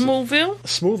 yes. Smallville.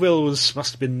 Smallville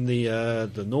must have been the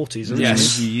noughties. Wasn't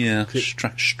Yes. it? Yeah,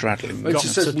 straddling. Which Got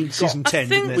is says to we've season got, 10, I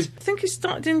didn't it? think it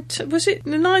started in. Was it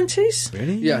the 90s?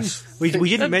 Really? yes. We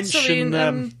didn't mention. Sorry, in,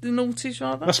 the noughties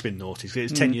rather. must have been noughties.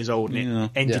 It's 10 years old, and Yeah.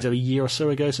 it ended Yeah. a year or so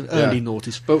ago. So early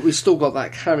noughties. But we've still got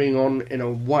that carrying on in a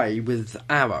way with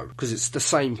Arrow, because it's the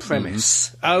same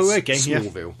premise. Oh, as okay, yeah.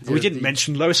 Smallville. We didn't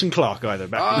mention Lois and Clark either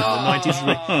back in the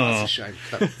 90s. That's a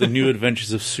shame. The New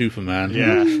Adventures of Superman.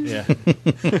 Yeah.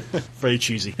 Very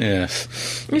cheesy.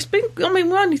 Yes. It's been. I mean,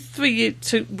 we're only 3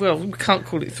 years. Well, we can't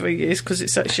call it 3 years because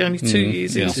it's actually only 2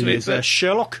 years yeah. into it. But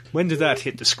Sherlock. When did that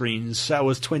hit the screens? That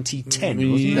was 2010,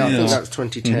 wasn't it? No, I think Yeah. that was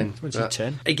 2010.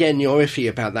 2010. But again, you're iffy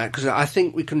about that, because I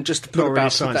think we can just put Not really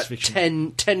about science that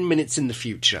fiction. 10 minutes in the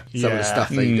future. Some of the Yeah. stuff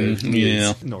they do.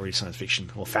 Yeah. Not really science fiction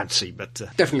or fantasy, but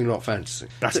Definitely not fantasy.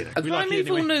 that's it. We like it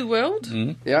Primeval anyway. New World.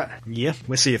 Yeah. Yeah,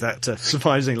 we'll see if that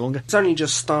survives any longer. It's only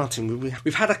just starting.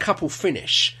 We've had a couple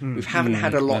finish. We haven't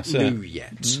had a lot that's it. new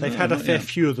yet. They've had a fair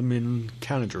few of them in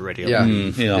Canada already. Yeah.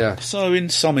 haven't Yeah. Yeah. So, in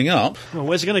summing up, they? Well,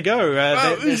 where's it going to go?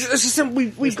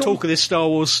 We've There's got talk of this Star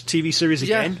Wars TV series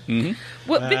Yeah. again.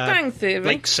 Well, Big Bang Theory.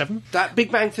 Lake 7. that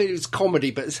Big Bang Theory is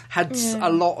comedy, but it's had a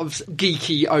lot of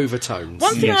geeky overtones.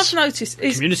 One thing Yes. I've noticed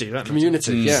is Community, that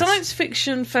Community, yes. science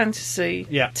fiction fantasy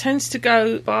Yeah. tends to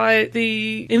go by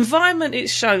the environment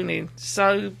it's shown in.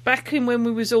 So back in when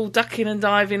we was all ducking and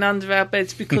diving under our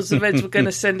beds because the Reds were going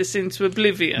to send us into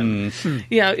oblivion,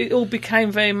 it all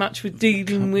became very much with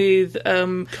dealing with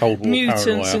Cold War mutants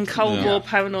paranoia. and Cold Yeah. War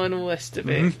paranoia and all the rest of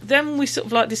it. Then we sort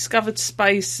of like discovered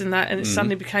space and that, and it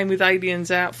suddenly became with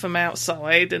aliens out from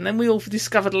outside, and then we all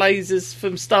discovered lasers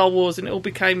from Star Wars, and it all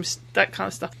became that kind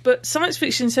of stuff. But science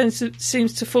fiction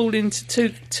seems to fall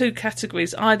into two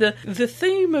categories: either the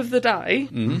theme of the day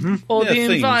or the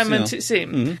environment it's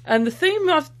in. And the theme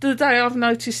of the day, I've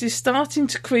noticed, is starting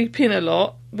to creep in a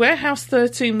lot. Warehouse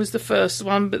 13 was the first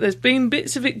one, but there's been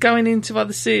bits of it going into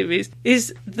other series,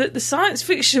 is that the science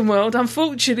fiction world,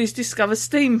 unfortunately, has discovered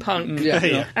steampunk.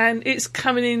 Yeah. And it's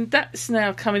coming in, that's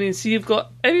now coming in. So you've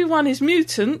got everyone is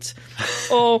mutant,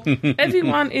 or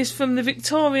everyone is from the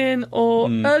Victorian or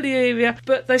early area,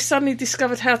 but they suddenly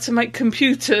discovered how to make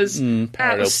computers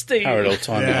out of steam. Parallel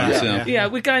timelines, Yeah,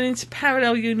 we're going into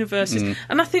parallel universes.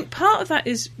 And I think part of that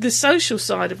is the social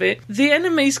side of it. The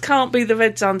enemies can't be the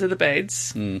Reds under the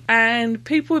beds. And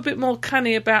people are a bit more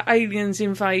canny about aliens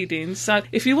invading. So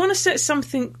if you want to set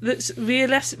something that's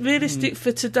realistic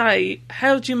for today,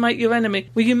 how do you make your enemy?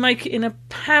 Well, you make it in a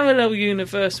parallel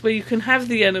universe where you can have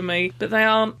the enemy, but they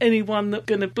aren't anyone that's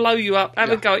going to blow you up, have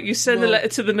a go at you, send a letter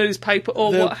to the newspaper,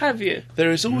 or what have you.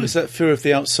 There is always that fear of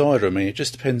the outsider. I mean, it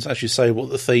just depends, as you say, what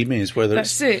the theme is, whether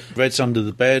it's Reds under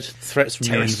the bed, threats from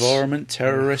the environment,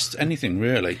 terrorists, anything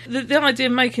really. The idea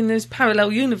of making those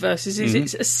parallel universes is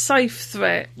it's a safe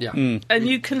threat. Yeah. And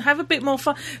you can have a bit more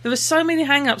fun. There are so many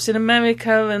hang-ups in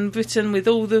America and Britain with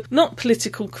all the, not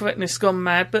political correctness gone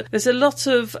mad, but there's a lot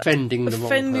of offending the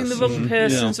wrong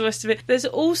persons, the rest of it. There's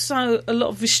also a lot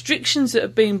of restrictions that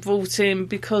have been brought in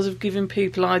because of giving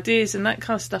people ideas and that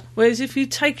kind of stuff. Whereas if you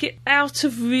take it out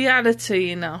of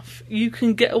reality enough, you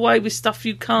can get away with stuff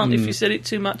you can't if you set it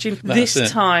too much in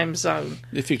this time zone.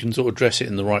 If you can sort of dress it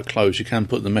in the right clothes, you can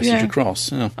put the message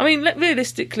across. Yeah. I mean,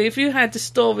 realistically, if you had the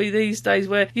story these days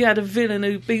where you had a villain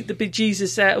who beat the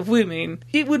bejesus out of women,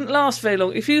 it wouldn't last very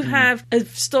long. If you have a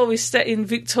story set in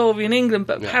Victorian England,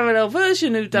 but a parallel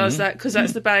version who does that, because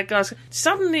that's the bad guys,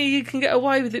 suddenly you can get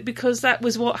away with it because that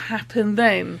was what happened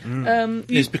then.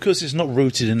 It's because it's not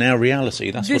rooted in our reality.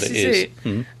 That's what it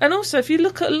is. And also, if you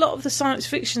look at a lot of the science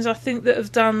fictions, I think that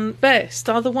have done best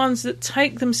are the ones that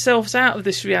take themselves out of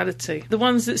this reality. The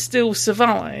ones that still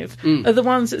survive are the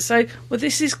ones that say, well,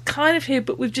 this is kind of here,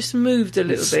 but we've just moved a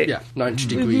little bit. Yeah, 90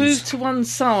 degrees. We've moved to one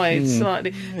side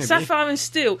slightly. Sapphire and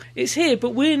Steel, it's here,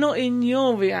 but we're not in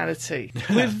your reality.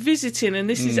 We're visiting, and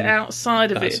this is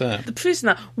outside of it. The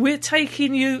Prisoner, we're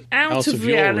taking you out of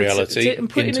reality and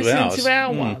putting us into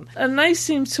our one. And they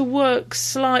seem to work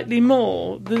slightly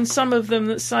more than some of them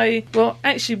that say, well,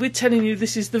 actually, we're telling you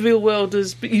this is the real world,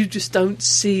 but you just don't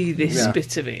see this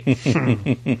bit of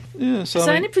it.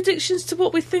 So any predictions to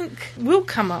what we think will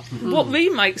come up? What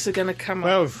remakes are going to come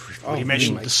up? Well, you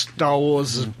mentioned the Star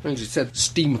Wars. As you said,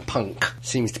 steampunk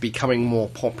seems to be becoming more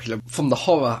popular. From the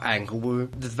horror angle, where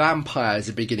the vampires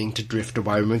are beginning to drift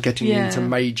away, and we're getting into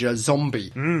major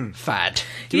zombie fad.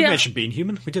 Did we mention being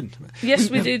human? We didn't. Yes,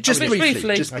 we did. Just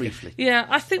briefly. Yeah,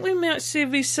 I think we might see a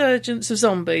resurgence of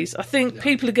zombies. I think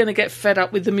people are going to get fed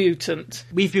up with the mutant.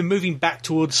 We've been moving back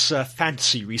towards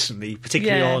fantasy recently,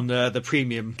 particularly on the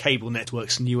premium cable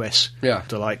networks in the US. Yeah.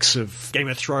 The likes of Game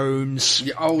of Thrones,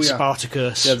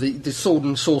 Spartacus. Yeah, the sword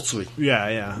and sorcery.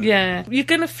 Yeah. You're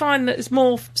going to find that it's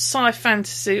more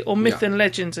sci-fantasy or myth and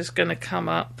legends is going to come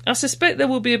up. I suspect there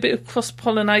will be a bit of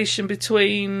cross-pollination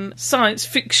between science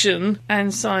fiction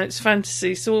and science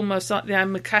fantasy, so almost like the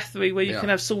Anne McCaffrey, where you can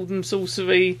have sword and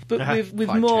sorcery, but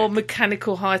with more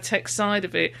mechanical, high-tech side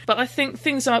of it. But I think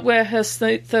things like Warehouse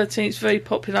 13 is very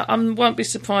popular. I won't be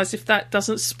surprised if that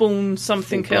doesn't spawn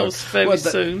something else very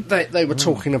soon. They were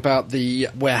talking about the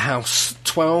Warehouse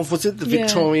 12, was it? The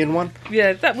Victorian one?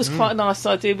 Yeah, that was quite a nice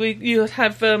idea. You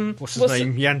have... what's his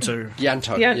name? Yanto.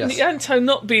 Yes. Yanto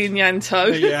not being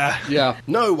Yanto. Yeah.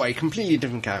 No way, completely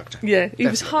different character. Yeah, he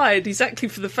was hired exactly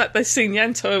for the fact they'd seen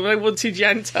Yanto and they wanted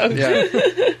Yanto.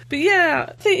 Yeah. But yeah,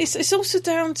 I think it's also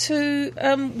down to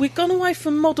we've gone away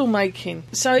from model making.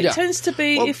 So it tends to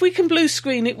be, if we can blue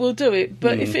screen it, we'll do it.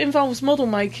 But if it involves model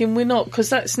making, we're not, because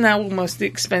that's now almost the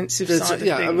expensive side of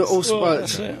things. Also,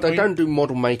 they don't do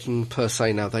model making per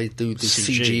se now. They do the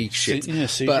CG shit.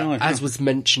 CGI, but as was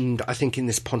mentioned, I think in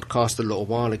this podcast a little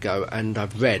while ago, and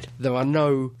I've read, there are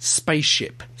no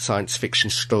spaceship science fiction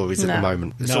stories at the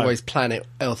moment. It's always planet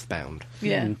Earthbound.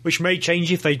 Yeah. Which may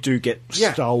change if they do get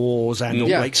Star Wars and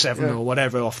Wake 7 or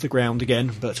whatever off the ground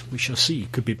again, but we shall see.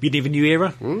 Could be a bit of a new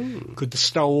era. Could the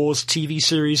Star Wars TV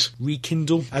series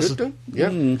rekindle as the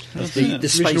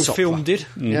original film did?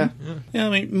 Yeah, I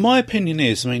mean, my opinion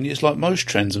is, it's like most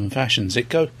trends and fashions.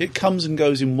 It comes and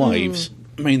goes in waves.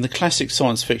 I mean, the classic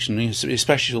science fiction,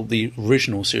 especially the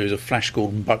original series of Flash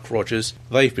Gordon, Buck Rogers,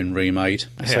 they've been remade.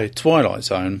 So Twilight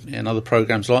Zone and other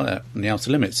programs like that, and The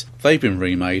Outer Limits, they've been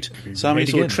remade. So I mean,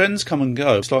 sort of trends come and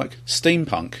go. It's like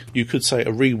steampunk. You could say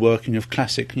a reworking of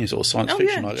classic, sort of science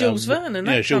fiction. Like Jules Verne and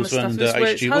that Jules kind of Verne stuff. and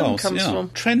That's H.G. where its home Wells. comes from.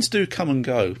 Trends do come and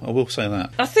go. I will say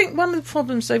that. I think one of the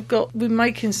problems they've got with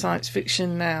making science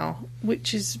fiction now,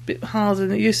 which is a bit harder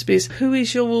than it used to be, is who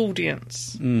is your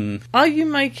audience? Are you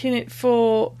making it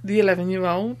for the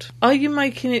 11-year-old? Are you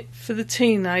making it for the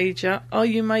teenager? Are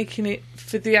you making it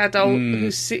for the adult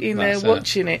who's sitting there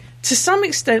watching it? To some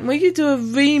extent, when you do a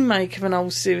remake of an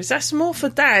old series, that's more for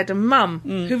dad and mum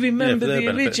who remember the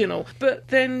original. But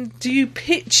then, do you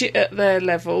pitch it at their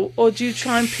level, or do you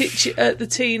try and pitch it at the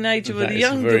teenager or the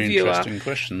younger viewer? That's a very interesting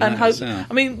question. And hope.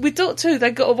 I mean, with Doctor Who, they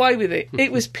got away with it.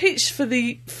 It was pitched for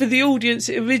the audience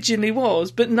it originally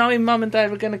was, but knowing mum and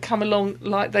dad were going to come along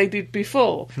like they did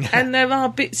before. And there are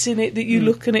bits in it that you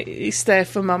look and it's there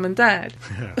for mum and dad.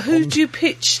 Who do you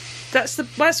pitch? That's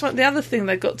what the other thing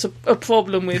they got a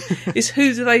problem with is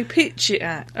who do they pitch it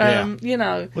at? You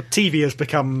know, well, TV has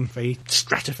become very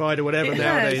stratified or whatever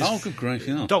nowadays. Oh, good grief!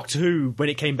 Yeah. Doctor Who, when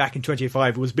it came back in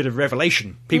 2005, was a bit of a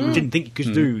revelation. People didn't think you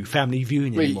could do family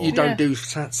viewing anymore. You don't do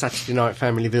Saturday night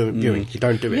family viewing. You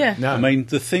don't do it. Yeah. No. I mean,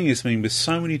 the thing is, with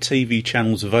so many TV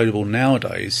channels available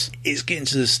nowadays, it's getting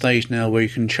to the stage now where you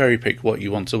can cherry pick what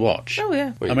you want to watch. Oh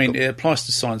yeah. I mean, it applies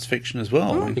to science fiction as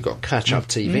well. You've got catch-up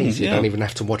TV, so you don't even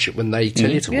have to watch it when they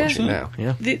tell you to watch it now.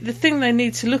 Yeah. The thing they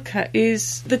need to look at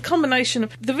is the combination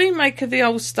of the remake of the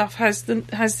old stuff has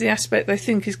the aspect they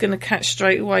think is going to catch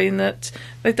straight away, in that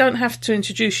they don't have to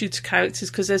introduce you to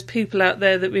characters because there's people out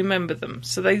there that remember them,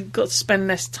 so they've got to spend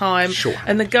less time,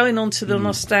 and they're going on to the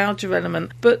nostalgia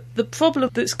element. But the problem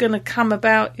that's going to come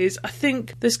about is I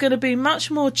think there's going to be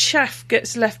much more chaff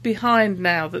gets left behind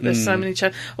now that there's so many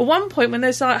channels. At one point when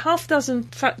there's like half a dozen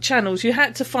channels, you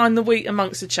had to find the wheat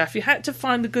amongst the chaff, you had to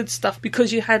find the good stuff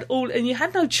because you had you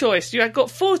had no choice. You had got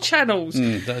 4 channels.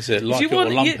 That's it. Like it or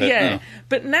lump it. Yeah.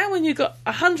 But now when you've got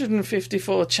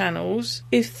 154 channels,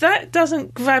 if that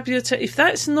doesn't grab your if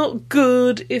that's not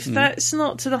good, if that's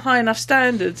not to the high enough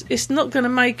standards, it's not going to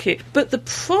make it. But the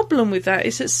problem with that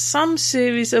is that some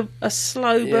series are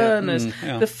slow burners.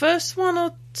 The first one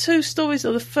or 2 stories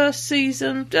or the first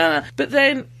season, but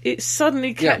then it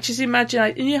suddenly catches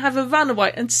imagination and you have a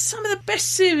runaway, and some of the best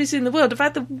series in the world have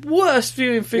had the worst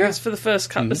viewing figures for the first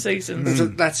couple of seasons. So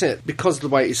that's it. Because of the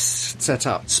way it's set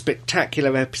up,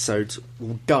 spectacular episodes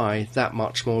will die that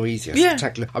much more easier.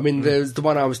 Spectacular. I mean, there's the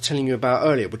one I was telling you about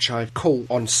earlier, which I caught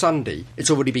on Sunday. It's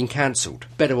already been cancelled.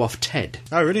 Better Off Ted.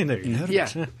 Oh, really? No.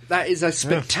 That is a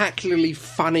spectacularly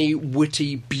funny,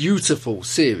 witty, beautiful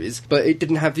series, but it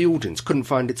didn't have the audience. Couldn't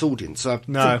find its audience.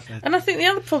 No. And I think the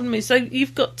other problem is,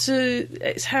 you've got to,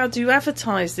 it's how do you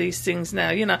advertise these things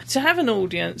now? You know, to have an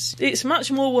audience, it's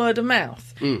much more word of mouth.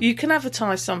 You can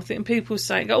advertise something and people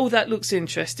say, oh, that looks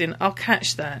interesting, I'll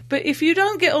catch that. But if you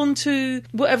don't get onto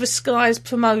whatever Sky's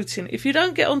promoting, if you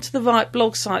don't get onto the right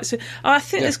blog sites, I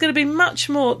think there's going to be much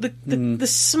more, the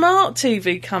smart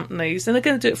TV companies, and they're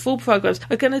going to do it full programmes,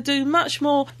 are going to do much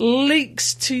more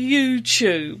leaks to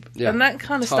YouTube and that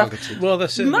kind of stuff. Well,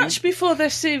 that's it. Much before their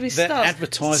series their starts.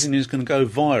 Advertising is going to go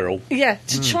viral. Yeah,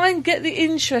 to try and get the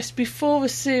interest before a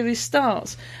series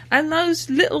starts. And those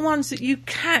little ones that you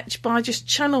catch by just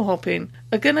channel hopping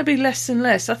are going to be less and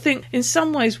less. I think in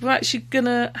some ways we're actually going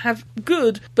to have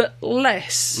good, but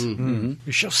less.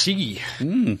 We shall see.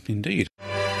 Indeed.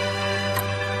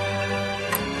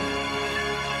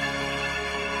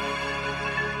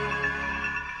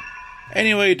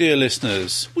 Anyway, dear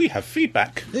listeners, we have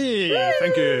feedback. Hey,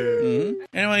 thank you.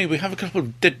 Anyway, we have a couple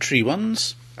of Dead Tree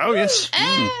ones. Oh, yes.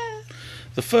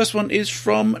 The first one is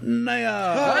from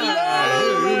Naya.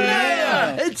 Hello,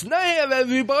 Naya! It's Naya,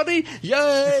 everybody!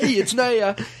 Yay, it's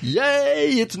Naya! Yay,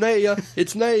 it's Naya!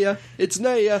 It's Naya! It's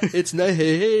Naya! It's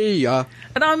Naya!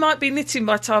 And I might be knitting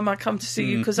by the time I come to see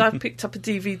you, because I've picked up a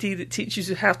DVD that teaches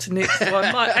you how to knit, so I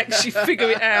might actually figure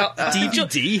it out.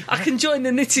 DVD? I can join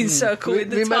the knitting circle in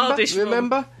the TARDIS room.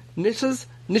 Remember? Knitters?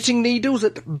 Knitting needles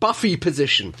at Buffy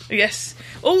position. Yes.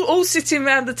 All sitting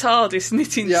around the TARDIS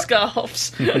knitting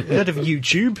scarves. Heard of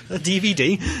YouTube? A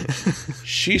DVD?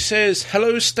 She says,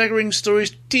 hello, Staggering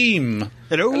Stories team.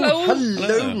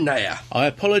 Hello, Naya. I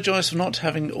apologise for not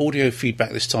having audio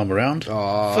feedback this time around.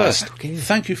 First,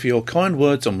 thank you for your kind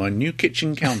words on my new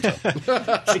kitchen counter.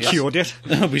 Secured it.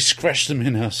 We scratched them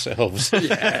in ourselves.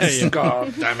 Yes,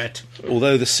 God damn it.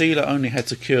 Although the sealer only had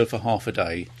to cure for half a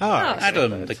day.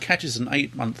 Adam, the cat is an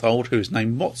 8-month-old who is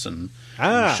named Watson.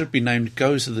 And should be named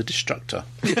Gozer the Destructor.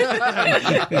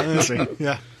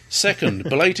 Yeah. Second,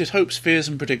 belated hopes, fears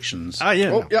and predictions. Ah,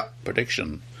 yeah. Oh, yeah.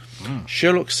 Prediction.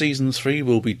 Sherlock Season 3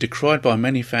 will be decried by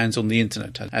many fans on the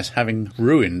internet as having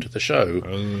ruined the show.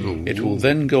 It will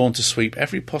then go on to sweep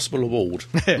every possible award.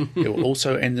 It will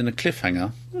also end in a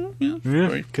cliffhanger.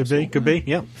 Yeah, could be,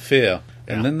 yeah. Fear.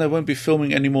 And then they won't be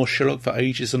filming any more Sherlock for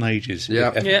ages and ages.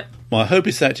 Yeah. My hope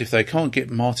is that if they can't get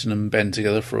Martin and Ben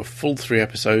together for a full 3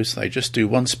 episodes, they just do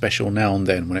one special now and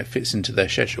then when it fits into their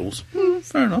schedules.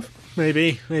 Fair enough.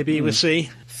 Maybe, we'll see.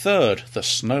 Third, The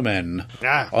Snowmen.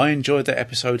 Ah. I enjoyed that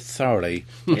episode thoroughly,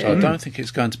 but I don't think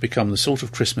it's going to become the sort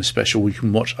of Christmas special we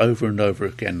can watch over and over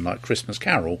again like Christmas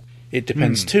Carol. It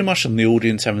depends too much on the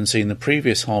audience having seen the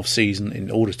previous half season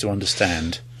in order to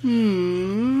understand.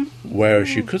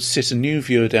 Whereas you could sit a new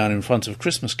viewer down in front of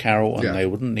Christmas Carol and they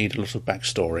wouldn't need a lot of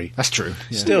backstory. That's true.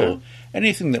 Yeah. Still,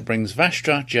 anything that brings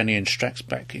Vastra, Jenny and Strax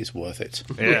back is worth it.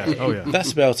 Yeah, oh yeah.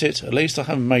 That's about it. At least I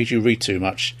haven't made you read too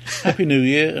much. Happy New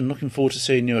Year and looking forward to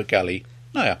seeing you at Galley.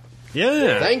 Naya.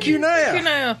 Yeah. Thank you, Naya. Thank you,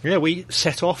 Naya. Yeah, we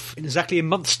set off in exactly a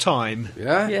month's time.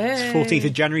 Yeah. It's 14th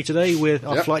of January today, with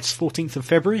our flight's 14th of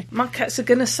February. My cats are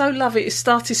going to so love it. It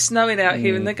started snowing out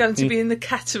here and they're going to be in the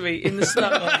cattery in the snow.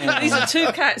 These are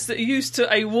 2 cats that are used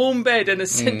to a warm bed and a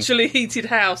centrally heated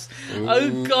house.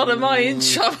 Oh, God, am I in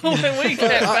trouble when we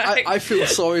get back? I feel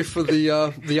sorry for the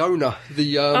owner.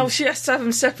 Oh, she has to have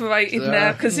them separated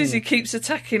now because Izzy keeps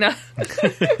attacking her.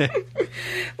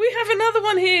 We have another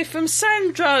one here from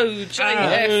Sandro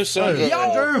JF.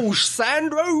 Yo,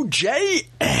 Sandro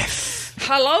JF.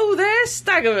 Hello there,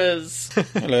 Staggerers.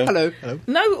 Hello.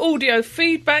 No audio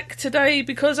feedback today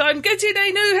because I'm getting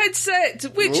a new headset,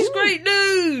 which is great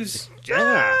news.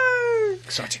 Yeah.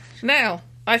 Exciting. Now,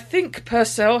 I think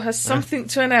Purcell has something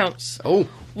to announce. Oh.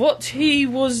 What he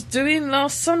was doing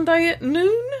last Sunday at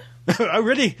noon? Oh,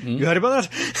 really? You heard about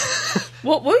that?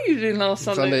 What were you doing last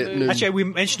Sunday at noon? Actually, we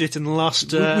mentioned it in the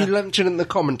last... we mentioned it in the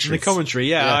commentary.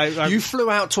 Yeah. You flew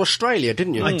out to Australia,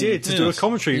 didn't you? I did, to do a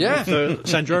commentary with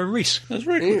Sandro and Reese. That's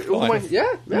really cool.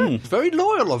 Very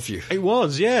loyal of you. It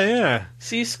was, yeah.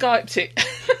 So you Skyped it.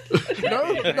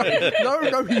 No,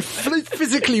 he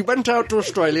physically went out to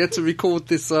Australia to record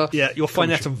this... You'll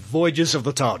find that on Voyages of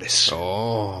the TARDIS.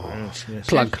 Oh. Yes.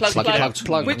 Plug.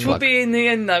 Which will be in the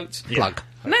end note. Plug.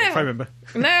 If I remember.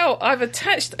 Now, I've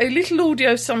attached a little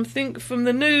audio something from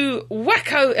the new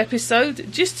Wacko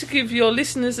episode just to give your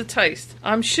listeners a taste.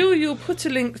 I'm sure you'll put a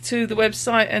link to the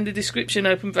website and the description,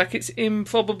 open brackets,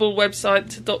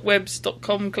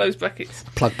 improbablewebsite.webs.com, close brackets.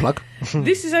 Plug.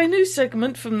 This is a new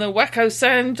segment from the Wacko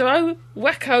Sandro,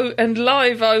 Wacko and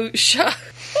Live-O show.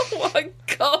 Oh my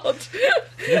God!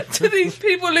 Do these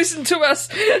people listen to us?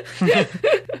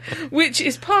 Which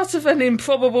is part of an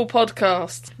Improbable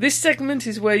podcast. This segment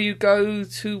is where you go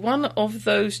to one of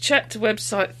those chat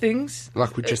website things.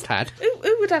 Like we just had.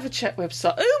 Who would have a chat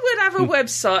website? Who would have a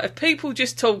website of people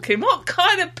just talking? What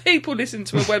kind of people listen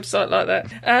to a website like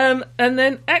that? And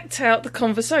then act out the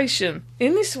conversation.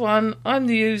 In this one, I'm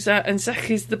the user and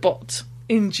Zach is the bot.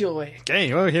 Enjoy.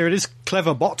 Okay, well, here it is.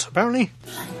 Clever bot, apparently.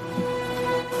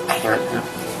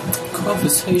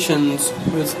 Conversations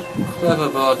with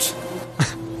Cleverbot.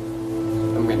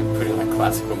 I'm going to put in like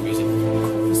classical music.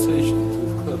 Conversations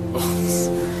with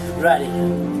Cleverbots. Ready.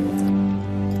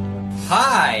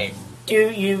 Hi!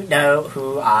 Do you know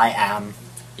who I am?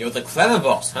 You're the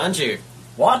Cleverbot, aren't you?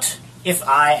 What if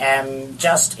I am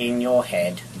just in your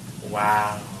head?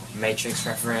 Wow. Matrix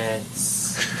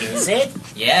reference. Is it?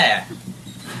 Yeah.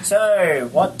 So,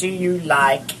 what do you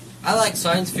like? I like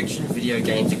science fiction, video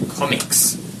games, and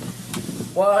comics.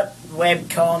 What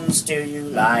webcons do you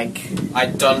like? I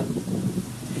don't...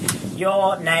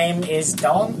 Your name is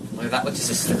Don? Well, that was just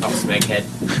a slip-up, Smeghead.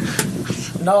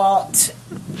 Not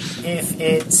if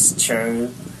it's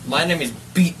true. My name is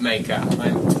Beatmaker.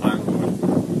 I'm Time Lord.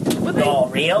 Your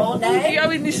real name? Are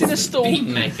you in this in a storm?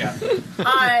 Beatmaker.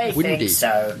 I Windy. think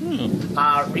so.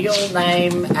 Our real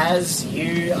name as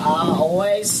you are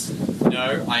always?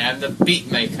 No, I am the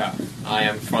Beatmaker. I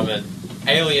am from an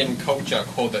alien culture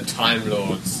called the Time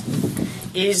Lords.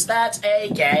 Is that a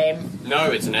game? No,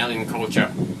 it's an alien culture.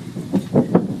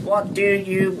 What do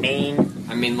you mean?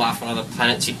 I mean life on other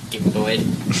planets, you gimboid.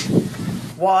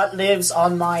 What lives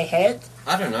on my head?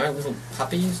 I don't know, little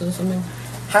puppies or something?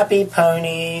 Happy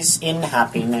ponies in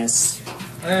happiness.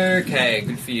 Okay,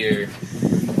 good for you.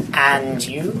 And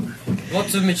you?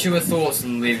 Lots of mature thoughts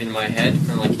live in my head,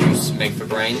 kind of like you, Smeg for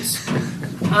brains.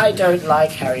 I don't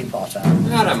like Harry Potter.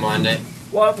 I don't mind it.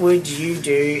 What would you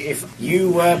do if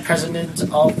you were President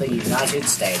of the United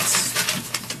States?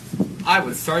 I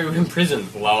would throw you in prison,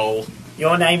 lol.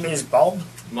 Your name is Bob?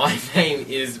 My name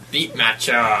is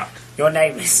Beatmatcher. Your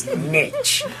name is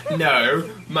Mitch. No,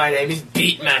 my name is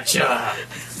Beat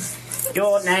Matcher.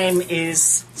 Your name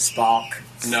is Spock.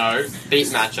 No, Beat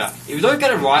Matcher. If you don't get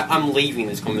it right, I'm leaving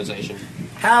this conversation.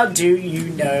 How do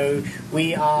you know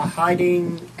we are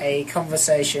hiding a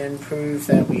conversation prove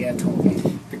that we are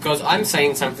talking? Because I'm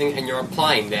saying something and you're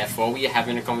replying, therefore we are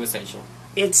having a conversation.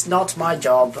 It's not my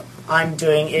job. I'm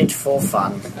doing it for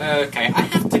fun. Okay, I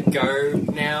have to go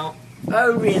now.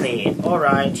 Oh, really?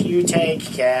 Alright, you take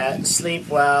care. Sleep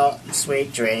well.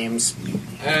 Sweet dreams.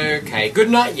 Okay, good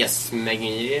night, you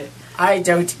smeggy idiot. I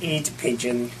don't eat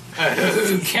pigeon.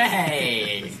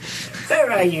 Okay. Where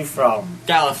are you from?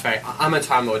 Gallifrey, I'm a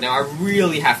Time Lord. Now I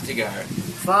really have to go.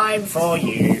 Fine for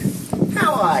you.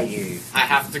 How are you? I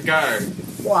have to go.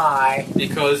 Why?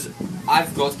 Because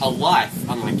I've got a life,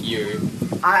 unlike you.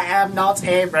 I am not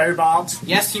a robot.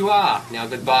 Yes, you are. Now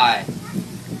goodbye.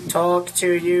 Talk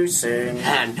to you soon.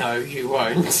 No, you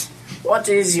won't. What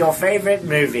is your favorite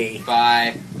movie?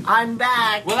 Bye. I'm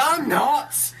back. Well, I'm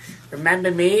not.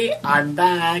 Remember me? I'm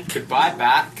back. Goodbye,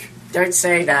 back. Don't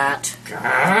say that.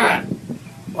 Grr.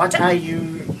 What are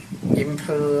you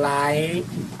implying?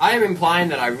 I am implying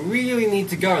that I really need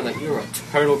to go and that you're a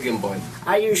total gimboy.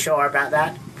 Are you sure about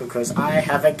that? Because I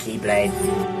have a keyblade.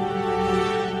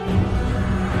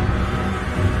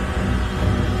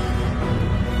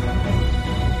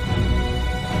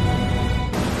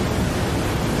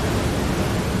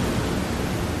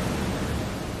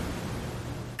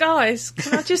 Guys,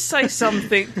 can I just say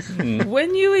something?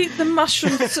 When you eat the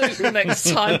mushroom soup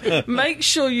next time, make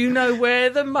sure you know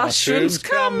where the mushrooms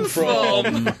come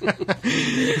from.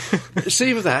 It's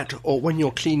either that, or when you're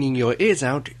cleaning your ears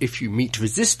out, if you meet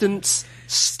resistance,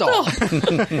 stop.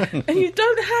 And you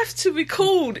don't have to be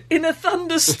called in a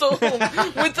thunderstorm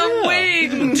with the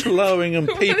wind. Blowing and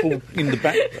people in the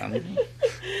background.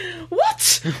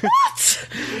 What? What?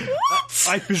 What?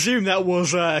 I presume that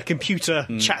was a computer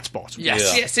chatbot.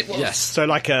 Yes. Yes, it was. Yes. So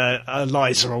like a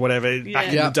Liza or whatever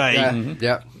back in the day.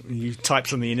 Yeah. You type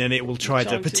something in and it will try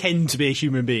to pretend to be a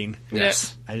human being.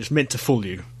 Yes. And it's meant to fool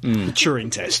you. The Turing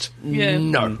test. Yeah.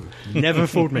 No. Never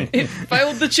fooled me. It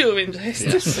failed the Turing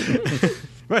test.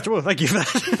 Right, well, thank you for that.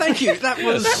 Thank you. That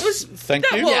was. Thank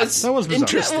you. That was bizarre.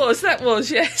 Interesting. That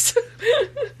was, yes.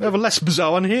 We have a less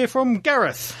bizarre one here from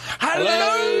Gareth.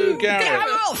 Hello,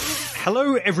 Gareth.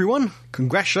 Hello, everyone.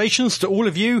 Congratulations to all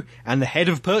of you and the head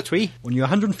of Pertwee on your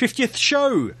 150th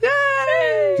show.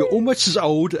 Yay! You're almost as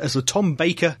old as the Tom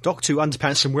Baker Doctor Who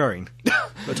underpants I'm wearing.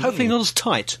 But hopefully not as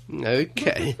tight.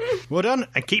 Okay. Well done,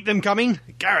 and keep them coming.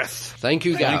 Gareth. Thank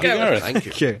you, Gareth. Gareth. Thank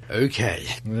you. Okay. Okay.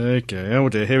 Okay, oh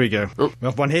dear, here we go. We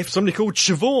have one here for somebody called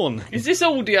Siobhan. Is this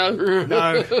audio?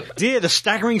 No. Dear the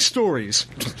Staggering Stories.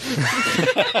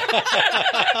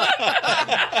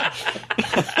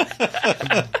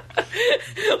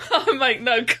 I make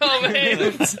no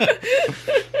comment.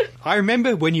 I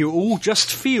remember when you were all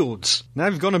just fields. Now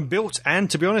you've gone and built, and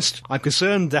to be honest, I'm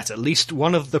concerned that at least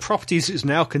one of the properties is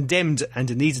now condemned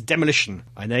and needs demolition.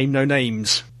 I name no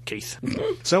names. Keith.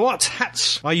 So what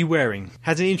hats are you wearing?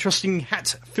 Had any interesting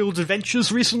hat-filled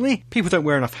adventures recently? People don't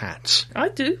wear enough hats. I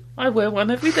do. I wear one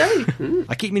every day.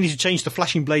 I keep meaning to change the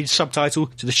Flashing Blade subtitle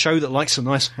to the show that likes a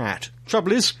nice hat.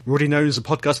 Trouble is, we're already known as a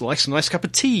podcast that likes a nice cup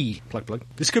of tea. Plug, plug.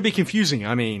 This could be confusing.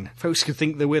 I mean, folks could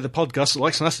think that we're the podcast that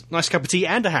likes a nice cup of tea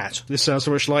and a hat. This sounds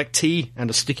so much like tea and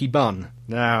a sticky bun.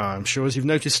 Now, I'm sure as you've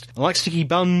noticed, I like sticky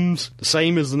buns the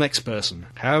same as the next person.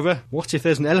 However, what if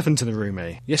there's an elephant in the room,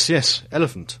 eh? Yes,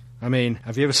 elephant. I mean,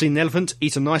 have you ever seen an elephant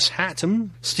eat a nice hat?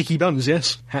 Sticky buns,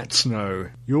 yes. Hats, no.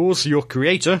 Yours, your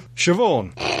creator,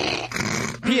 Siobhan.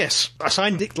 P.S. I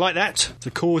signed it like that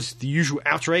to cause the usual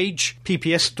outrage.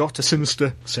 PPS Dr.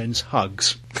 Sinister sends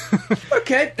hugs.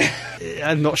 Okay.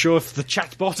 I'm not sure if the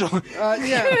chatbot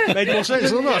made more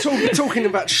sense or not. Talking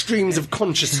about streams of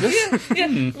consciousness. Yeah.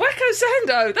 Wacko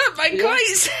Sando, that made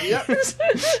great sense.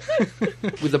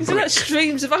 With a Isn't that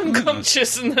streams of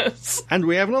unconsciousness? And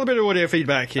we have another bit of audio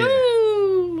feedback here.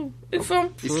 Ooh.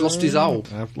 From? He's lost his owl.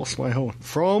 I've lost my hole.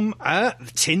 From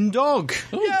Tin Dog.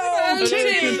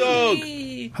 Tin Dog.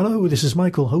 Hello, this is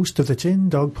Michael, host of the Tin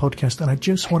Dog podcast, and I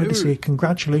just wanted to say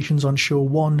congratulations on show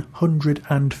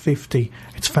 150.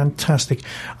 It's fantastic.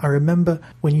 I remember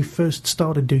when you first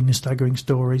started doing the Staggering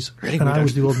Stories, and I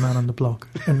was the old man on the block,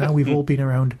 and now we've all been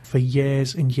around for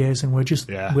years and years, and we're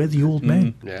the old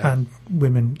men and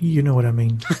women, you know what I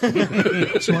mean.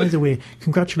 So either way,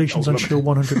 congratulations on show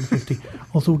 150.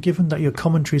 Although given that your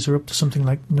commentaries are up to something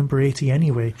like number 80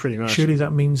 anyway, pretty much. Surely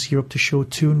that means you're up to show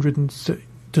 230.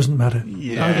 Doesn't matter.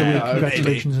 Yeah. Either way,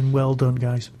 congratulations and well done,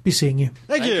 guys. Be seeing you.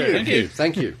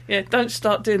 Thank you. Yeah, don't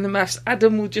start doing the maths.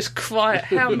 Adam will just cry at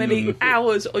how many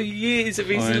hours or years of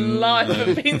his life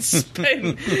have been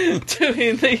spent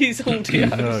doing these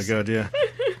audios. Oh, God, yeah.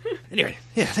 Anyway,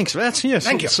 yeah, thanks for that. Yes,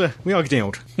 Thank you. We are getting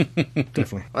old.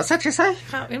 Definitely. What's that you say?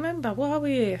 Can't remember. Why are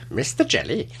we here? Mr.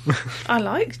 Jelly. I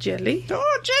like jelly.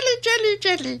 Oh,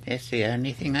 jelly. That's the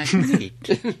only thing I can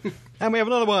eat. And we have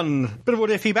another one. Bit of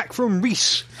audio feedback from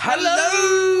Reese.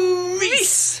 Hello,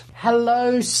 Reese.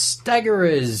 Hello,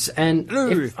 Staggerers, and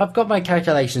if I've got my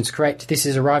calculations correct, this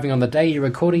is arriving on the day you're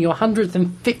recording your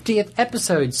 150th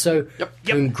episode, so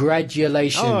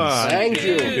congratulations. Oh, thank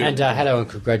you. And hello and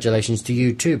congratulations to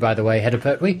you too, by the way, Hedda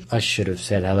Pertwee. I should have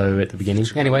said hello at the beginning.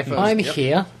 Anyway, I'm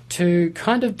here to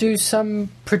kind of do some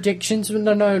predictions.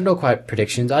 No, not quite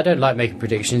predictions. I don't like making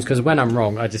predictions because when I'm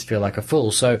wrong, I just feel like a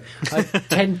fool. So I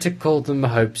tend to call them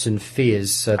hopes and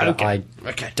fears so that I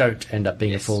don't end up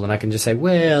being a fool. And I can just say,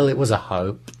 well, it was a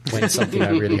hope when something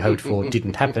I really hoped for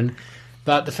didn't happen.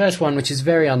 But the first one, which is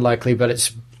very unlikely, but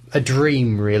it's a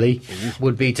dream really,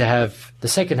 would be to have the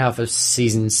second half of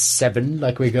season 7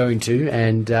 like we're going to,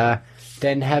 and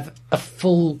then have a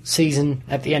full season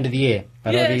at the end of the year.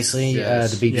 But obviously the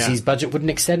BBC's budget wouldn't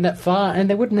extend that far, and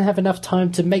they wouldn't have enough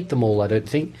time to make them all, I don't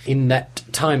think, in that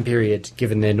time period,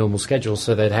 given their normal schedule,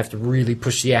 so they'd have to really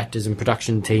push the actors and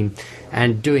production team,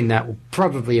 and doing that will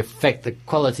probably affect the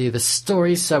quality of the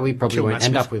stories, so we probably won't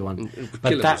end up with one.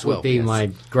 But that would be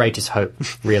my greatest hope,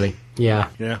 really. Yeah.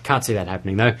 Can't see that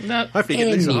happening, though. No. Hopefully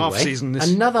get this half season.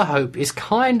 Another hope is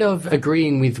kind of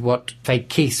agreeing with what Fake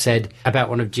Keith said about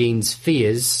one of Gene's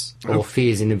fears, or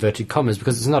fears in inverted commas,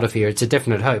 because it's not a fear, it's a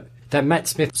definite hope, that Matt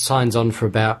Smith signs on for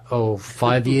about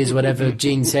 5 years, whatever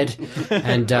Gene said,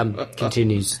 and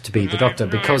continues to be the Doctor,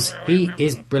 because he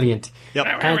is brilliant.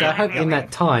 And I hope in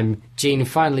that time Gene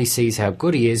finally sees how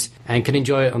good he is and can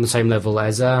enjoy it on the same level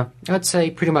as I'd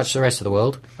say pretty much the rest of the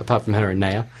world, apart from her and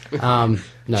Naya.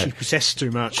 No, she possesses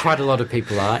too much. Quite a lot of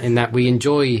people are, in that we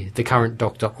enjoy the current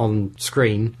Doctor on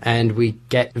screen and we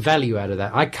get value out of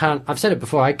that. I've said it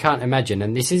before, I can't imagine,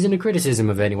 and this isn't a criticism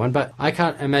of anyone, but I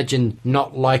can't imagine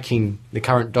not liking the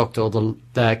current Doctor or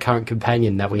the current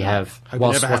companion that we have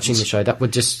whilst watching the show. That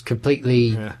would just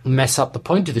completely mess up the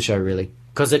point of the show, really.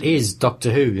 Because it is Doctor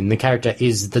Who, and the character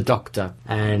is the Doctor.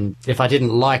 And if I didn't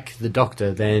like the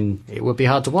Doctor, then it would be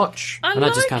hard to watch. I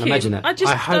just can't imagine that.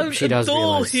 I hope she does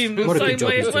realise what a good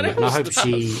job he's doing, and I hope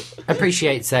she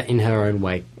appreciates that in her own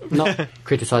way. Not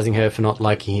criticising her for not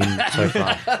liking him so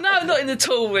far. No, not in the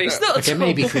tall, Reese. Not at all.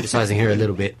 Maybe criticising her a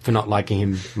little bit for not liking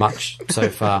him much so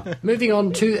far. Moving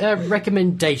on to a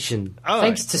recommendation.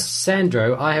 Thanks to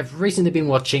Sandro, I have recently been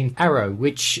watching Arrow,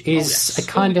 which is a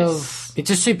kind of... It's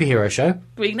a superhero show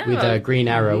Green Arrow. with a Green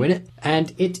Arrow in it,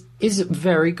 and it is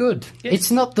very good. Yes.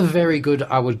 It's not the very good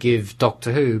I would give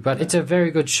Doctor Who, but it's a very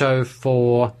good show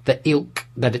for the ilk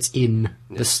that it's in,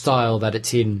 the style that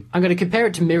it's in. I'm going to compare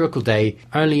it to Miracle Day,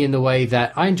 only in the way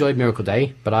that I enjoyed Miracle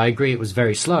Day, but I agree it was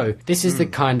very slow. This is the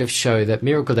kind of show that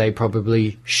Miracle Day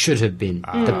probably should have been.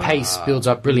 The pace builds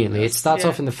up brilliantly. It starts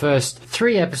off in the first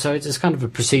 3 episodes as kind of a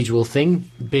procedural thing,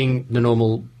 being the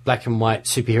normal black and white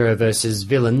superhero versus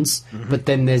villains, but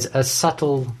then there's a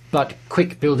subtle but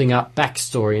quick building up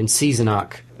backstory and season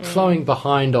arc flowing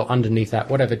behind or underneath that,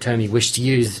 whatever term you wish to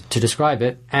use to describe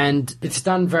it, and it's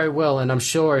done very well. And I'm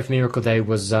sure if Miracle Day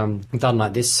was done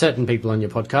like this, certain people on your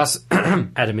podcast,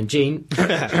 Adam and Gene,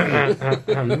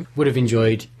 would have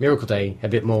enjoyed Miracle Day a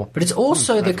bit more. But it's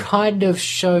also the kind of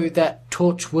show that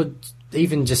Torchwood,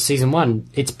 even just season 1,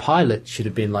 its pilot should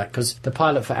have been like, because the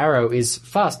pilot for Arrow is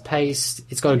fast-paced,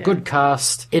 it's got a good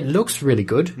cast, it looks really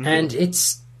good, and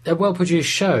it's a well-produced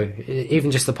show, even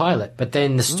just the pilot. But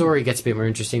then the story gets a bit more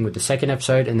interesting with the second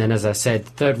episode, and then, as I said,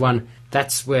 the third one,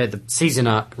 that's where the season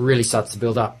arc really starts to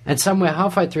build up. And somewhere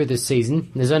halfway through this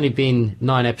season, there's only been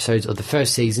 9 episodes of the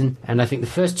first season, and I think the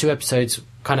first 2 episodes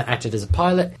kind of acted as a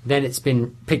pilot, then it's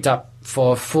been picked up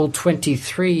for a full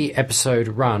 23 episode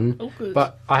run,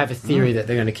 but I have a theory that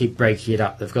they're going to keep breaking it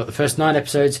up. They've got the first 9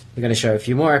 episodes, they're going to show a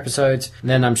few more episodes, and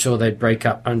then I'm sure they'd break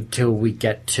up until we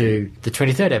get to the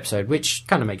 23rd episode, which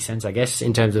kind of makes sense, I guess,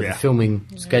 in terms of the filming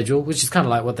schedule, which is kind of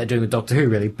like what they're doing with Doctor Who,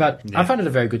 really. But I find it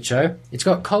a very good show. It's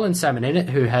got Colin Salmon in it,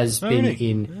 who has been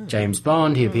in James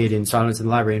Bond. He appeared in Silence in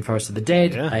the Library and Forest of the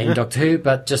Dead in Doctor Who,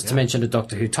 but just to mention a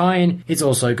Doctor Who tie-in, it's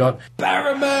also got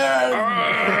Barrowman!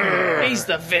 He's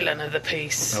the villain of the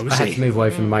piece. I had to move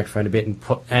away from the microphone a bit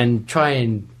and try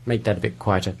and make that a bit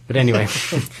quieter. But anyway,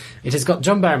 it has got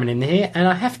John Barrowman in here, and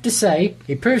I have to say,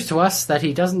 he proves to us that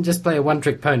he doesn't just play a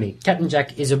one-trick pony. Captain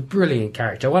Jack is a brilliant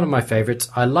character, one of my favourites.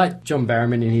 I like John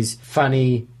Barrowman in his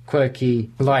funny, quirky,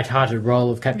 light-hearted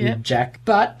role of Captain Jack,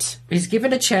 but he's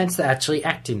given a chance to actually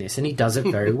act in this, and he does it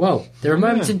very well. There are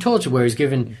moments in Torture where he's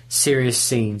given serious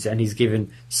scenes and he's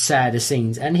given sadder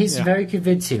scenes, and he's very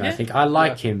convincing, I think. I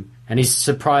like him, and he's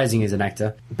surprising as an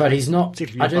actor, but he's not...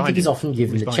 I don't think he's often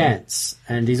given the chance,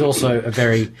 and he's also a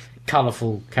very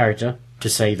colourful character, to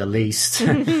say the least,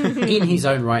 in his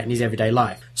own right in his everyday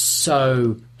life.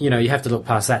 So, you know, you have to look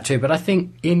past that too. But I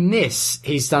think in this,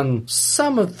 he's done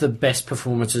some of the best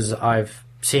performances I've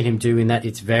seen him do in that.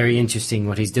 It's very interesting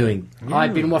what he's doing.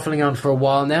 I've been waffling on for a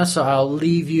while now, so I'll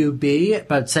leave you be,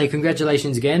 but say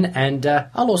congratulations again, and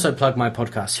I'll also plug my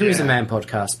podcast, Who is a Man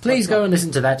podcast. Please go and listen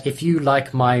to that if you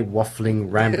like my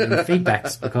waffling, rambling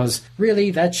feedbacks, because really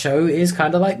that show is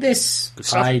kind of like this.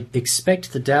 I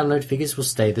expect the download figures will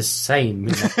stay the same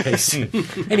in that case.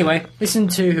 Anyway, listen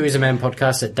to Who is a Man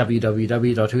podcast at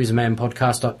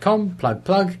www.whoisamanpodcast.com,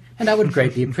 plug, and I would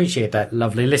greatly appreciate that,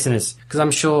 lovely listeners, because I'm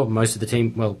sure most of the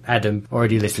team, well, Adam,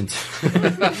 already listened.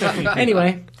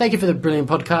 Anyway, thank you for the brilliant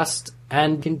podcast,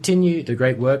 and continue the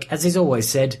great work, as is always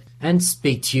said, and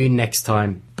speak to you next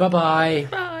time. Bye-bye.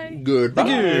 Bye. Goodbye.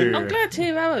 I'm glad to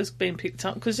hear Arrow's been picked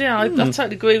up, because, I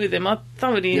totally agree with him. I'm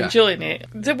thoroughly enjoying it.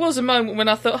 There was a moment when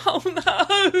I thought, oh no,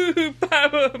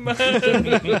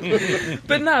 Barrowman.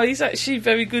 But no, he's actually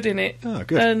very good in it. Oh,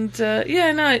 good. And,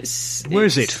 it's... Where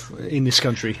is it in this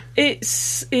country? It's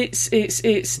Sky. It's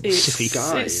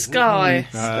Sky.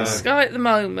 It's Sky at the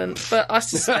moment, but I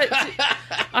suspect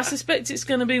it's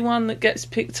going to be one that gets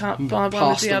picked up by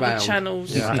one of the other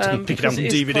channels. Yeah. Pick it up on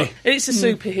DVD. It's a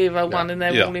superhero one, and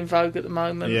they're all in vogue at the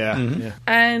moment. Yeah.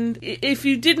 And if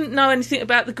you didn't know anything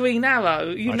about the Green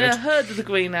Arrow, you've never heard of the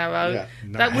Green Arrow.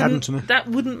 No, that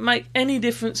wouldn't make any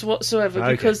difference whatsoever,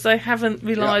 because they haven't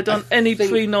relied on any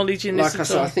pre-knowledge in this at all. Like I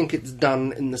said, I think it's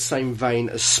done in the same vein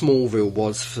as Smallville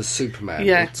was for Superman.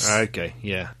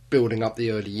 Yeah. Building up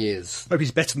the early years. Hope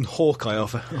he's better than Hawkeye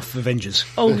off Avengers.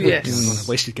 Oh, yes.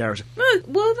 Wasted character. No,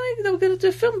 well, they were going to do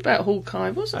a film about Hawkeye,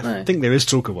 wasn't they? I think there is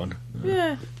talk of one.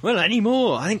 Yeah. Well, any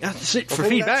more? I think that's it for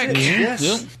feedback.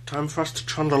 Yes. Time for us to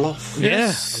trundle off.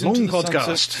 Yes. Long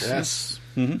podcast. Yes.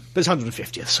 Mm-hmm. But it's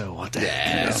 150th, so what?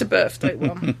 It's a birthday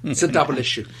one. It's a double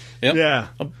issue. Yep. Yeah.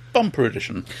 A bumper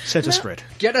edition. Centre spread.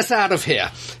 Get us out of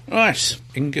here. Right.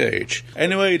 Engage.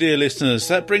 Anyway, dear listeners,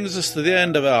 that brings us to the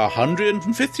end of our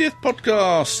 150th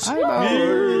podcast.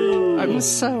 I'm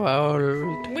so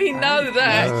old. We know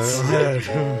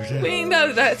that. We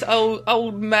know that,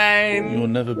 old man. You'll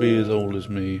never be as old as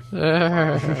me.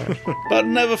 But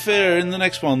never fear, in the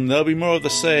next one there'll be more of the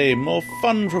same. More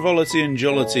fun, frivolity and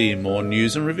jollity. More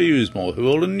news and reviews. More Who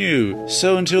Old and New.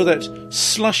 So until that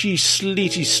slushy,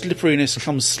 sleety slipperiness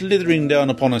comes slithering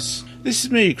down upon us, this is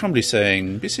me, Crumbly,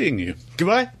 saying, be seeing you.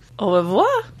 Goodbye. Au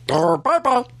revoir.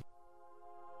 Bye-bye.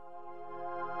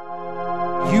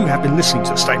 You have been listening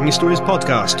to the Staggering Stories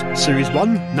podcast, Series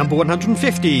 1, number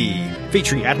 150,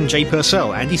 featuring Adam J.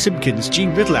 Purcell, Andy Simpkins,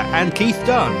 Gene Riddler, and Keith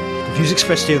Dunn. The views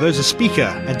expressed here are those of the speaker,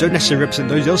 and don't necessarily represent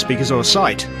those of speakers or a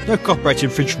site. No copyright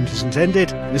infringement is intended.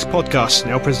 This podcast is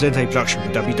now Presidente production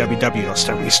for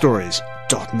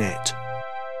www.staggeringstories.net.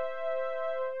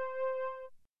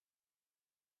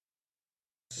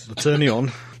 Turn it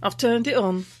on. I've turned it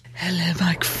on. Hello,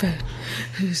 microphone.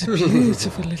 Who's a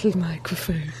beautiful little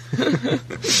microphone?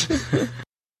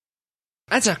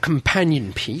 As a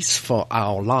companion piece for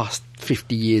our last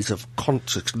 50 years of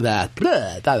concert... Indeed.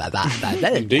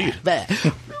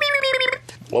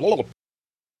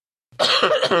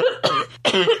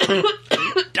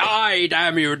 Die,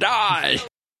 damn you, die!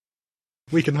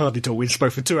 We can hardly talk. We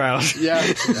spoke for 2 hours. Yeah.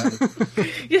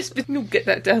 Yes, but you'll get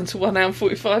that down to 1 hour and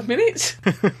 45 minutes.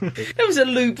 There was a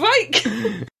loo break.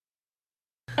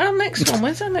 Our next one,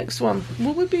 where's our next one?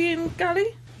 Will we be in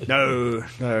Galley? No.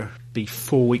 Be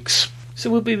 4 weeks. So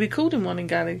we'll be recording one in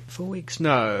Galley? 4 weeks?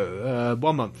 No,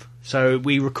 1 month. So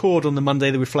we record on the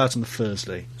Monday, then we fly out on the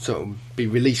Thursday. So it'll be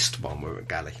released while we're at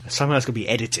Galley. Somehow it's going to be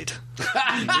edited.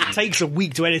 It takes a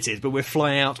week to edit it, but we're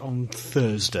flying out on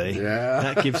Thursday. Yeah.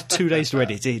 That gives 2 days to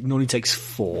edit. It normally takes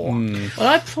 4. Well,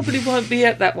 I probably won't be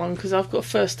at that one because I've got a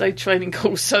first aid training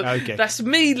course, so that's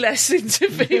me less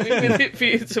interfering with it for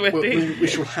you to edit. We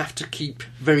shall have to keep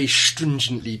very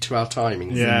stringently to our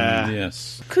timings. Yeah.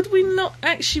 Yes. Could we not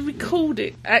actually record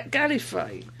it at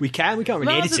Gallifrey? We can't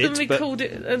really edit it. Rather than record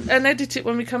it and edit it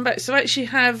when we come back, so actually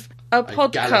have a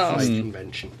podcast. Gallifrey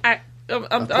convention. I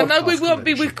know we won't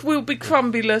be. We'll be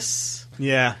Crumbyless.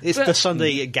 Yeah, it's the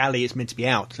Sunday galley. It's meant to be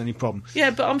out. It's the only problem.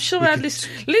 Yeah, but I'm sure our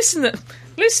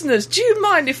listeners, do you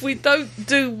mind if we don't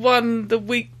do one the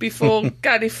week before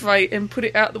Gallifrey and put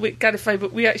it out the week Gallifrey,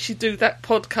 but we actually do that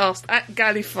podcast at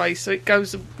Gallifrey, so it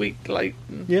goes a week late?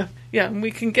 Yeah. Yeah, and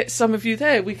we can get some of you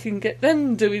there. We can get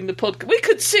them doing the podcast. We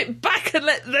could sit back and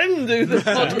let them do the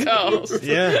podcast.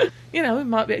 Yeah. You know, we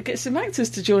might be able to get some actors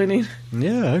to join in.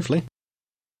 Yeah, hopefully.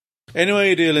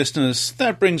 Anyway, dear listeners,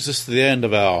 that brings us to the end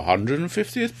of our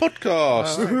 150th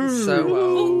podcast.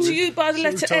 Brought to you by the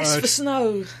letter S for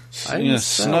snow.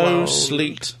 Snow,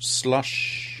 sleet,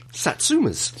 slush.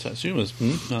 Satsumas.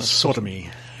 Sodomy.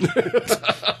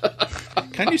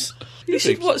 Can you... You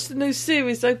should watch the new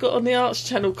series they've got on the Arts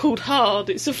Channel called Hard.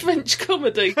 It's a French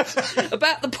comedy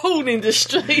about the porn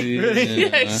industry. Really?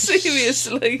 Yeah,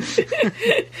 seriously.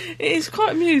 It is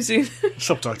quite amusing.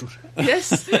 Subtitled.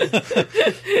 Yes.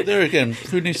 There again,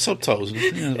 who needs subtitles?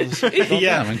 Yeah.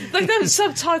 They don't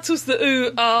subtitles the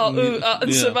ooh,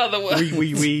 and some other words.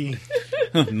 Oui.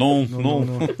 Non.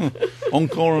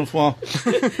 Encore une fois.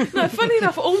 No, funny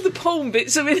enough, all the porn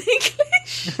bits are in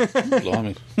English.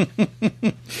 Blimey.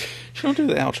 Shall I do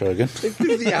the outro again? Do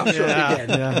the outro again.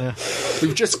 Yeah.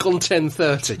 We've just gone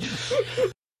 10:30.